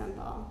very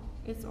simple.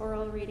 It's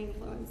oral reading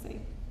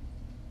fluency,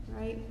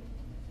 right?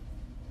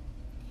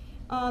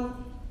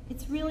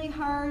 It's really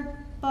hard,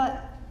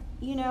 but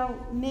you know,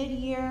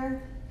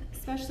 mid-year,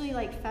 especially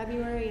like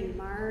February and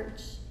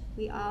March,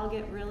 we all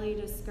get really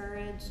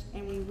discouraged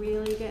and we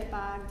really get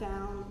bogged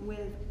down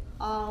with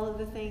all of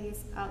the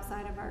things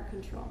outside of our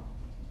control.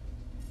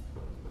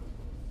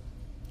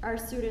 Our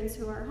students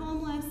who are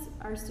homeless,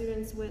 our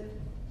students with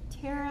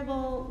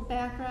terrible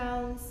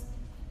backgrounds,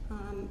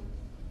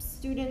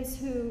 students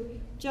who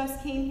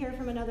just came here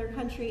from another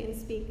country and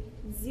speak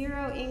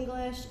zero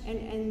English,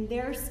 and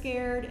they're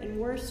scared and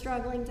we're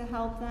struggling to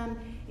help them.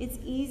 It's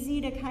easy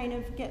to kind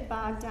of get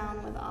bogged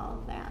down with all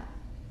of that.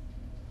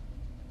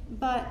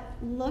 But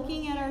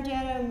looking at our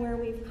data and where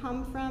we've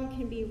come from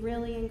can be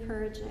really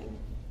encouraging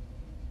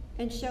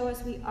and show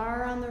us we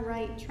are on the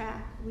right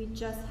track. We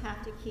just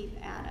have to keep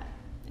at it.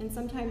 And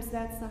sometimes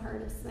that's the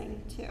hardest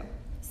thing too,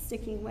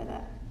 sticking with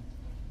it.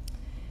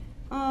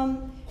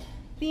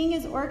 Being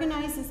as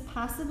organized as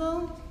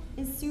possible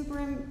is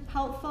super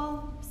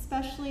helpful,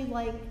 especially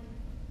like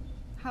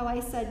how I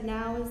said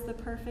now is the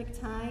perfect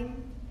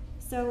time.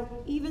 So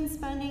even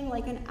spending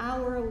like an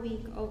hour a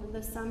week over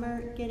the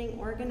summer getting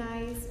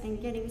organized and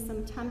getting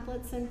some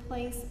templates in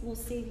place will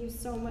save you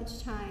so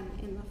much time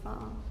in the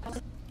fall.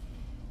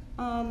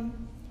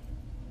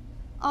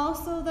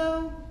 Also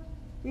though,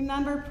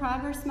 remember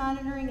progress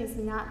monitoring is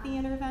not the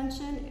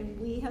intervention, and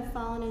we have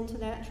fallen into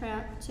that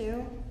trap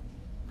too.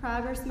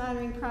 Progress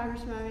monitoring,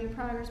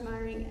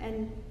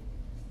 and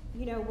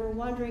you know, we're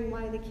wondering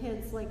why the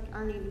kids like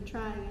aren't even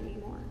trying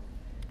anymore.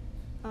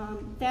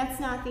 That's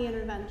not the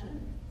intervention.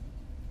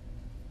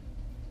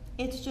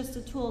 It's just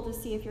a tool to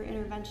see if your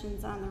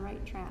intervention's on the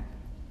right track.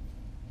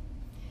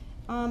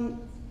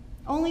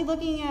 Only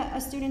looking at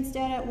a student's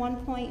data at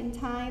one point in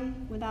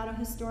time without a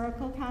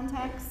historical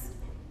context,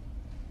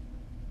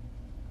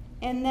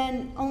 and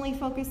then only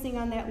focusing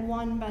on that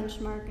one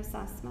benchmark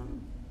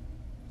assessment.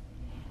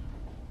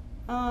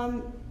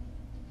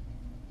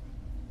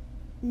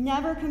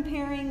 Never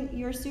comparing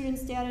your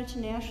students' data to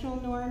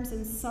national norms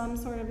in some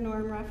sort of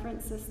norm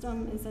reference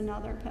system is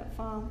another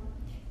pitfall,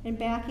 and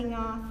backing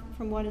off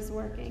from what is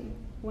working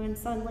when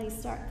suddenly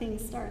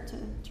things start to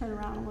turn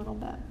around a little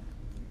bit.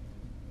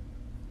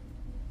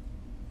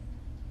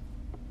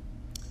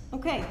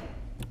 Okay,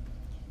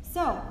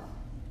 so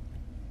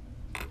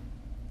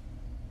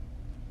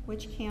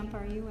which camp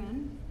are you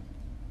in?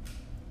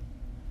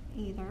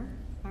 Either.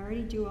 I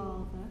already do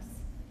all of this.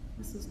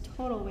 This is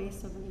total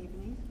waste of an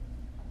evening,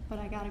 but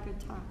I got a good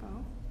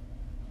taco.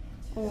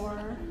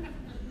 Or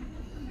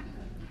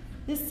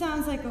this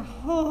sounds like a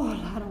whole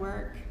lot of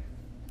work,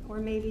 or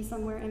maybe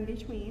somewhere in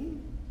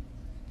between.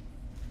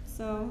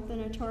 So the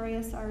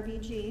notorious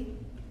RBG,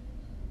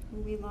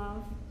 who we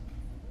love,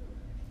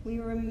 we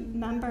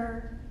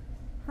remember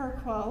her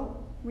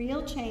quote,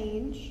 "Real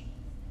change,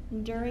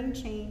 enduring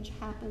change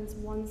happens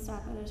one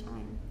step at a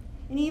time."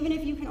 And even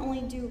if you can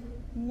only do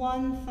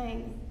one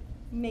thing,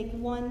 make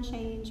one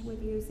change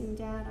with using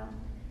data,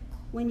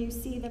 when you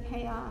see the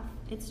payoff,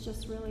 it's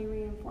just really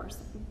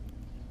reinforcing.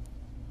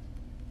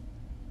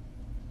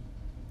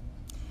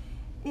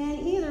 And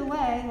either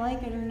way,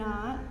 like it or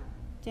not,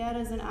 data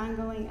is an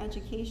ongoing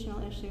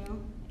educational issue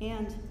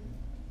and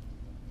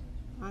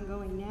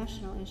ongoing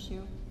national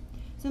issue.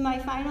 So my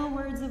final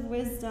words of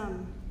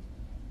wisdom: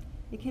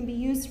 it can be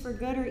used for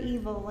good or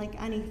evil like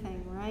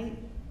anything, right?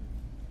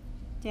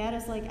 Data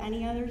is like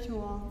any other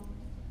tool.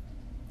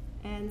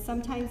 And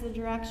sometimes the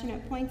direction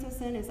it points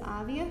us in is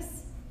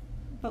obvious,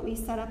 but we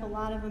set up a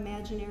lot of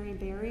imaginary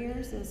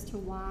barriers as to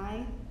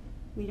why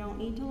we don't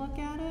need to look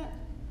at it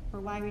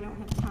or why we don't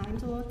have time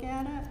to look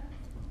at it.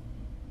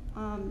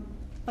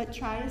 But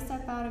try to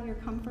step out of your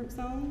comfort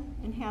zone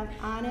and have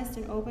honest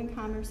and open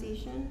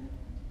conversation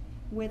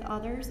with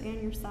others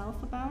and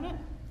yourself about it.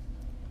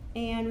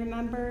 And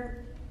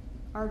remember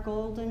our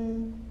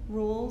golden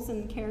rules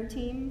in the care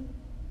team.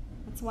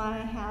 That's why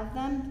I have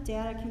them.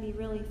 Data can be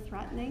really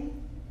threatening.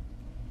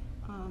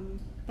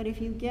 But if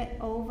you get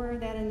over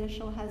that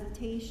initial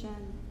hesitation,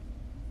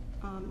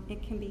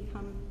 it can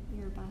become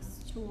your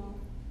best tool,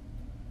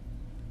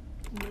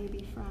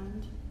 maybe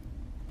friend.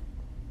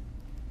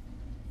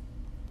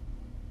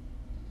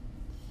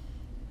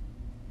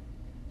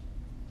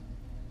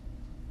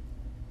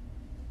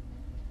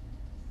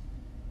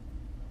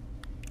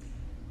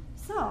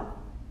 So,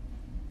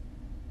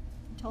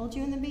 I told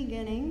you in the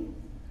beginning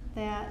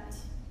that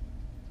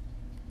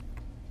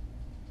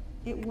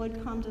it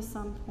would come to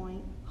some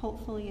point.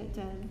 Hopefully it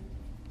did.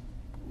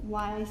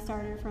 Why I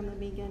started from the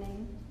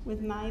beginning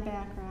with my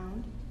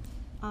background,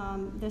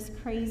 this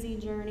crazy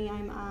journey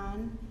I'm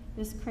on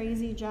this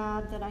crazy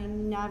job that I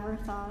never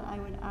thought I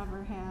would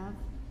ever have,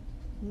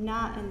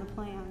 not in the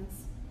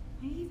plans.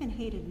 I even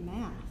hated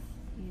math,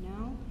 you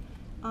know?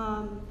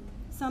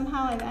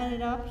 Somehow I've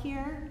ended up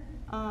here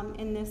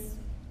in this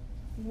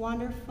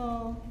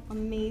wonderful,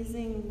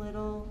 amazing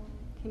little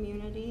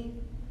community,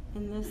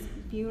 in this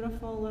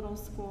beautiful little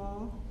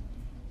school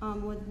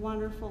with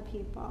wonderful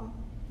people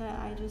that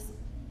I just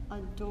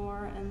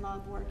adore and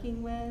love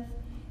working with.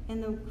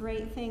 And the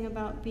great thing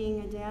about being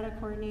a data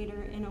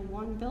coordinator in a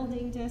one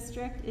building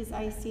district is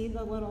I see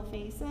the little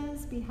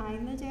faces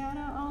behind the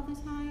data all the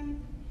time.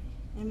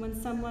 And when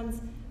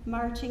someone's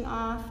marching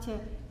off to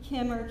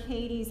Kim or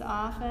Katie's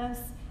office,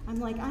 I'm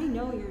like, I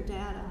know your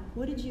data.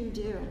 What did you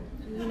do?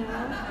 You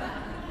know?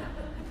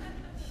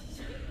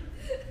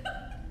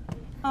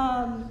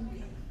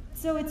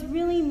 So it's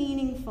really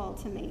meaningful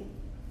to me.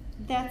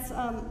 That's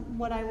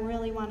what I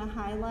really want to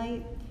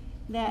highlight.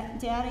 That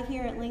data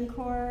here at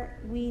Lincor,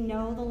 we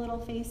know the little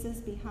faces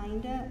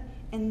behind it,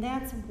 and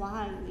that's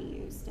why we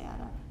use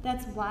data.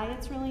 That's why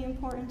it's really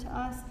important to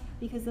us,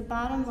 because the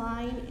bottom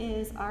line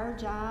is our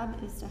job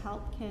is to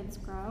help kids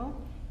grow,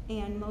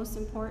 and most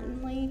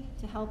importantly,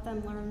 to help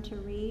them learn to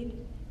read,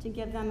 to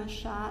give them a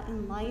shot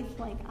in life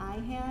like I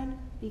had,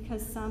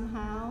 because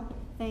somehow,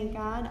 thank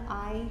God,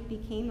 I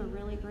became a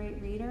really great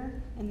reader,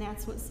 and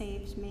that's what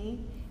saved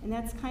me. And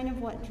that's kind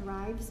of what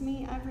drives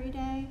me every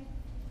day.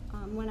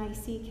 When I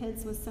see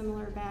kids with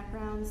similar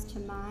backgrounds to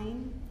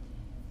mine,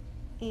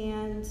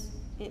 and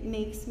it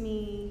makes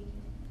me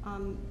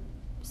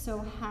so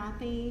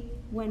happy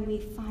when we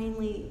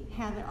finally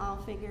have it all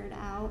figured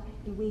out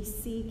and we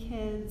see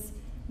kids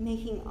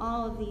making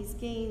all of these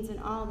gains and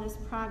all this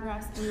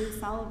progress and we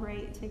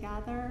celebrate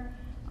together.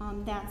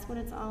 That's what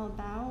it's all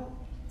about.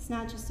 It's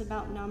not just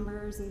about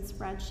numbers and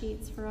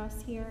spreadsheets for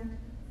us here.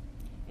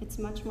 It's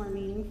much more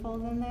meaningful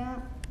than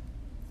that.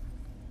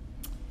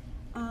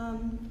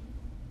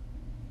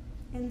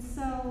 And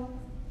so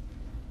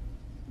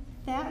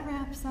that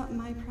wraps up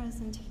my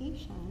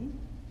presentation.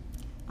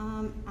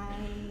 I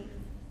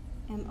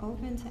am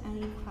open to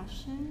any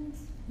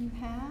questions you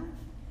have,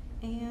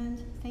 and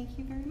thank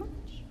you very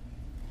much.